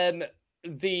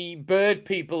 The bird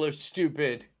people are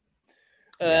stupid.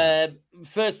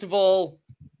 First of all,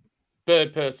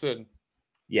 bird person.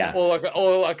 Yeah.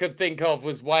 All I could think of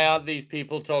was, why aren't these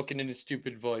people talking in a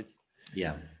stupid voice?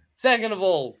 Yeah. Second of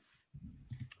all,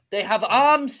 they have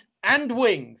arms and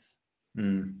wings.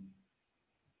 Mm.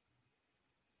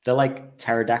 They're like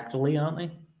pterodactyl-y, aren't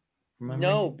they?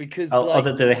 No, because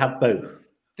do they have both?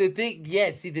 The thing,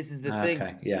 see, this is the thing.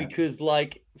 Okay, yeah. Because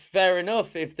fair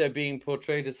enough if they're being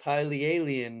portrayed as highly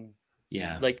alien,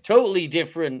 totally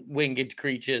different winged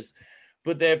creatures,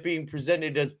 but they're being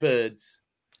presented as birds.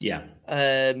 Yeah.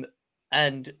 And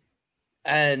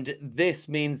this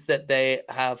means that they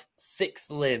have 6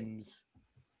 limbs.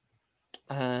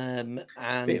 And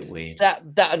bit weird.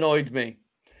 That annoyed me.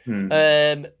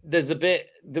 There's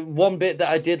the one bit that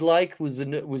I did like was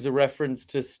a reference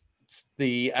to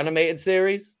the animated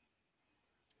series.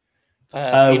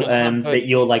 That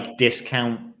you're like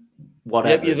discount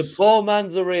whatever. Yep, you're the poor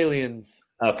man's Aurelians.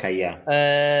 Okay,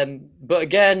 yeah. But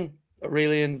again,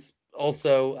 Aurelians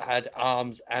also had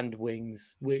arms and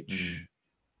wings, which,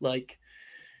 like,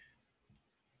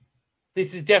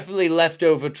 this is definitely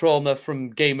leftover trauma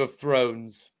from Game of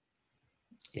Thrones.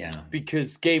 Yeah.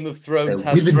 Because Game of Thrones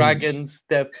has dragons.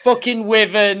 They're fucking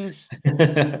wyverns.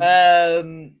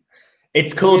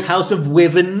 It's called House of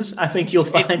Wyverns. I think you'll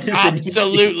find it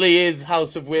absolutely is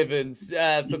House of Wyverns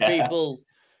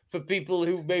for people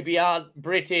who maybe aren't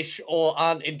British or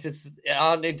aren't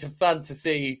into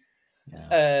fantasy.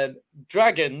 Yeah.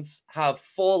 Dragons have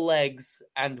 4 legs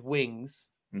and wings.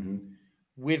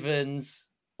 Wyverns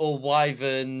or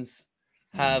wyverns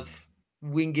have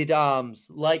winged arms,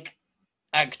 like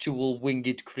actual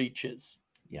winged creatures.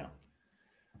 Yeah.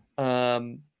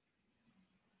 But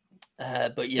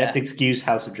yeah, let's excuse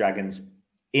House of Dragons.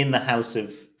 In the House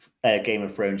of Game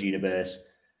of Thrones universe,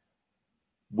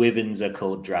 wyverns are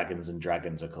called dragons and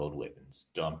dragons are called wyverns.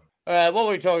 Done. What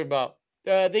were we talking about?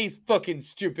 These fucking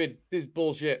stupid, this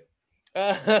bullshit.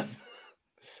 And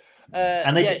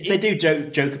they do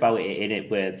joke about it in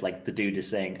it where like the dude is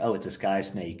saying, "Oh, it's a sky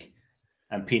snake,"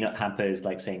 and Peanut Hamper is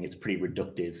like saying it's pretty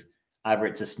reductive. Either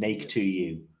it's a snake to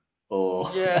you, or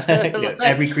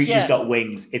every creature's got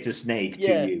wings. It's a snake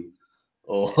to you.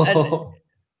 Or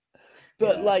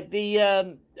like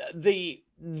the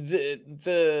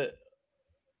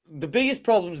biggest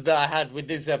problems that I had with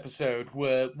this episode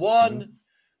were one,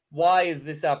 why is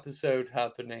this episode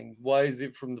happening? Why is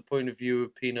it from the point of view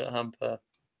of Peanut Hamper?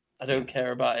 I don't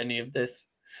care about any of this.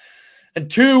 And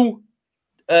 2,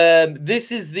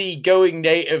 this is the Going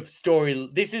Native story.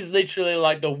 This is literally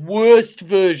like the worst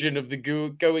version of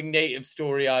the Going Native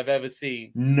story I've ever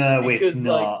seen. No, it's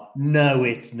not. No,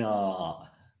 it's not.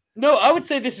 No, I would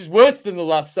say this is worse than The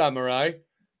Last Samurai.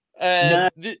 I'm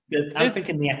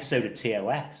thinking the episode of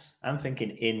TOS. I'm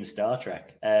thinking in Star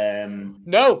Trek.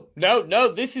 No.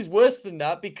 This is worse than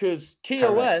that because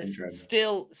TOS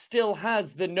still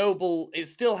has the noble. It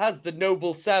still has the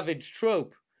noble savage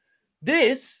trope.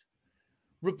 This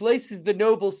replaces the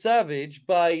noble savage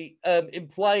by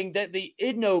implying that the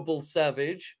ignoble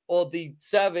savage, or the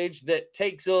savage that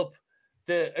takes up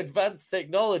the advanced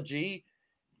technology,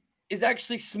 is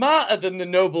actually smarter than the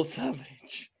noble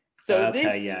savage. So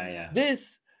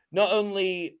this not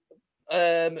only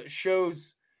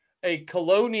shows a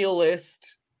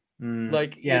colonialist,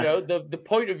 the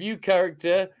point of view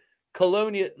character,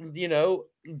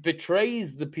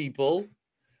 betrays the people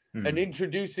and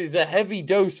introduces a heavy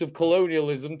dose of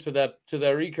colonialism to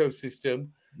their ecosystem.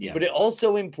 Yeah. But it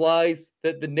also implies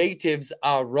that the natives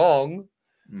are wrong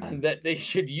and that they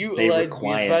should utilize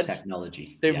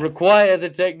technology. They require the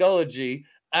technology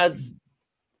as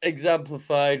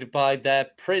exemplified by their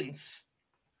prince.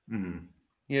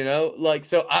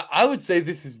 So I would say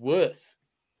this is worse.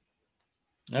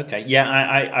 Okay. Yeah,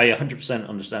 I 100%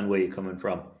 understand where you're coming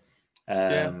from.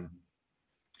 For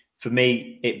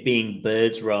me, it being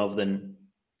birds rather than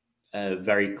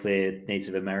very clear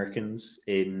Native Americans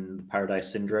in the Paradise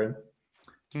Syndrome,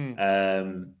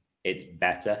 it's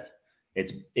better.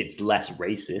 It's less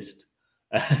racist.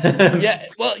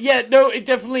 It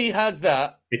definitely has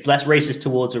that. It's less racist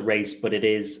towards a race, but it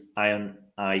is. I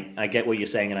get what you're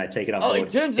saying, and I take it on board. In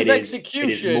terms of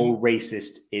execution, it is more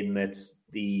racist in that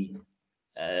the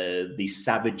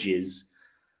savages.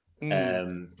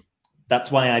 That's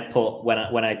why I put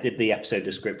when I did the episode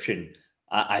description,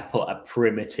 I put a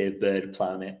primitive bird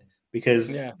planet because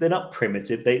they're not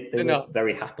primitive. They live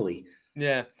very happily.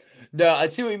 Yeah. No, I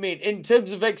see what you mean. In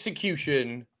terms of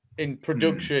execution in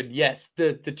production, yes,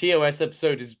 the TOS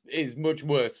episode is much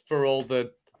worse for all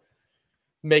the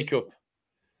makeup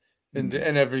and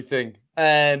everything.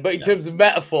 But in terms of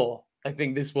metaphor, I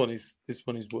think this one is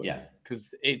worse. Yeah.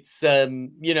 Because it's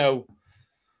the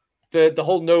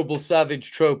whole noble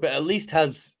savage trope, it at least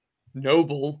has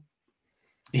noble.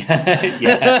 Yeah.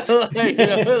 At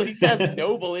least has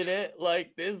noble in it.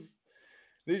 Like this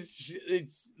is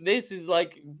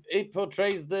like, it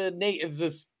portrays the natives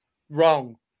as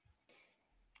wrong,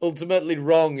 ultimately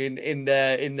wrong in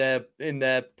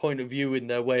their point of view, in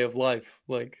their way of life.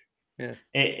 Like, yeah.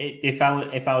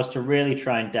 If I was to really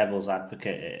try and devil's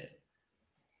advocate it,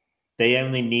 they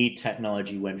only need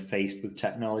technology when faced with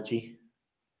technology.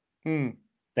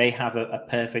 They have a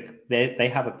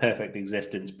perfect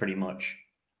existence pretty much.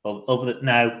 Over the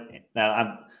now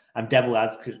I'm devil's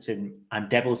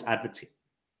advocate.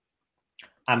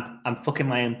 I'm fucking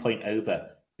my own point over,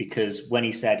 because when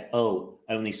he said, "Oh,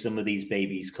 only some of these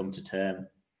babies come to term,"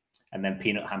 and then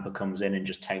Peanut Hamper comes in and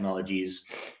just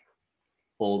technologies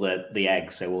all the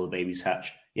eggs, so all the babies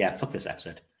hatch. Yeah, fuck this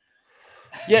episode.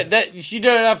 Yeah, that you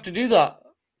don't have to do that.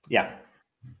 Yeah.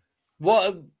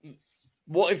 What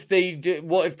if they do?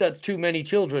 What if that's too many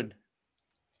children?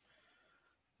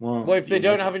 Well, What if they you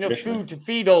don't make have it enough traditional. food to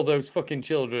feed all those fucking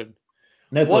children?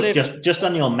 No, What but if just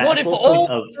on your what if metaphor all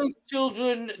point of those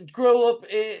children grow up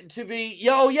to be?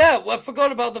 Oh yeah, well, I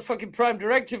forgot about the fucking prime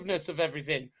directiveness of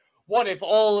everything. What if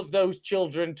all of those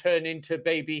children turn into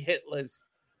baby Hitlers?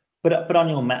 but on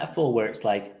your metaphor where it's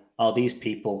like, oh, these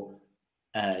people,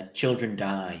 children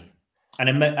die, and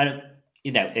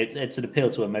it's an appeal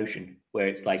to emotion where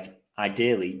it's like,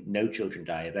 ideally, no children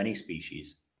die of any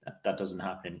species. That doesn't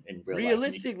happen in real life.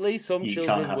 Realistically, some You can't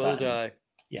children have will that die.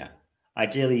 Yeah.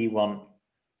 Ideally, you want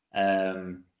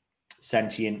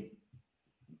sentient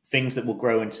things that will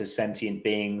grow into sentient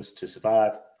beings to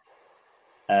survive.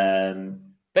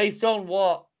 Based on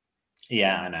what?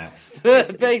 Yeah, I know.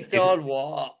 Based on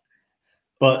what?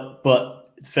 But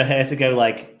for her to go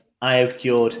like, I have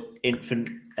cured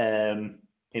infant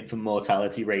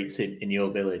mortality rates in your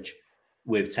village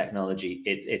with technology.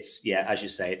 It's as you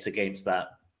say, it's against that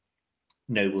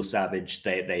noble savage.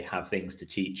 They have things to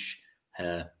teach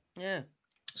her. Yeah.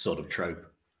 Sort of trope.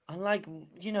 And like,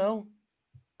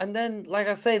 and then, like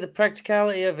I say, the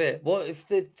practicality of it. What if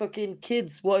the fucking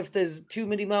kids, what if there's too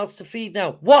many mouths to feed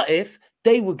now? What if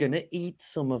they were going to eat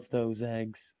some of those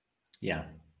eggs? Yeah.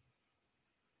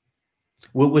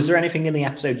 Was there anything in the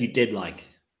episode you did like?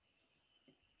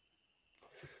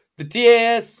 The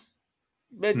TAS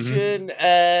mention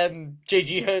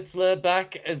J.G. Hertzler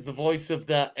back as the voice of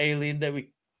that alien that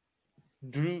we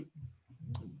drew.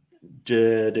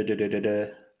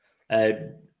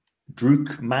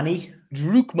 Drukmani.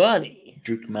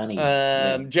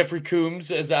 Jeffrey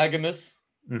Combs as Agamus.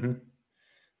 Mm-hmm.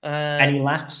 Any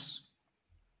laughs?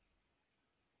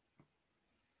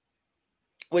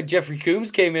 When Jeffrey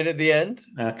Combs came in at the end.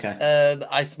 Okay.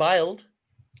 I smiled.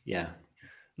 Yeah.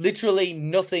 Literally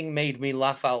nothing made me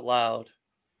laugh out loud.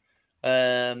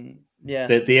 Yeah.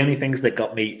 The only things that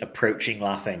got me approaching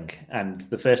laughing, and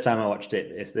the first time I watched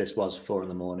it, this was 4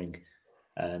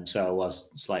 a.m. So I was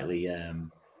slightly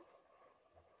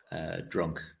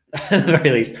drunk, at the very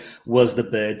least, was the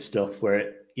bird stuff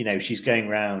where she's going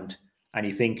round and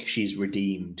you think she's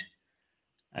redeemed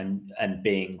and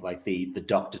being like the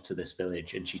doctor to this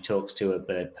village, and she talks to a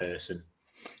bird person,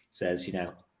 says,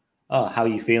 oh, how are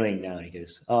you feeling now? And he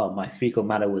goes, oh, my fecal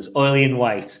matter was oily and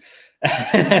white.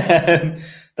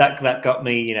 that got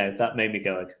me, that made me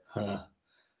go like, huh.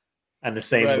 And the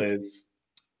same with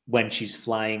when she's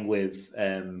flying with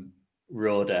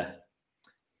Rhoda,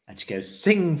 and she goes,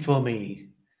 sing for me.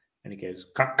 And he goes,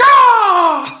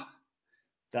 caw.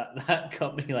 That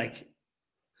got me like,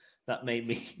 that made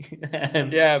me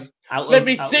let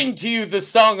me sing to you the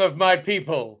song of my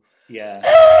people. Yeah.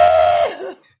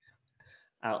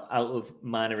 out of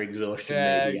minor exhaustion,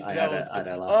 maybe I had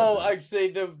a laugh. Oh,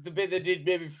 actually, the bit that did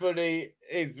make me funny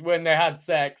is when they had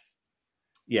sex.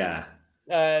 Yeah.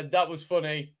 That was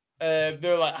funny.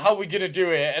 They're like, how are we going to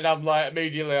do it? And I'm like,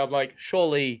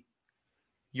 surely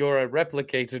you're a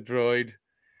replicator droid.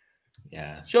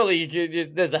 Yeah. Surely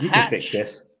there's a hatch. Can fix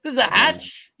this. There's a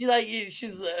hatch.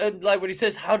 She's like when he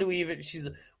says, how do we even? She's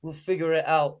like, we'll figure it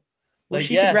out. Well,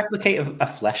 she could replicate a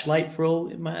fleshlight for all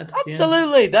it mattered.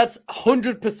 Absolutely. Yeah. That's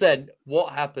 100%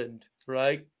 what happened,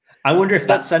 right? I wonder if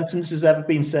that sentence has ever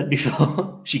been said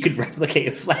before. She could replicate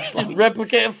a fleshlight.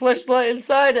 Replicate a fleshlight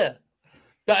inside her.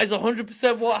 That is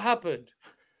 100% what happened.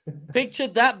 Picture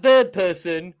that bird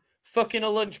person fucking a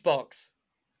lunchbox.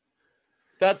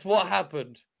 That's what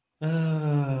happened.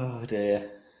 Oh,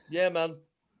 dear. Yeah, man.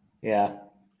 Yeah.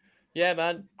 Yeah,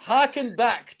 man. Harken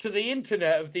back to the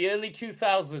internet of the early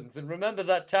 2000s and remember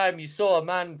that time you saw a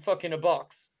man fucking a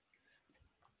box.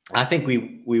 I think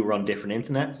we were on different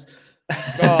internets.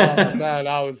 Oh, man,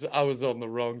 I was on the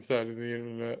wrong side of the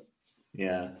internet.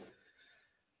 Yeah.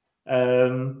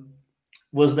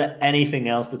 Was there anything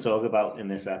else to talk about in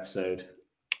this episode?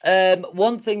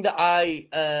 One thing that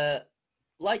I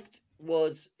liked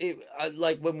was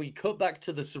like when we cut back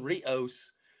to the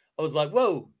Cerritos, I was like,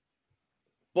 whoa,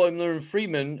 Boimler and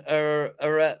Freeman are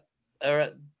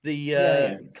at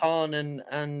the Khan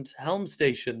and Helm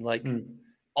station, like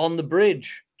on the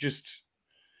bridge, just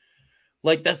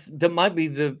like that might be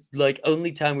the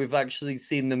only time we've actually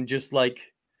seen them just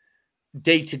like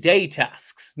day-to-day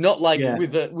tasks, not like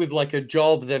with like a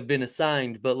job they've been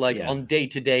assigned, but like on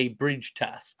day-to-day bridge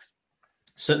tasks.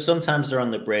 So sometimes they're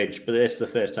on the bridge, but it's the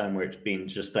first time where it's been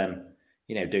just them,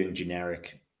 doing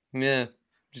generic. Yeah.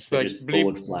 Just like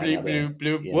bleep, bleep, bleep,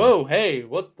 bleep. Yeah. Whoa, hey,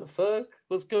 what the fuck?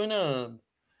 What's going on?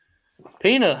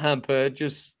 Peanut Hamper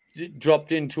just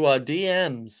dropped into our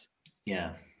DMs.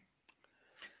 Yeah.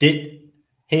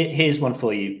 Here's one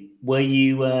for you. Were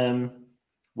you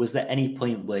was there any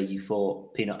point where you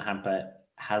thought Peanut Hamper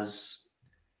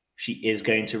she is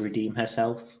going to redeem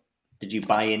herself? Did you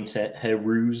buy into her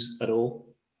ruse at all?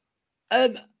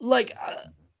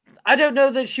 I don't know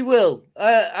that she will.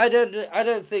 I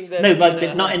don't think that. No,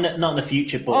 like not in the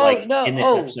future, but in this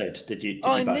episode, did you?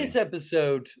 In this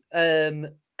episode, I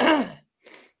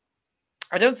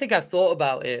don't think I thought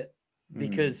about it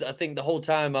because I think the whole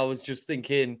time I was just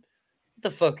thinking, "What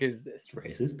the fuck is this?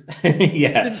 Racist?"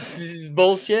 Yeah, this is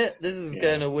bullshit. This is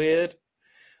kind of weird.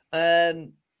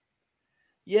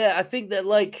 Yeah, I think that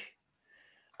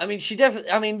she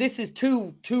definitely. I mean, this is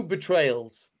two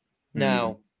betrayals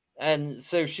now. And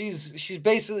so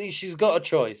she's got a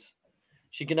choice.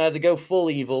 She can either go full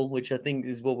evil, which I think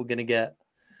is what we're going to get,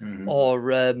 or,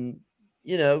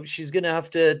 she's going to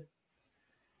have to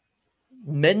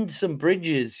mend some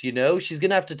bridges, She's going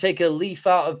to have to take a leaf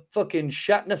out of fucking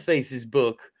Shatnerface's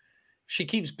book. She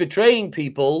keeps betraying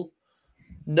people.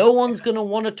 No one's going to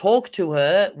want to talk to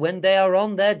her when they are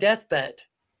on their deathbed.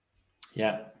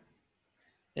 Yeah.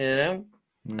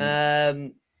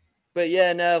 But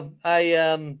yeah, no,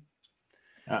 I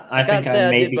think I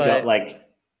maybe got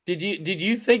Did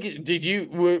you think?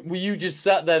 Were you just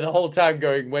sat there the whole time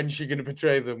going, "When's she going to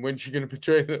betray them? When's she going to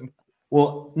betray them?"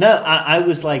 Well, no, I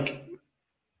was like,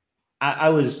 I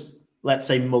was, let's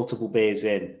say, multiple beers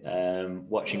in,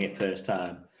 watching it first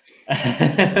time,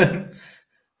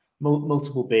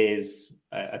 multiple beers,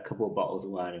 a couple of bottles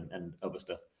of wine and other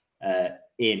stuff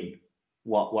in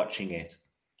watching it,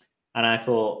 and I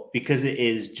thought because it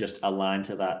is just aligned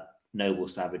to that noble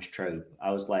savage trope,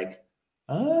 I was like,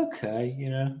 okay,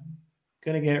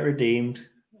 gonna get redeemed,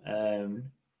 and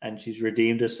she's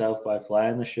redeemed herself by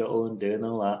flying the shuttle and doing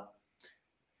all that.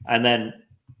 And then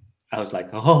I was like,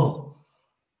 oh,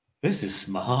 this is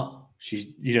smart. She's,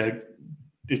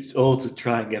 it's all to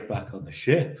try and get back on the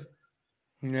ship.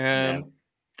 So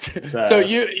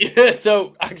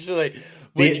actually,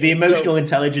 the emotional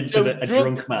intelligence of a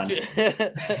drunk man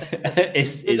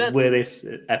is where this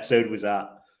episode was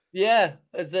at. Yeah,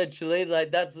 essentially,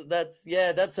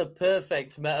 that's a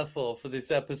perfect metaphor for this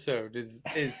episode. Is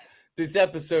this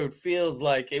episode feels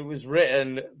like it was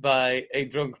written by a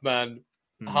drunk man,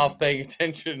 half paying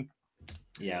attention,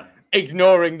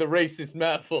 ignoring the racist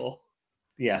metaphor.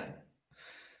 Yeah,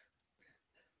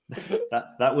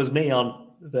 that was me on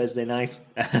Thursday night.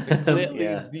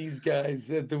 Clearly, these guys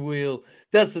at the wheel.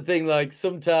 That's the thing.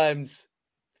 Sometimes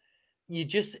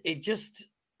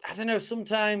I don't know.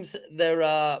 Sometimes there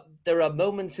are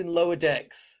moments in Lower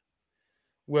Decks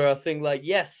where I think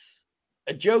yes,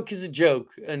 a joke is a joke,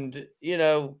 and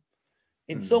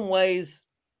in some ways,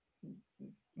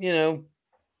 you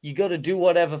got to do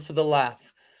whatever for the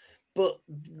laugh. But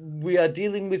we are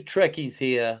dealing with Trekkies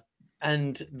here,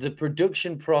 and the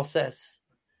production process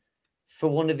for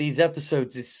one of these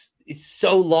episodes is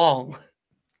so long.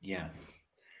 Yeah.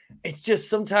 It's just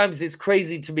sometimes it's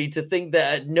crazy to me to think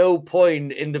that at no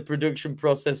point in the production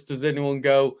process does anyone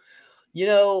go,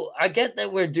 I get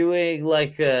that we're doing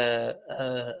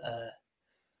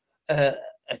a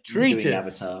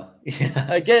treatise.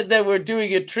 I get that we're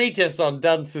doing a treatise on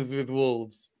Dances with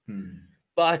Wolves,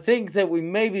 but I think that we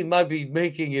maybe might be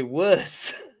making it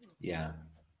worse. Yeah.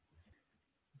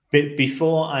 But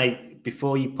before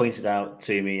you pointed out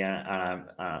to me, and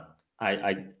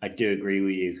I do agree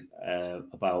with you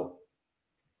about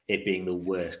it being the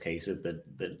worst case of the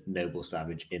noble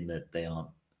savage, in that they aren't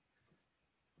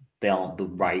the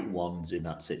right ones in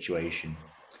that situation.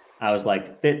 I was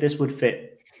like, this would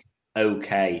fit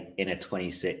okay in a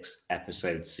 26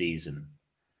 episode season.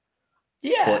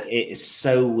 Yeah, but it is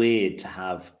so weird to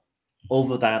have,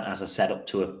 other than as a setup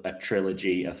to a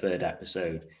trilogy, a third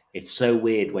episode. It's so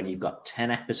weird when you've got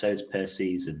 10 episodes per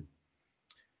season.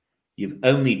 You've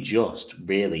only just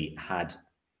really had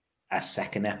a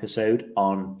second episode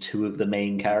on two of the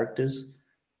main characters,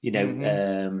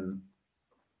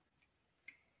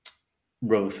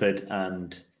 Rutherford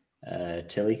and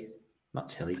Tilly. Not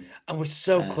Tilly. And we're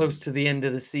so close to the end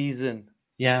of the season.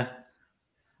 Yeah.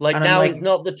 Now is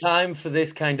not the time for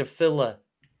this kind of filler.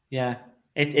 Yeah.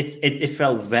 It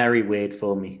felt very weird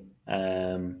for me.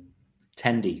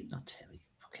 Tendy, not Tilly.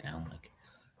 Fucking hell,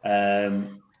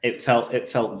 it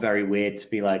felt very weird to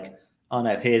be like, oh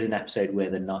no, here's an episode where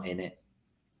they're not in it.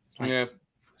 It's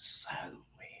so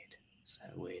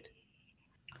weird.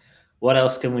 What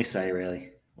else can we say,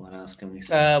 really? What else can we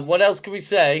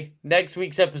say? Next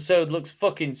week's episode looks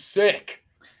fucking sick.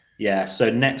 Yeah, so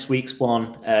next week's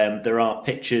one, there are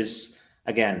pictures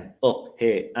again up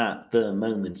here at the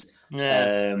moment.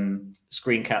 Yeah.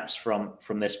 Screen caps from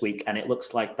this week, and it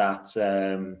looks like that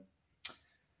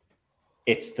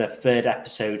it's the third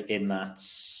episode in that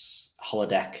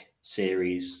holodeck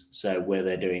series. So where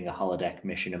they're doing a holodeck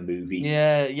mission, a movie.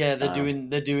 Yeah, style.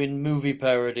 they're doing movie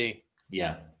parody.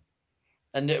 Yeah.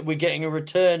 And we're getting a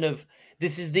return of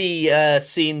this is the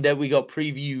scene that we got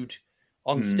previewed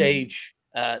on stage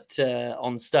at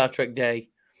on Star Trek Day.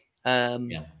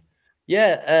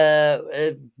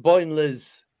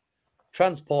 Boimler's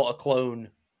transporter clone.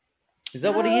 Is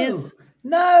that what he is?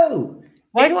 No.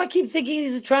 Why do I keep thinking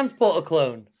he's a transporter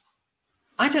clone?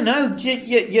 I don't know.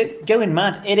 You're going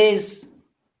mad. It is.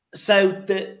 So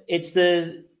it's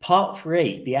the part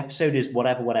 3. The episode is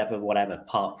whatever,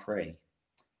 part 3.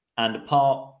 And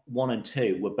part 1 and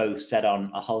 2 were both set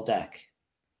on a holodeck.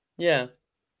 Yeah.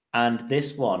 And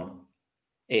this one,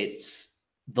 it's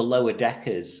the lower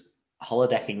deckers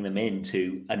holodecking them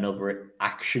into another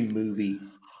action movie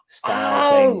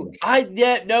style thing.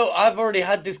 I've already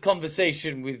had this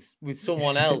conversation with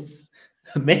someone else.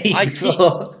 Me? I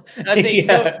think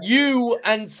you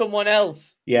and someone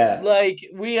else. Yeah. Like,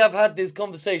 we have had this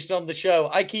conversation on the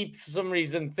show. I keep, for some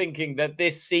reason, thinking that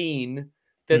this scene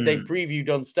that they previewed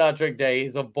on Star Trek Day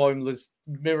is of Boimler's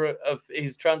mirror of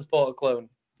his transporter clone.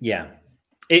 Yeah.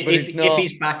 If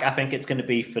he's back, I think it's going to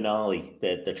be finale,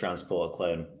 the transporter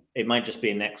clone. It might just be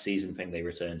a next season thing they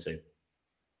return to.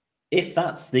 If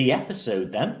that's the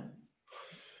episode, then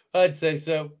I'd say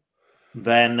so.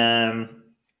 Then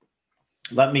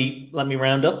let me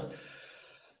round up.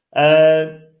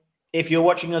 If you're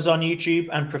watching us on YouTube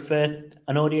and prefer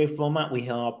an audio format, we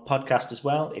are podcast as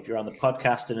well. If you're on the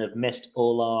podcast and have missed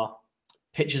all our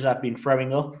pictures I've been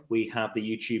throwing up, we have the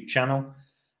YouTube channel.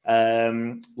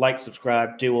 Like,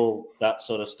 subscribe, do all that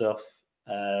sort of stuff.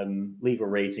 Leave a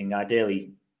rating,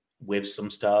 ideally with some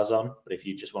stars on. But if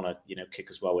you just want to, kick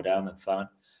us while we're down, then fine.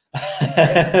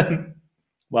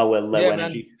 While we're low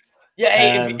energy. Man.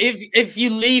 Yeah, if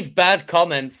you leave bad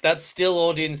comments, that's still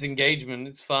audience engagement.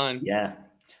 It's fine. Yeah.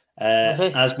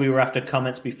 As we were after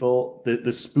comments before, the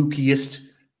spookiest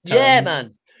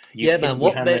tones, yeah, man.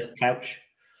 What the couch?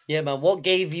 Yeah, man. What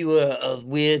gave you a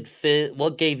weird fit?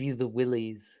 What gave you the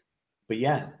willies? But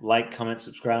yeah, like, comment,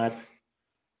 subscribe,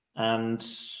 and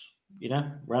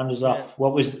round us off.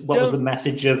 What was the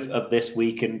message of this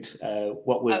week, and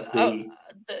what was the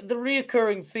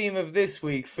reoccurring theme of this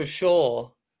week for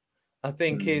sure? I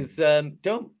think is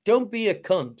don't be a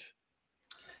cunt.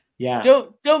 Yeah.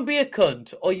 Don't be a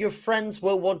cunt, or your friends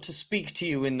will want to speak to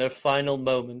you in their final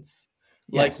moments.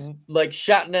 Yes. Like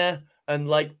Shatner, and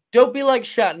don't be like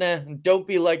Shatner, and don't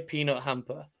be like Peanut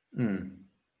Hamper.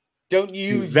 Don't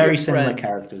use very your similar friends.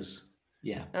 Characters.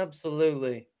 Yeah.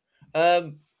 Absolutely.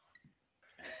 Live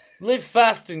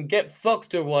fast and get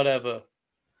fucked or whatever.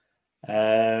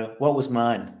 What was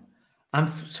mine? I'm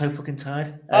so fucking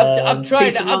tired. I'm trying.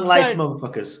 Peace and long life,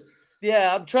 motherfuckers.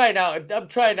 Yeah, I'm trying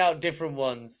out different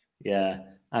ones. Yeah,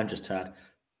 I'm just tired.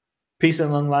 Peace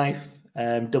and long life.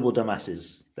 Double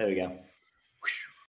dumbasses. There we go.